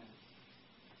have.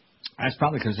 That's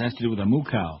probably because it has to do with a moo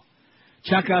cow.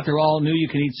 Check out their all-new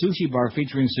you-can-eat sushi bar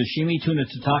featuring sashimi, tuna,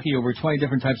 tataki, over 20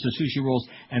 different types of sushi rolls,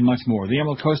 and much more. The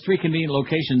Emerald Coast, 3 convenient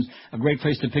locations, a great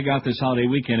place to pick out this holiday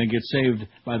weekend and get saved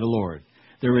by the Lord.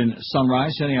 They're in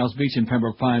Sunrise, Sunny Isles Beach, and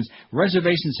Pembroke Pines.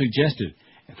 Reservations suggested.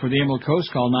 For the Emerald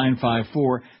Coast, call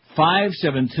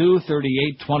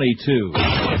 954-572-3822.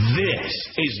 This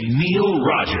is Neil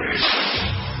Rogers.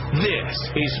 This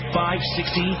is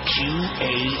 560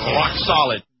 QAM. Rock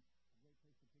solid.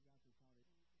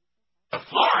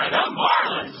 Florida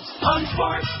Marlins on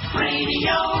Sports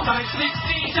Radio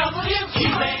 560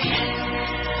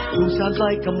 WQAM. Who sounds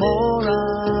like a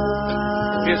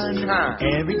moron? It's time.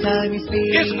 Every time he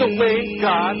speaks. It's the way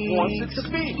God wants it to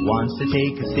be. Wants to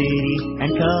take a city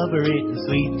and cover it in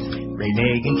sweets. Ray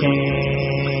Nagin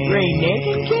can. Ray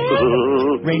Nagin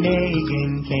can? Ray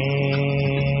Nagin can.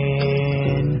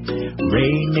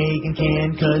 Ray Nagin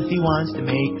can, 'cause he wants to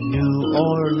make New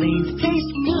Orleans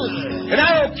taste good. And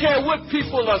I don't care what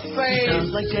people are saying.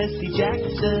 Sounds like Jesse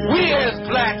Jackson. We as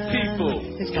black people.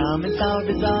 His comments are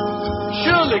bizarre.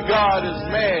 Surely God is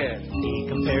mad. He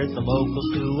compares the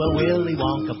locals to a Willy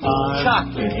Wonka bar.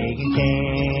 Chocolate. Ray Nagin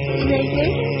can. Ray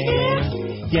Nagin can?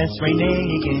 Yes, Ray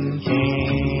Nagin can.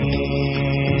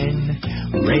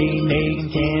 Ray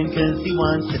Nagin can, 'cause he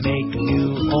wants to make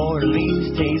New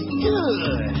Orleans taste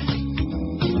good.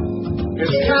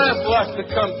 It's time for us to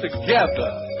come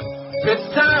together.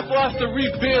 It's time for us to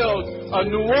rebuild a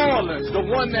New Orleans, the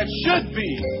one that should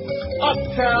be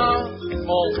uptown,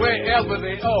 or wherever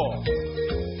they are.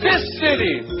 This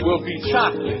city will be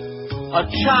chocolate, a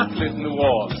chocolate New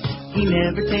Orleans. He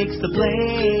never takes the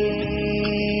blame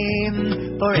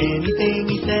for anything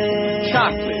he says.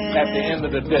 Chocolate at the end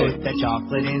of the day. Put that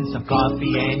chocolate in some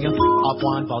coffee and you'll off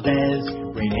Juan Valdez.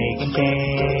 Ray Nagin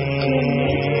can.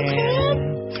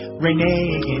 Ray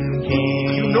Nagin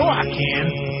can. You know I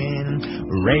can.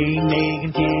 Ray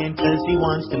Nagin can, 'cause he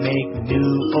wants to make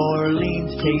New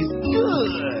Orleans taste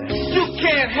good. You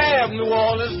can't have New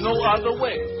Orleans no other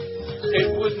way.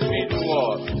 It wouldn't be New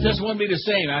Orleans. Just wouldn't be the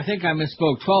same. I think I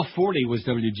misspoke. 1240 was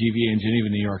WGVA in Geneva,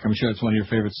 New York. I'm sure it's one of your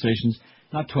favorite stations.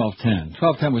 Not 1210.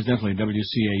 1210 was definitely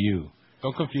WCAU.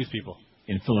 Don't confuse people.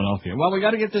 In Philadelphia. Well, we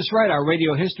got to get this right. Our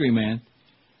radio history, man.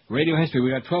 Radio history. We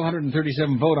got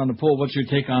 1,237 vote on the poll. What's your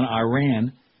take on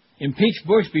Iran? Impeach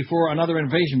Bush before another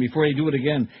invasion, before they do it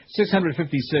again.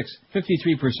 656,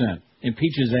 53%.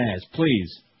 Impeach his ass,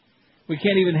 please. We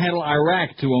can't even handle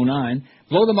Iraq, 209.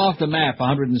 Blow them off the map,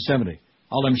 170.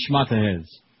 All them schmata heads.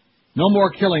 No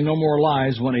more killing, no more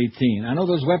lies, 118. I know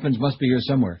those weapons must be here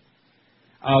somewhere.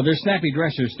 They're snappy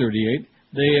dressers, 38.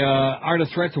 They aren't a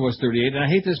threat to us, 38. And I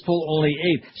hate this poll, only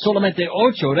 8. Solamente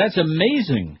ocho, that's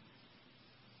amazing.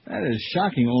 That is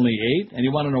shocking, only 8. And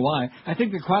you want to know why? I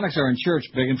think the Chronics are in church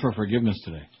begging for forgiveness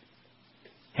today.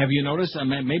 Have you noticed?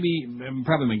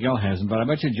 Probably Miguel hasn't, but I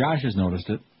bet you Josh has noticed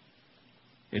it.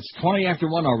 It's 20 after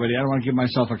 1 already. I don't want to give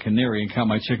myself a canary and count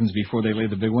my chickens before they lay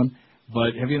the big one.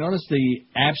 But have you noticed the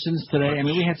absence today? I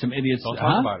mean, we had some idiots. Don't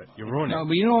talk about it. You're ruining it. No,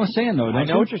 but you know what I'm saying, though. I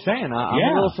know what you're saying. I'm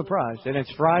a little surprised. And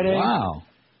it's Friday. Wow.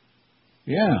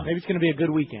 Yeah. Maybe it's going to be a good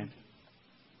weekend.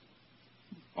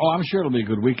 Oh, I'm sure it'll be a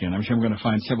good weekend. I'm sure I'm going to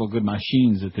find several good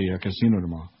machines at the casino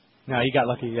tomorrow. No, you got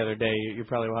lucky the other day. You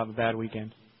probably will have a bad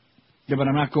weekend. Yeah, but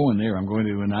I'm not going there. I'm going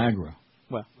to Niagara.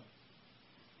 Well.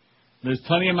 There's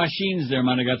plenty of machines there,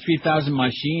 man. They got 3,000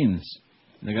 machines.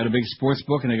 They got a big sports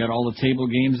book, and they got all the table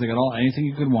games. They got anything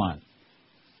you could want.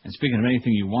 And speaking of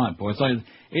anything you want, boy, it's like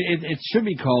it should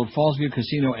be called Fallsview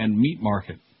Casino and Meat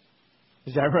Market.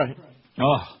 Is that right?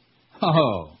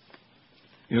 Oh.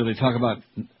 You know, they talk about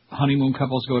honeymoon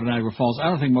couples go to Niagara Falls. I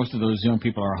don't think most of those young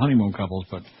people are honeymoon couples,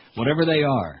 but whatever they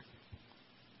are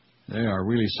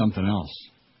really something else.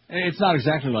 It's not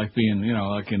exactly like being,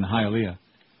 like in Hialeah.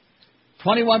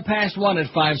 21 past 1 at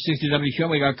 560 WQAM.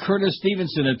 We got Curtis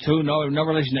Stevenson at 2. No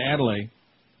relation to Adelaide.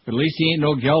 But at least he ain't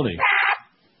no Geldy.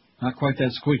 Not quite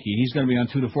that squeaky. He's going to be on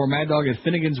 2 to 4. Mad Dog at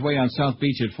Finnegan's Way on South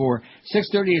Beach at 4.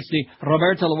 6:30, it's the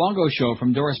Roberto Luongo Show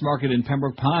from Doris Market in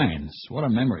Pembroke Pines. What a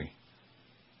memory.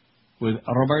 With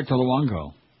Roberto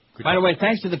Luongo. By the way,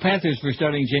 thanks to the Panthers for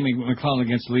starting Jamie McClellan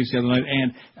against the Leafs the other night.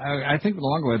 And I think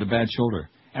Luongo had a bad shoulder.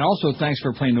 And also thanks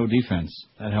for playing no defense.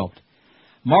 That helped.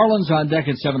 Marlins on deck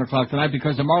at 7 o'clock tonight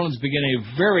because the Marlins begin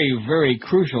a very, very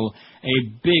crucial, a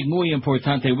big, muy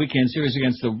importante weekend series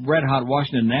against the red-hot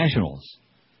Washington Nationals.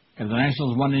 Have the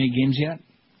Nationals won any games yet?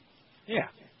 Yeah.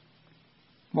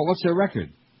 Well, what's their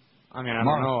record? I mean, I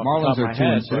don't know. Marlins are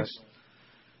 2-6.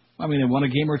 I mean, they won a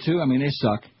game or two. I mean, they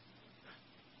suck.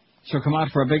 So come out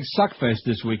for a big suck fest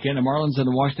this weekend. The Marlins and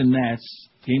the Washington Nats.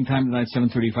 Game time tonight,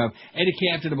 7:35. Eddie K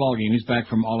after the ball game. He's back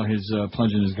from all of his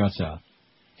plunging his guts out.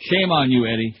 Shame on you,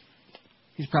 Eddie.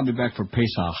 He's probably back for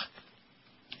Pesach.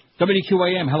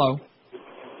 WQAM, hello.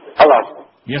 Hello.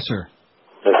 Yes, sir.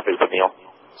 This is Neil.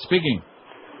 Speaking.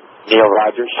 Neil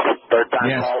Rogers. Third time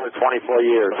Yes. caller in 24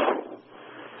 years.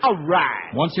 All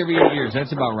right. Once every 8 years.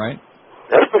 That's about right.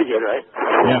 That's pretty good, right?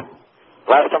 Yeah.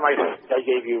 Last time I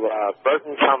gave you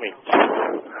Burton Cummings.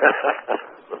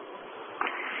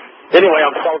 Anyway,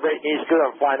 I'm celebrating Easter.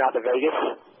 I'm flying out to Vegas.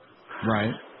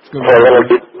 Right. It's good. For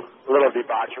a little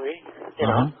debauchery, you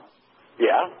know.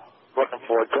 Yeah. Looking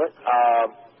forward to it.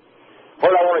 What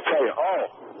do I want to tell you?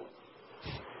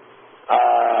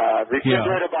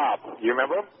 Refrigerator Bob. You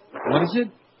remember him? What is it?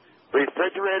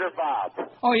 Refrigerator Bob.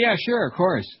 Oh, yeah, sure, of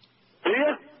course. Do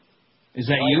you? Is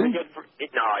that No, you? he's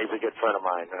a good friend of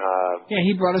mine. Yeah,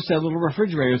 he brought us that little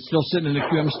refrigerator. It's still sitting in the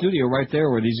QM studio right there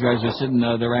where these guys are sitting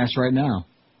their ass right now.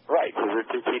 Right, because they're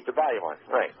too cheap to buy you one.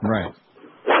 Right. Right.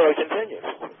 So it continues.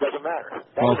 Doesn't matter.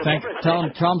 Well,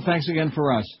 tell him thanks again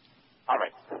for us. All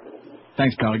right.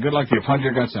 Thanks, pal. Good luck to you. Plug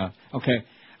your guts out. Okay.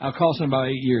 I'll call us in about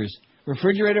 8 years.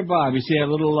 Refrigerator Bob. You see that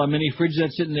little mini fridge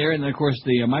that's sitting there, and then, of course,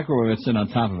 the microwave that's sitting on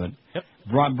top of it. Yep.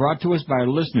 Brought to us by our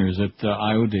listeners at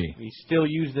IOD. We still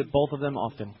use both of them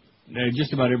often.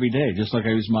 Just about every day, just like I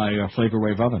use my Flavor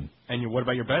Wave oven. And what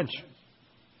about your bench?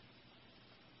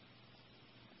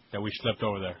 That we slept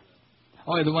over there.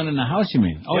 Oh, the one in the house, you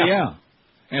mean? Oh, yeah.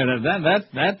 Yeah,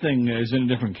 that thing is in a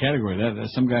different category.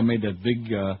 Some guy made that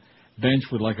big bench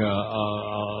with like a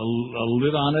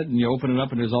lid on it, and you open it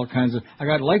up, and there's all kinds of. I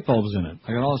got light bulbs in it.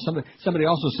 I got all somebody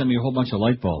also sent me a whole bunch of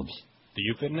light bulbs. Do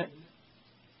you fit in it?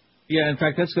 Yeah, in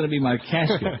fact, that's going to be my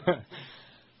casket.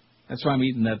 That's why I'm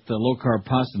eating that low-carb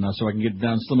pasta now, so I can get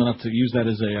down slim enough to use that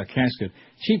as a casket.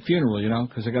 Cheap funeral,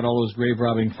 because I got all those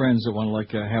grave-robbing friends that want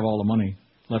to have all the money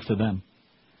left to them.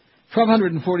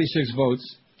 1,246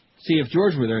 votes. See, if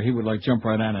George were there, he would jump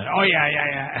right on it. Oh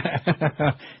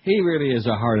yeah. He really is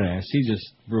a hard ass. He's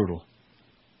just brutal.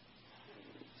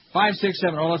 5, 6,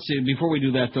 7. Oh, let's see. Before we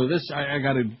do that, though, this I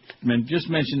got to just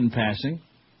mention in passing.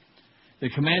 The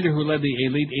commander who led the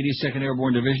elite 82nd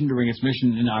Airborne Division during its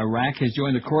mission in Iraq has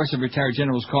joined the chorus of retired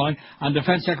generals calling on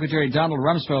Defense Secretary Donald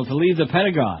Rumsfeld to leave the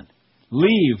Pentagon.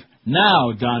 Leave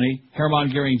now, Donnie,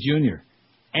 Hermann Goering Jr.,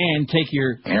 and take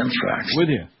your anthrax with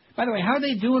you. By the way, how are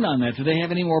they doing on that? Do they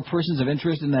have any more persons of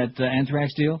interest in that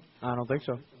anthrax deal? I don't think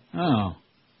so. Oh.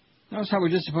 Notice how we're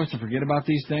just supposed to forget about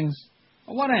these things?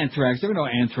 Well, what anthrax? There was no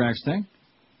anthrax thing.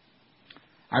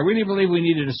 I really believe we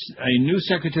needed a new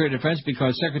Secretary of Defense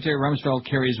because Secretary Rumsfeld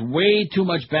carries way too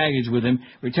much baggage with him,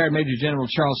 retired Major General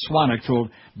Charles Swanwick told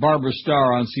Barbara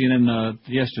Starr on CNN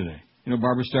yesterday. You know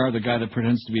Barbara Starr, the guy that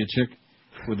pretends to be a chick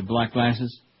with the black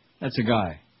glasses? That's a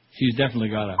guy. She's definitely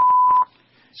got a...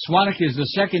 Swanwick is the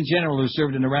second general who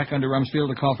served in Iraq under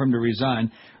Rumsfeld to call for him to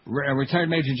resign. Retired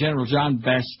Major General John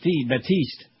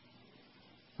Baptiste.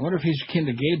 I wonder if he's kin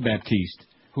to Gabe Baptiste,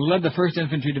 who led the 1st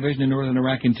Infantry Division in northern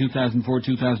Iraq in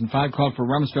 2004-2005, called for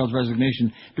Rumsfeld's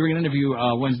resignation during an interview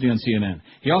Wednesday on CNN.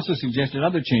 He also suggested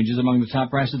other changes among the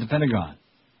top brass at the Pentagon.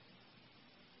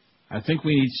 I think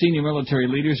we need senior military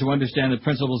leaders who understand the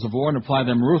principles of war and apply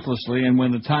them ruthlessly, and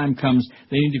when the time comes,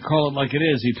 they need to call it like it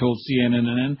is, he told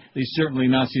CNN, the certainly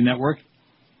Nazi network.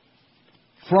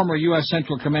 Former U.S.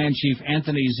 Central Command Chief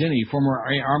Anthony Zinni, former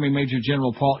Army Major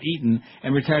General Paul Eaton,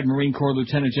 and retired Marine Corps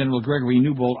Lieutenant General Gregory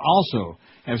Newbold also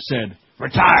have said,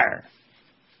 retire,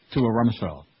 to a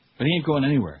Rumsfeld. But he ain't going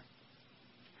anywhere.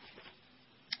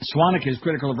 Swanwick is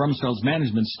critical of Rumsfeld's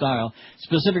management style.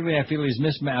 Specifically, I feel he's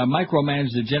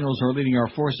micromanaged the generals who are leading our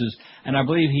forces, and I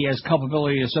believe he has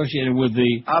culpability associated with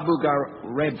the Abu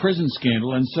Ghraib prison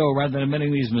scandal, and so, rather than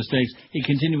admitting these mistakes, he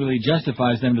continually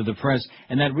justifies them to the press,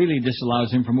 and that really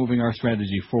disallows him from moving our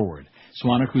strategy forward.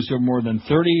 Swanwick, who served more than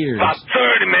 30 years About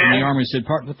 30, man. in the Army, said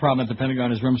part of the problem at the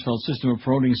Pentagon is Rumsfeld's system of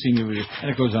promoting senior leaders, and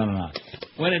it goes on and on.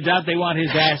 When in doubt, they want his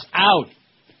ass out.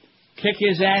 Kick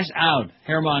his ass out.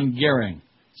 Hermann Goering.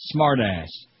 Smart ass.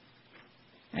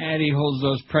 And he holds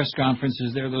those press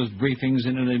conferences there, those briefings,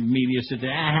 and the media sit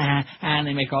there, and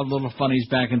they make all the little funnies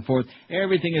back and forth.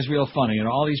 Everything is real funny, and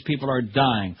all these people are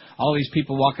dying. All these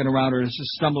people walking around are just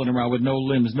stumbling around with no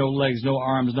limbs, no legs, no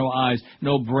arms, no eyes,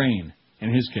 no brain,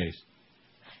 in his case.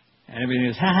 And everything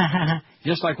is,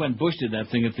 just like when Bush did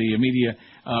that thing at the media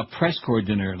press corps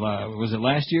dinner. Was it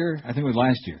last year? I think it was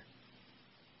last year.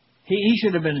 He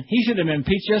should have been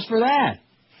impeached just for that.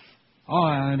 Oh,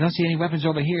 I don't see any weapons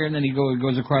over here. And then he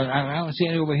goes across. I don't see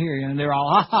any over here. And they're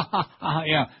all,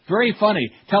 yeah, very funny.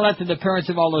 Tell that to the parents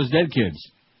of all those dead kids.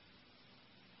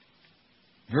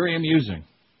 Very amusing.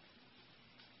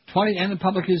 And the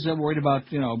public is worried about,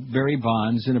 Barry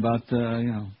Bonds and about,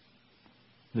 the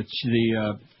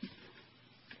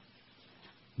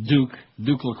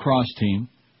Duke lacrosse team.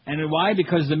 And why?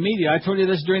 Because the media, I told you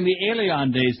this during the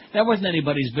Alien days, that wasn't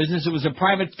anybody's business. It was a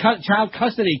private child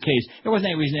custody case. There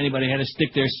wasn't any reason anybody had to stick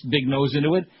their big nose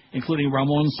into it, including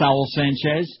Ramon Saul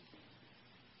Sanchez.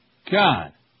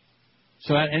 God.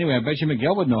 So anyway, I bet you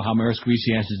Miguel would know how Maris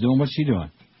Greasy Ass is doing. What's she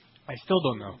doing? I still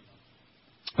don't know.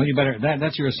 Well, you better,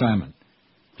 that's your assignment.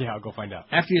 Yeah, I'll go find out.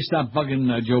 After you stop bugging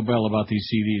Joe Bell about these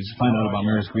CDs, find out about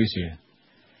Maris Greasy Ass.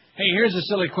 Hey, here's a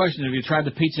silly question. Have you tried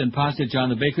the pizza and pasta at John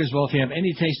the Baker's? Well, if you have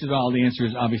any taste at all, the answer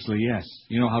is obviously yes.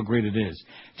 You know how great it is.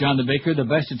 John the Baker, the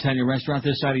best Italian restaurant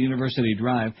this side of University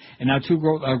Drive, and now two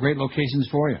great locations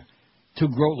for you. Two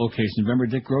Groat locations. Remember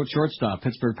Dick Groat, shortstop,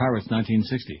 Pittsburgh Pirates,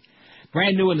 1960.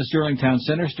 Brand new in the Sterling Town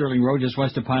Center, Sterling Road, just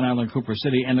west of Pine Island, Cooper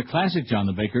City, and the classic John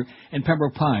the Baker in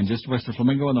Pembroke Pines, just west of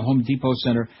Flamingo, and the Home Depot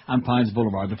Center on Pines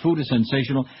Boulevard. The food is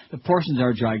sensational, the portions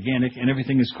are gigantic, and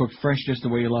everything is cooked fresh just the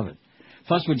way you love it.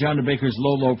 Plus, with John the Baker's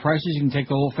low prices, you can take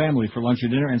the whole family for lunch or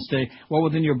dinner and stay well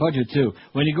within your budget, too.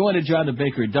 When you go into John the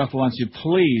Baker, Duff wants you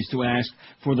please to ask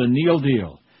for the Neil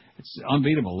Deal. It's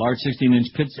unbeatable. Large 16-inch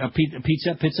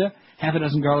pizza, half a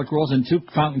dozen garlic rolls, and 2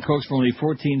 fountain cokes for only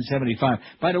 $14.75.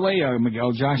 By the way,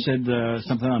 Miguel, Josh said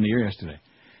something on the air yesterday.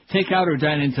 Take out or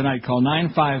dine in tonight. Call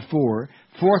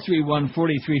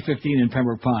 431-4315 in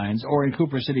Pembroke Pines, or in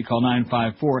Cooper City, call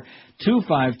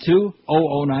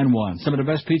 954-252-0091. Some of the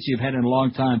best pizza you've had in a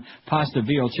long time. Pasta,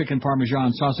 veal, chicken,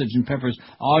 parmesan, sausage, and peppers.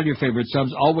 All your favorite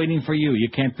subs, all waiting for you. You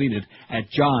can't beat it at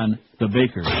John the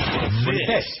Baker.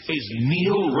 This is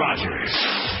Neil Rogers.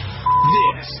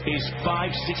 This is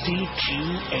 560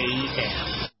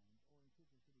 QAM.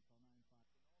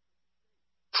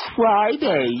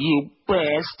 Friday, you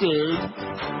bastard.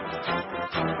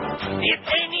 If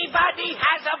anybody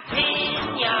has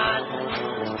opinion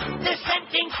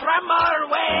dissenting from our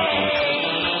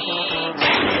way,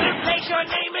 we'll place your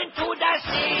name into the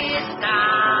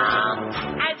system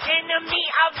as enemy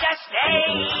of the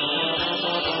state.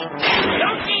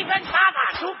 Don't even bother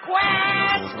to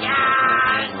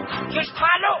question, just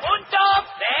follow und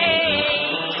obey.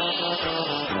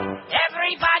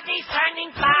 Everybody's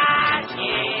turning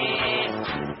fascist,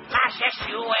 fascist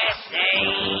USA.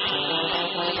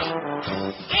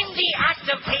 In the act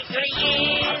of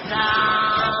patriotism,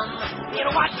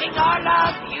 we're watching all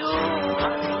of you.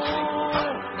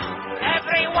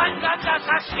 Everyone's under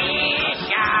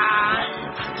suspicion,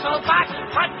 so that's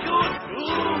what you do.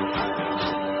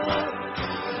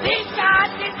 This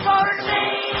got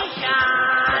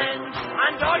information,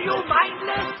 and all you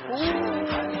mindless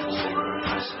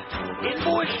fools in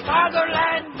Bush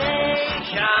fatherland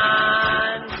nation,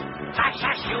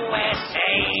 fascist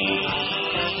USA.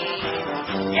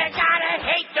 You gotta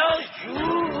hate those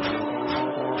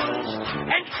Jews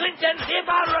and Clinton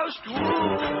liberals too.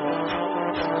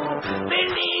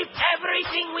 Believe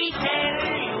everything we tell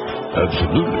you.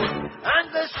 Absolutely. And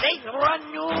the state run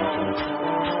you.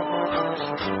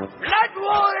 Blood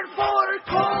war for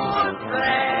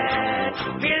cornbread.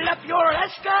 Fill up your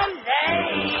Escalade.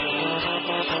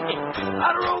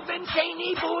 A Reuben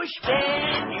Cheney Bush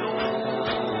venue.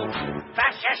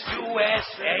 Fascist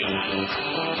USA.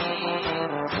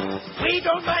 We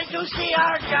don't mind to see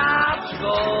our jobs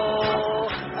go.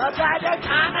 A bad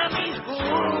economy's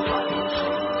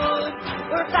good.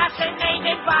 We're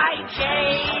fascinated by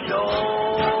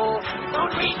J-Lo.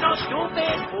 Don't read no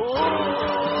stupid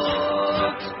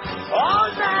books.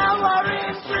 All now are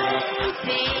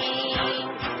embracing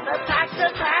the Pax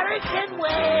American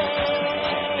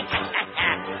way.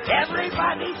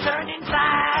 Everybody's turning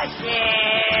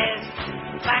fascist.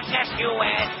 Fascist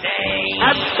USA.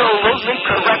 Absolutely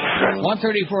correct, sir.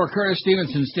 134, Curtis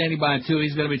Stevenson standing by, too.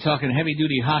 He's going to be talking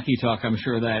heavy-duty hockey talk, I'm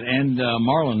sure of that, and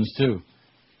Marlins, too.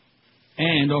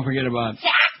 And don't forget about,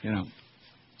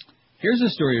 here's a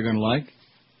story you're going to like,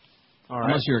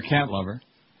 unless you're a cat lover.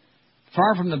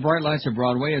 Far from the bright lights of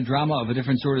Broadway, a drama of a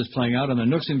different sort is playing out in the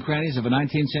nooks and crannies of a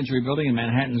 19th century building in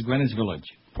Manhattan's Greenwich Village.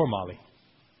 Poor Molly.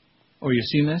 Oh, you've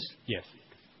seen this? Yes.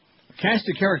 A cast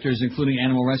of characters, including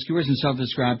animal rescuers and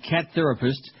self-described cat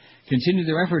therapists, continue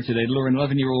their effort today to lure an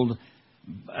 11-month-old,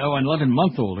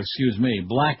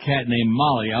 black cat named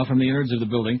Molly out from the innards of the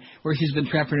building, where she's been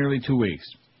trapped for nearly 2 weeks.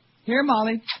 Here,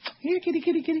 Molly. Here, kitty,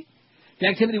 kitty, kitty. The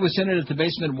activity was centered at the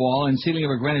basement wall and ceiling of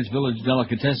a Greenwich Village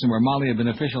delicatessen where Molly had been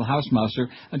official housemouser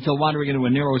until wandering into a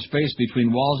narrow space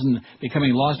between walls and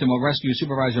becoming lost in what rescue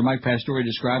supervisor Mike Pastore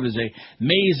described as a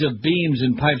maze of beams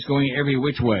and pipes going every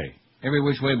which way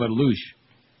but loose.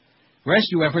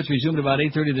 Rescue efforts resumed about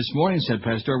 8:30 this morning, said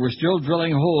Pastore. We're still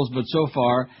drilling holes, but so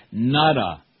far,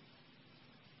 nada.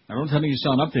 Now, don't tell me you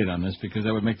saw an update on this, because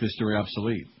that would make this story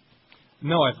obsolete.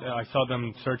 No, I saw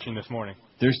them searching this morning.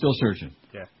 They're still searching.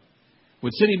 Yeah.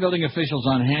 With city building officials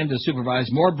on hand to supervise,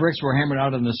 more bricks were hammered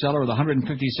out in the cellar of the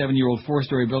 157-year-old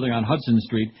four-story building on Hudson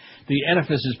Street. The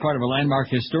edifice is part of a landmark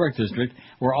historic district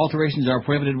where alterations are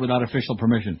prohibited without official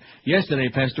permission. Yesterday,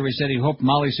 Pastore said he hoped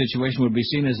Molly's situation would be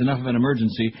seen as enough of an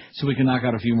emergency so we can knock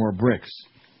out a few more bricks.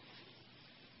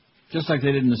 Just like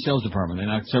they did in the sales department. They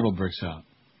knocked several bricks out.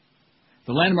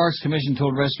 The Landmarks Commission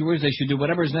told rescuers they should do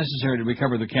whatever is necessary to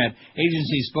recover the cat.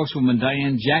 Agency spokeswoman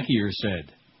Diane Jackier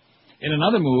said. In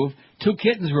another move, 2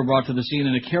 kittens were brought to the scene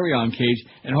in a carry-on cage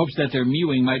in hopes that their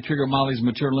mewing might trigger Molly's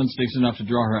maternal instincts enough to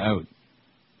draw her out.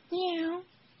 Meow.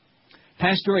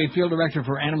 Pastore, field director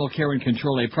for Animal Care and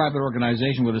Control, a private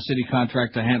organization with a city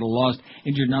contract to handle lost,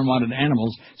 injured, and unwanted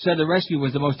animals, said the rescue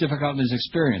was the most difficult in his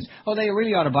experience. Oh, they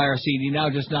really ought to buy our CD now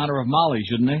just in honor of Molly,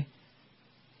 shouldn't they?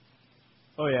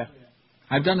 Oh, yeah.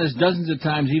 I've done this dozens of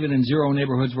times, even in zero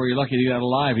neighborhoods where you're lucky to get out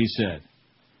alive, he said.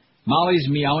 Molly's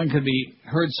meowing could be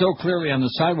heard so clearly on the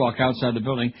sidewalk outside the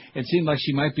building, it seemed like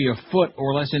she might be a foot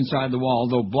or less inside the wall,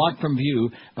 though blocked from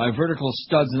view by vertical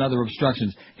studs and other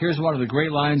obstructions. Here's one of the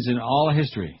great lines in all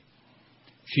history.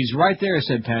 She's right there,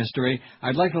 said Pastore.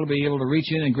 I'd like her to be able to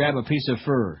reach in and grab a piece of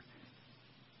fur.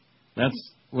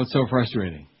 That's what's so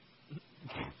frustrating.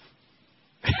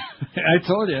 I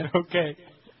told you. Okay.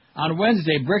 On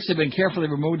Wednesday, bricks had been carefully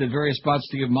removed at various spots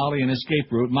to give Molly an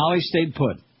escape route. Molly stayed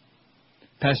put.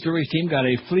 Pastoure's team got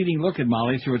a fleeting look at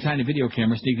Molly through a tiny video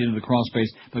camera sneaked into the crawl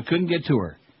space, but couldn't get to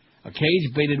her. A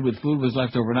cage baited with food was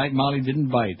left overnight. Molly didn't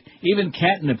bite. Even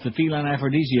catnip, the feline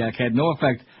aphrodisiac, had no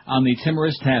effect on the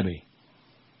timorous tabby.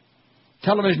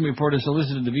 Television reporters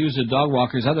solicited the views of dog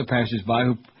walkers, other passers-by,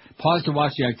 who paused to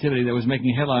watch the activity that was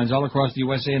making headlines all across the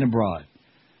USA and abroad.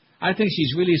 I think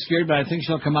she's really scared, but I think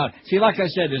she'll come out. See, like I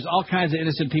said, there's all kinds of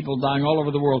innocent people dying all over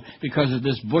the world because of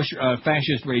this Bush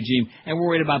fascist regime, and we're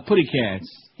worried about putty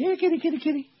cats. Here, kitty, kitty,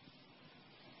 kitty.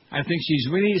 I think she's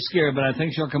really scared, but I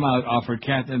think she'll come out, offered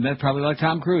Catherine. And that's probably like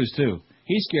Tom Cruise, too.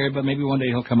 He's scared, but maybe one day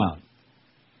he'll come out.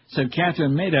 Said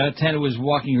Catherine Maida, 10, who was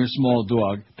walking her small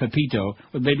dog, Pepito,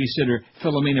 with babysitter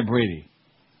Philomena Brady.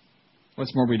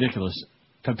 What's more ridiculous,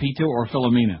 Pepito or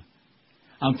Philomena?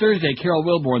 On Thursday, Carol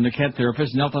Wilborn, the cat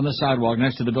therapist, knelt on the sidewalk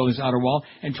next to the building's outer wall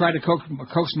and tried to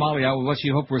coax Molly out with what she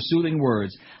hoped were soothing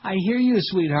words. I hear you,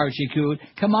 sweetheart, she cooed.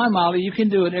 Come on, Molly, you can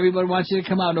do it. Everybody wants you to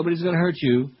come out. Nobody's going to hurt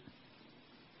you.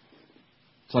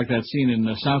 It's like that scene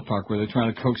in South Park where they're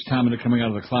trying to coax Tom into coming out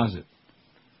of the closet.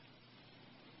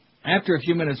 After a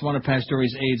few minutes, one of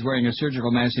Pastoure's aides wearing a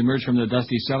surgical mask emerged from the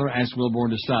dusty cellar, asked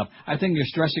Wilborn to stop. I think you're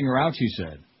stressing her out, she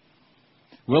said.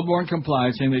 Wilborn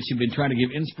complied, saying that she'd been trying to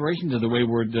give inspiration to the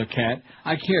wayward cat.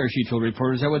 I care, she told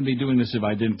reporters. I wouldn't be doing this if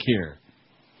I didn't care.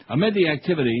 Amid the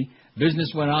activity,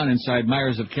 business went on inside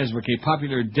Myers of Keswick, a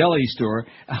popular deli store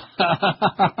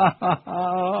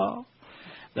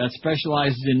that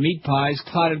specializes in meat pies,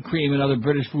 clotted cream, and other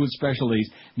British food specialties.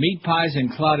 Meat pies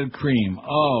and clotted cream.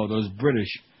 Oh, those British.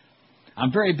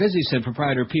 I'm very busy, said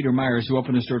proprietor Peter Myers, who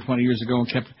opened the store 20 years ago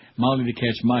and kept Molly to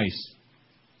catch mice.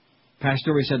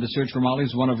 Pastore said the search for Molly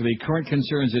is one of the current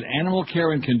concerns in animal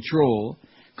care and control,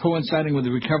 coinciding with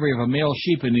the recovery of a male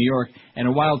sheep in New York and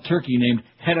a wild turkey named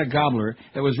Hedda Gobbler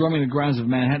that was roaming the grounds of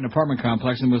Manhattan apartment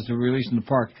complex and was released in the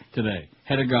park today.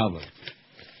 Hedda Gobbler.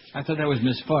 I thought that was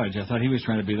Miss Fudge. I thought he was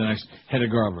trying to be the next Hedda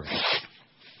Gobbler.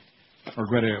 Or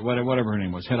Greta, whatever her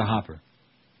name was, Hedda Hopper.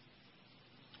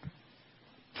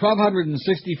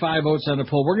 1,265 votes on the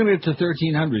poll. We're going to get to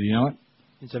 1,300, you know it?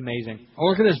 It's amazing. Oh,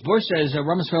 look at this. Bush says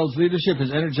Rumsfeld's leadership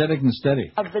is energetic and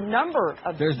steady. Of the number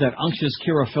of... There's that unctuous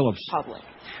Kira Phillips. Public.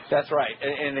 That's right.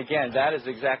 And again, that is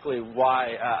exactly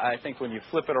why I think when you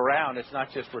flip it around, it's not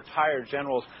just retired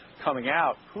generals coming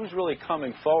out. Who's really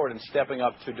coming forward and stepping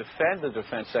up to defend the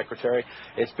defense secretary?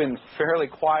 It's been fairly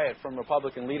quiet from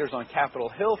Republican leaders on Capitol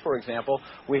Hill, for example.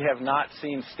 We have not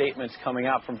seen statements coming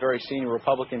out from very senior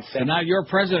Republicans saying... And now your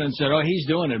president said, oh, he's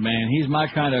doing it, man. He's my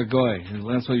kind of guy.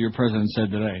 That's what your president said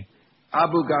today.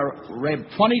 Abu Ghraib.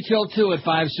 20 till 2 at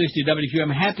 560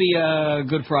 WQM. Happy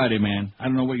Good Friday, man. I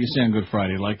don't know what you say on Good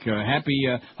Friday. Like, happy,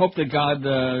 hope that God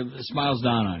smiles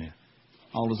down on you.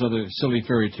 All those other silly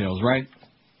fairy tales, right?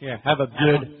 Yeah, have a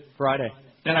good Friday.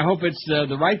 And I hope it's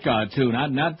the right God, too.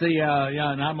 Not not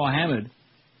Mohammed,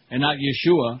 and not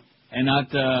Yeshua, and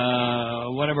not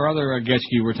whatever other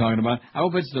Getchke we're talking about. I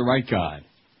hope it's the right God.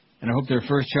 And I hope their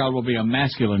first child will be a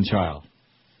masculine child.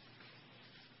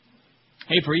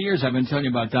 Hey, for years I've been telling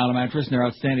you about Dollar Mattress and their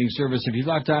outstanding service. If you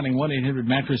thought dialing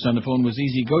 1-800-MATTRESS on the phone was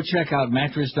easy, go check out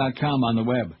mattress.com on the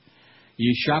web.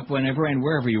 You shop whenever and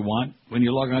wherever you want. When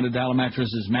you log on to Dollar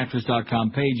Mattress's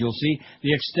mattress.com page, you'll see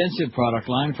the extensive product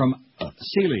line from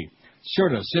Sealy,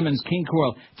 Serta, Simmons, King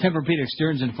Coil, Tempur-Pedic,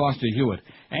 Stearns, and Foster Hewitt.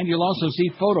 And you'll also see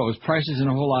photos, prices, and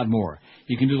a whole lot more.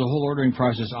 You can do the whole ordering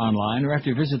process online, or after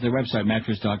you visit their website,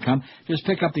 mattress.com, just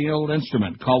pick up the old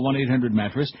instrument. Call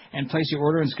 1-800-MATTRESS and place your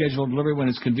order and schedule delivery when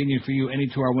it's convenient for you, any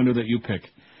 2-hour window that you pick.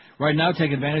 Right now,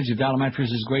 take advantage of Dollar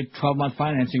Mattress's great 12-month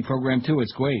financing program, too.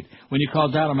 It's great. When you call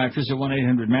Dollar Mattress at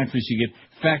 1-800-MATTRESS, you get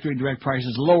factory direct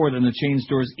prices lower than the chain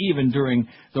stores, even during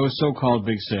those so-called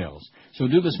big sales. So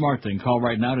do the smart thing. Call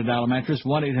right now to Dollar Mattress,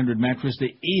 1-800-MATTRESS,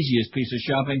 the easiest piece of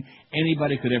shopping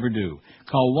anybody could ever do.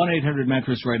 Call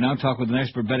 1-800-MATTRESS right now, talk with an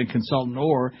expert bedding consultant,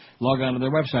 or log on to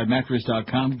their website,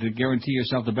 mattress.com, to guarantee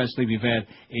yourself the best sleep you've had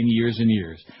in years and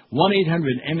years.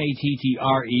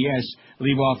 1-800-MATTRES.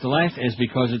 Leave off the laugh, as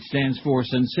because it stands for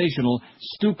sensational,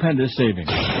 stupendous savings.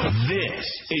 This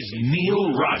is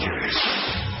Neil Rogers.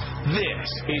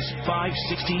 This is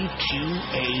 560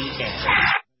 QAM.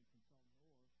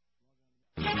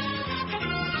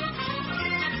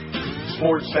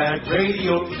 Sportsback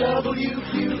Radio,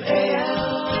 WQAM.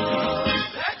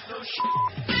 That's no shit.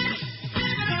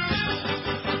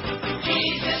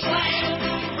 Jesus land,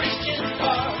 Christian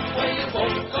park, where you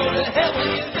won't go to hell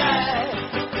when you die.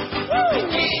 Woo!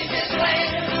 Jesus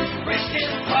land, Christian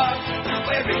park,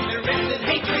 where ignorance and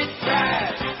hatred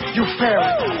thrive. You fairy.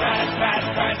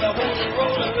 Ride, the holy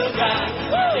roller will ride.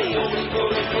 The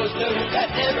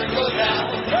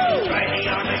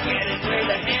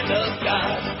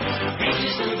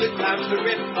to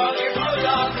rip all your clothes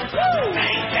off.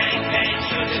 Bang, bang, bang,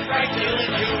 shoot it right till it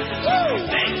shoots.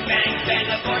 Bang, bang, bang,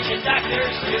 abortion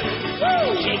doctors too.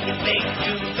 Shake and bake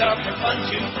dudes are for fun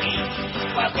to eat,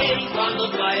 while getting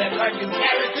fondled by a cartoon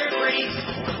character priest.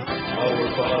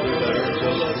 Our Father that art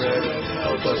in heaven,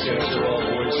 help us answer all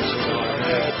voices in our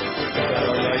head. We got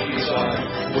our Nikes on,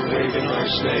 we're waving our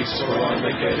snakes for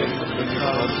Armageddon. When you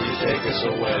come, please take us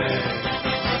away.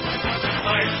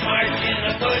 March, march in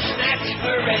a bush Nazi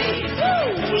parade.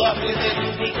 Cool up with it,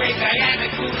 be great Guyana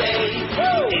Kool-Aid.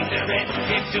 Ignorant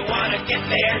kids who want to get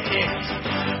their kicks.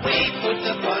 We put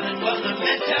the fun in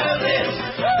fundamentalists.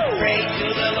 Pray to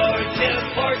the Lord to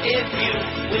forgive you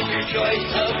with your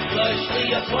choice of lushly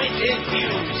appointed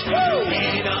views.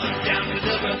 Head on down to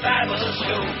the revival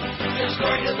show. There's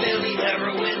going to Billy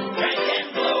heroin, drink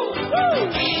and blow.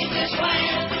 Jesus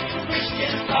land,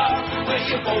 Christian talk, where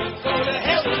you both go to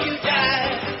hell when you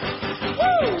die.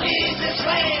 Jesus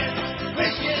land,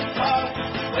 Christian talk,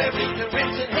 where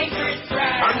ignorance and hatred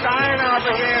thrive. I'm dying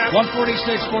over here.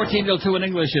 146, 14 till 2 in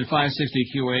English at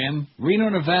 560 QAM. Reno,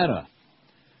 Nevada.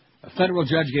 A federal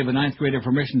judge gave a ninth grader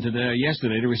permission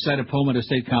yesterday to recite a poem at a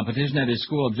state competition that his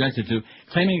school objected to,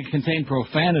 claiming it contained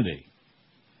profanity.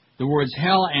 The words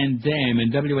hell and damn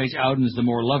in W.H. Audin's The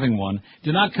More Loving One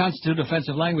do not constitute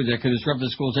offensive language that could disrupt the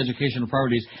school's educational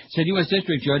priorities, said U.S.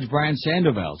 District Judge Brian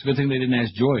Sandoval. It's a good thing they didn't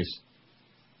ask Joyce.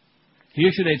 He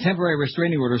issued a temporary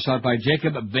restraining order sought by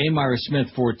Jacob Baymire Smith,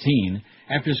 14,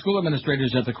 after school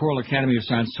administrators at the Choral Academy of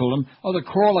Science told him, the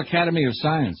Choral Academy of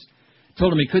Science,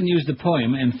 told him he couldn't use the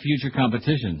poem in future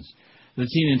competitions. The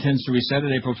teen intends to recite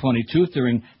it April 22nd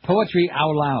during Poetry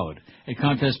Out Loud, a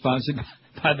contest sponsored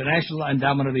by the National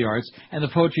Endowment of the Arts and the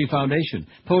Poetry Foundation.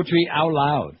 Poetry Out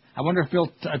Loud. I wonder if Bill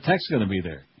Tech's going to be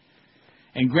there.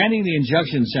 And granting the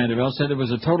injunction, Sandoval said there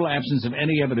was a total absence of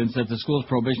any evidence that the school's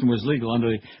prohibition was legal under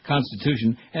the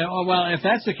Constitution. And, well, if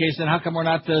that's the case, then how come we're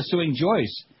not suing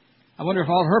Joyce? I wonder if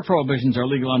all her prohibitions are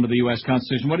legal under the U.S.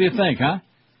 Constitution. What do you think, huh?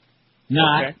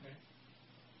 Not. Okay.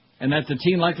 And that the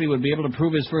teen likely would be able to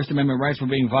prove his First Amendment rights were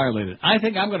being violated. I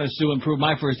think I'm going to sue and prove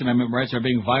my First Amendment rights are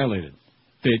being violated.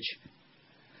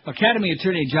 Bitch. Academy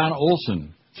attorney John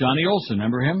Olson. Johnny Olson,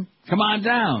 remember him? Come on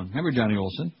down. Remember Johnny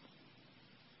Olson?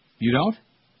 You don't?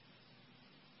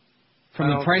 From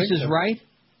The Price is Right?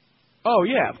 Oh,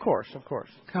 yeah, of course.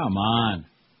 Come on.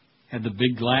 Had the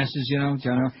big glasses, Johnny.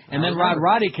 And then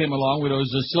Roddy came along with those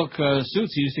silk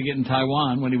suits he used to get in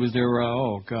Taiwan when he was there.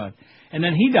 Oh, God. And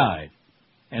then he died.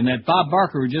 And that Bob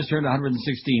Barker, who just turned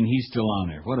 116, he's still on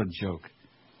there. What a joke.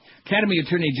 Academy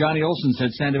attorney Johnny Olson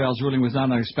said Sandoval's ruling was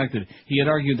not unexpected. He had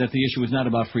argued that the issue was not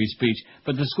about free speech,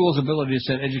 but the school's ability to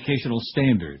set educational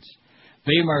standards.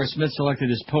 Baymire Smith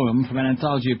selected his poem from an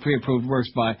anthology of pre-approved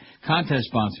works by contest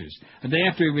sponsors. A day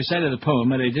after he recited the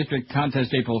poem at a district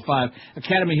contest April 5,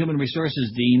 Academy Human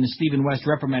Resources Dean Stephen West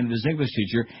reprimanded his English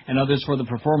teacher and others for the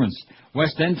performance.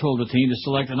 West then told the teen to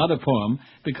select another poem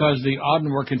because the Auden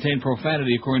work contained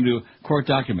profanity according to court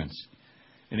documents.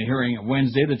 In a hearing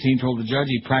Wednesday, the teen told the judge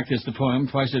he practiced the poem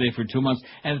twice a day for 2 months,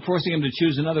 and forcing him to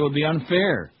choose another would be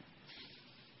unfair.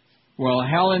 Well,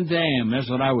 hell and damn, that's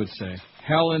what I would say.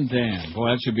 Hell and damn. Boy,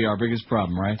 that should be our biggest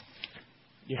problem, right?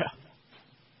 Yeah.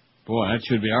 Boy, that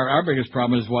should be. Our biggest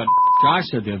problem is what Josh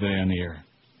said the other day on the air.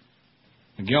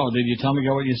 Miguel, did you tell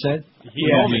Miguel what you said? He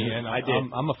told me, and I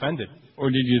did. I'm offended.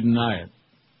 Or did you deny it?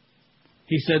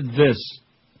 He said this.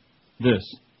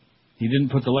 He didn't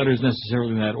put the letters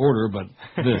necessarily in that order, but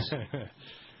this.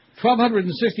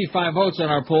 1,265 votes on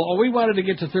our poll. Oh, we wanted to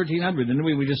get to 1,300, and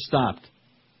we just stopped.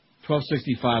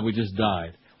 1,265, we just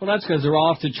died. Well, that's because they're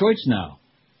all off to church now.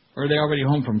 Or are they already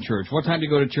home from church? What time do you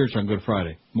go to church on Good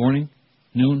Friday? Morning?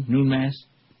 Noon? Noon mass?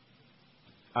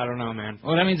 I don't know, man.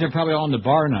 Well, that means they're probably all in the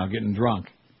bar now getting drunk.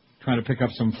 Trying to pick up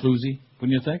some floozy,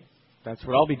 wouldn't you think? That's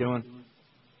what I'll be doing.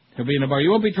 He'll be in the bar. You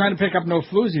won't be trying to pick up no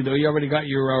floozy, though. You already got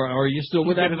your... or are you still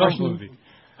with that floozy?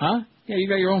 Huh? Yeah, you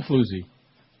got your own floozy.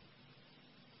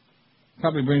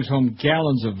 Probably brings home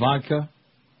gallons of vodka.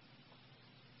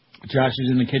 Josh is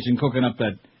in the kitchen cooking up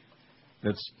that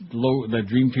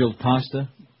Dreamfield pasta.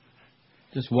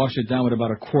 Just wash it down with about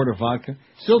a quart of vodka.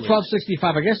 Still 12.65.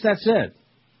 I guess that's it.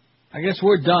 I guess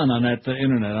we're done on that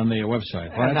internet, on the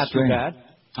website. Well, not too bad.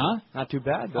 Huh? Not too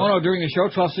bad, though. Oh, no, during the show,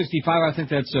 12.65, I think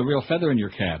that's a real feather in your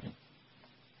cap.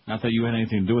 Not that you had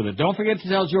anything to do with it. Don't forget to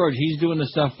tell George he's doing the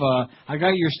stuff. I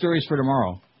got your stories for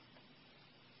tomorrow.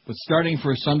 But starting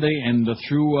for Sunday and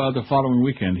through the following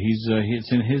weekend,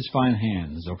 it's in his fine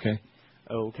hands, okay?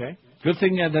 Okay. Good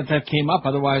thing that came up.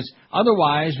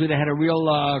 Otherwise, we'd have had a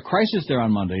real crisis there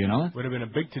on Monday, you know? Would have been a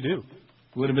big to-do.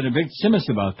 Would have been a big simus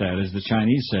about that, as the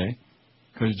Chinese say.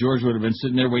 Because George would have been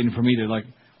sitting there waiting for me to,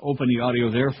 open the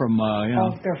audio there from,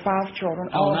 Of their 5 children.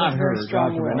 Oh, all not with her. very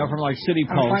strong will. No, from like City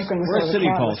And Pulse. Franklin was Where's so City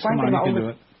proud. Pulse? Come Franklin on, you can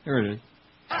over- do it. Here it is.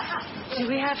 Do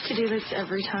we have to do this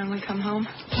every time we come home?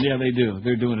 Yeah, they do.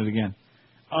 They're doing it again.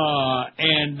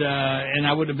 And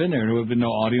I would have been there. There would have been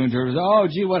no audio. And George was, oh,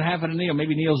 gee, what happened to Neil?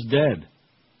 Maybe Neil's dead.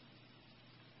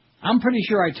 I'm pretty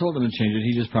sure I told him to change it.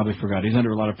 He just probably forgot. He's under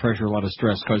a lot of pressure, a lot of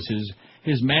stress, because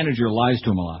his manager lies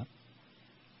to him a lot.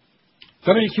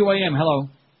 WQAM, hello.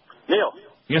 Neil.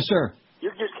 Yes, sir. You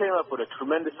just came up with a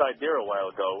tremendous idea a while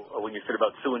ago when you said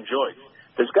about Sue and Joyce.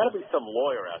 There's got to be some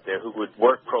lawyer out there who would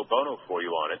work pro bono for you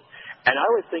on it. And I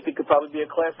would think it could probably be a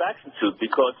class action suit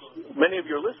because many of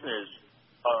your listeners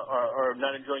are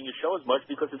not enjoying your show as much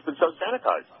because it's been so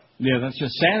sanitized. Yeah, that's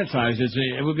just sanitized.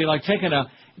 It would be like taking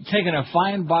a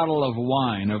fine bottle of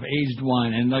wine, of aged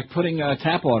wine, and like putting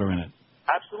tap water in it.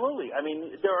 Absolutely. I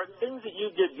mean, there are things that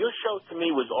you did. Your show to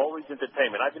me was always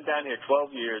entertainment. I've been down here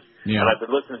 12 years, Yeah. and I've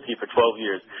been listening to you for 12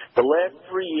 years. The last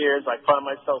 3 years, I find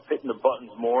myself hitting the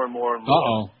buttons more and more and more.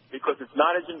 Uh-oh. Because it's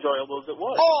not as enjoyable as it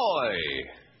was. Boy!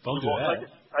 Don't do that.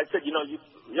 I said, you know,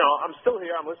 I'm still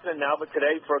here. I'm listening now, but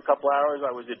today for a couple hours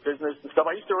I was at business and stuff.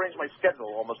 I used to arrange my schedule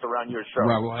almost around your show.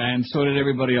 Right, well, and so did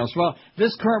everybody else. Well,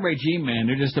 this current regime, man,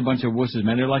 they're just a bunch of wusses,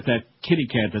 man. They're like that kitty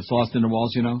cat that's lost in the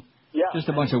walls, you know? Yeah. Just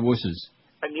a bunch of wusses.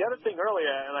 And the other thing earlier,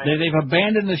 and They've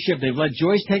abandoned the ship. They've let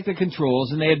Joyce take the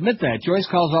controls, and they admit that. Joyce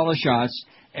calls all the shots,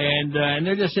 and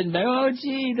they're just sitting there, oh,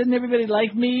 gee, doesn't everybody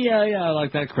like me? Yeah,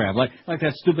 like that crap. Like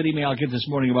that stupid email I get this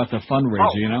morning about the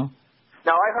fundraiser, you know?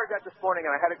 Now, I heard that this morning,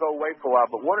 and I had to go away for a while,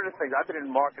 but one of the things, I've been in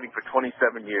marketing for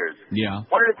 27 years. Yeah.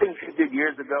 One of the things you did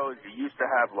years ago is you used to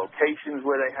have locations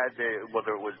where they had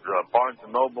whether it was Barnes &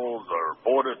 Nobles or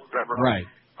Borders, whatever. Right.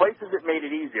 Places that made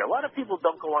it easy. A lot of people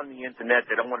don't go on the Internet.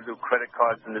 They don't want to do credit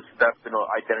cards and this stuff,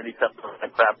 identity theft and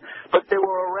like that. But they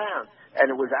were around, and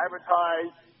it was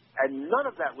advertised, and none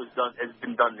of that has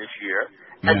been done this year.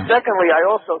 And secondly, I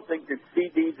also think that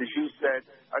CDs, as you said,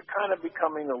 are kind of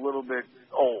becoming a little bit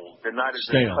old. They're not as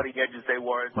Stale. cutting edge as they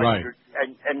were. Right.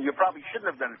 And you probably shouldn't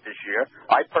have done it this year.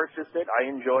 I purchased it. I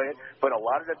enjoy it. But a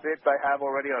lot of the bits I have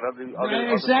already on other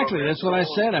Exactly. programs. That's what I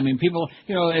said. I mean, people,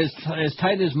 as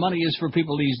tight as money is for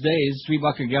people these days, $3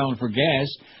 a gallon for gas,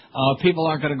 people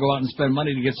aren't going to go out and spend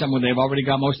money to get something when they've already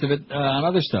got most of it on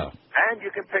other stuff. And you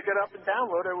can pick it up and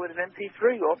download it with an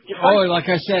MP3 off your Oh, phone. like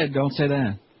I said, don't say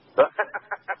that.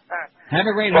 Have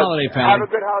a great But holiday, Have pal. a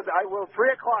good holiday. I will.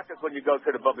 3 o'clock is when you go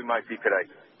to the Bubbly Mighty today.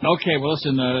 Okay, well,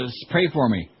 listen, pray for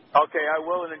me. Okay, I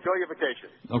will, and enjoy your vacation.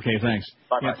 Okay, thanks.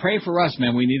 Bye-bye. Yeah, pray for us,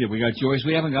 man. We need it. We got Joyce.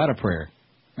 We haven't got a prayer.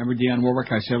 Remember Dionne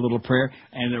Warwick? I said a little prayer,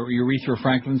 and Aretha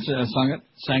Franklin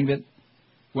sang it.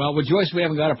 Well, with Joyce, we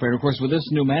haven't got a prayer. Of course, with this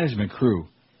new management crew.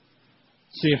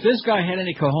 See, if this guy had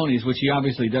any cojones, which he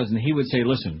obviously doesn't, he would say,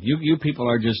 listen, you people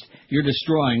you're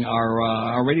destroying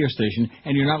our radio station,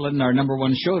 and you're not letting our number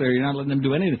one show there. You're not letting them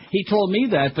do anything. He told me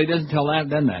that, but he doesn't tell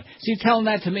them that. See, telling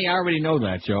that to me, I already know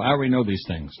that, Joe. I already know these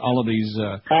things. All of these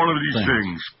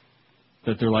things.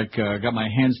 That they're like, got my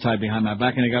hands tied behind my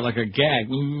back, and they got like a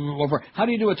gag over. How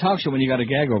do you do a talk show when you got a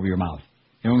gag over your mouth?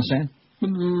 You know what I'm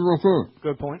saying?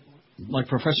 Good point. Like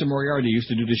Professor Moriarty used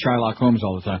to do to Sherlock Holmes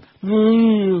all the time. I'm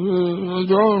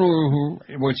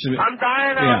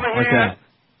dying over like here. that.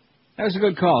 That was a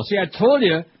good call. See, I told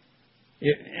you.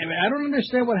 I don't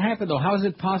understand what happened, though. How is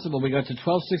it possible we got to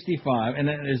 1265, and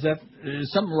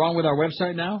is something wrong with our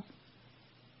website now?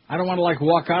 I don't want to,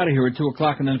 walk out of here at 2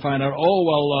 o'clock and then find out,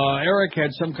 Eric had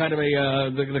some kind of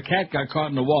the cat got caught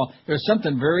in the wall. There's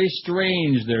something very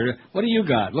strange there. What do you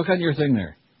got? Look on your thing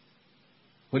there.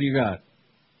 What do you got?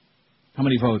 How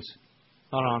many votes?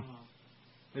 Hold on.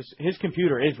 His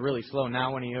computer is really slow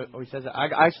now when he says it.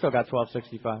 I still got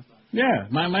 1265. Yeah,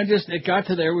 mine it got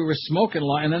to there. We were smoking,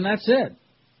 and then that's it.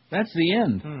 That's the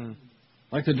end.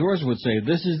 Like the Doors would say,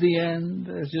 this is the end.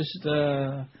 It's just,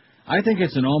 I think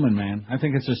it's an omen, man. I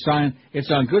think it's a sign. It's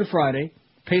on Good Friday,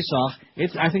 Pesach.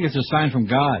 I think it's a sign from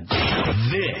God.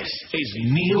 This is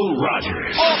Neil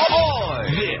Rogers. Oh,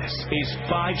 this is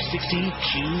 560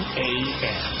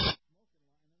 QAM.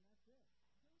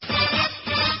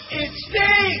 It's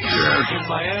Dave in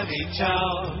Miami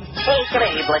town.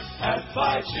 Increíble. At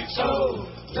 560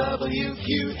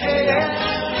 WQAM.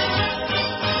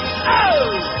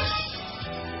 Oh!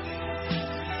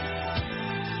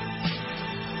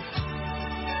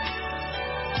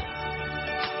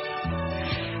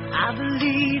 I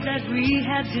believe that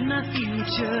rehab's in my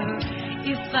future.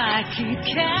 If I keep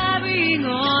carrying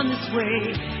on this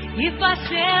way, if I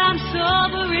said I'm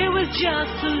sober, it was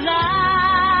just a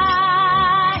lie.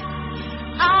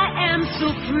 I am so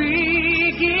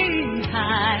freaking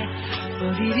high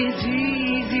but it is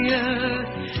easier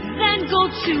than go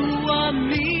to a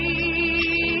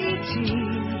meeting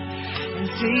and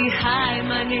say, hi,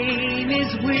 my name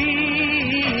is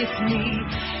Whitney.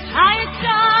 I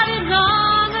started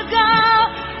long ago,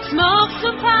 smoked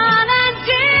some pot and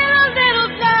did a little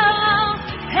blow,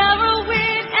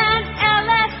 heroin and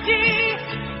LSD,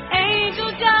 angel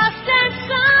dust and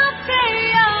some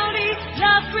peyote,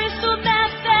 love crystal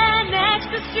meth and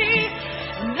ecstasy.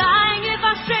 I'm lying if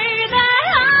I say that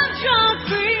I'm drunk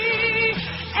free,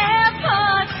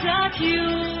 airport security.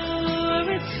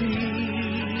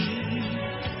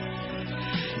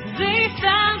 They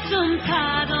found some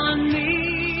pot on me.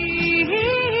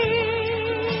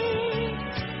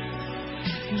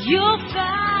 You'll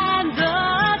find the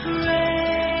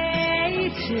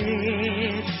greatest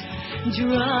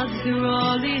drugs, they're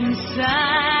all inside.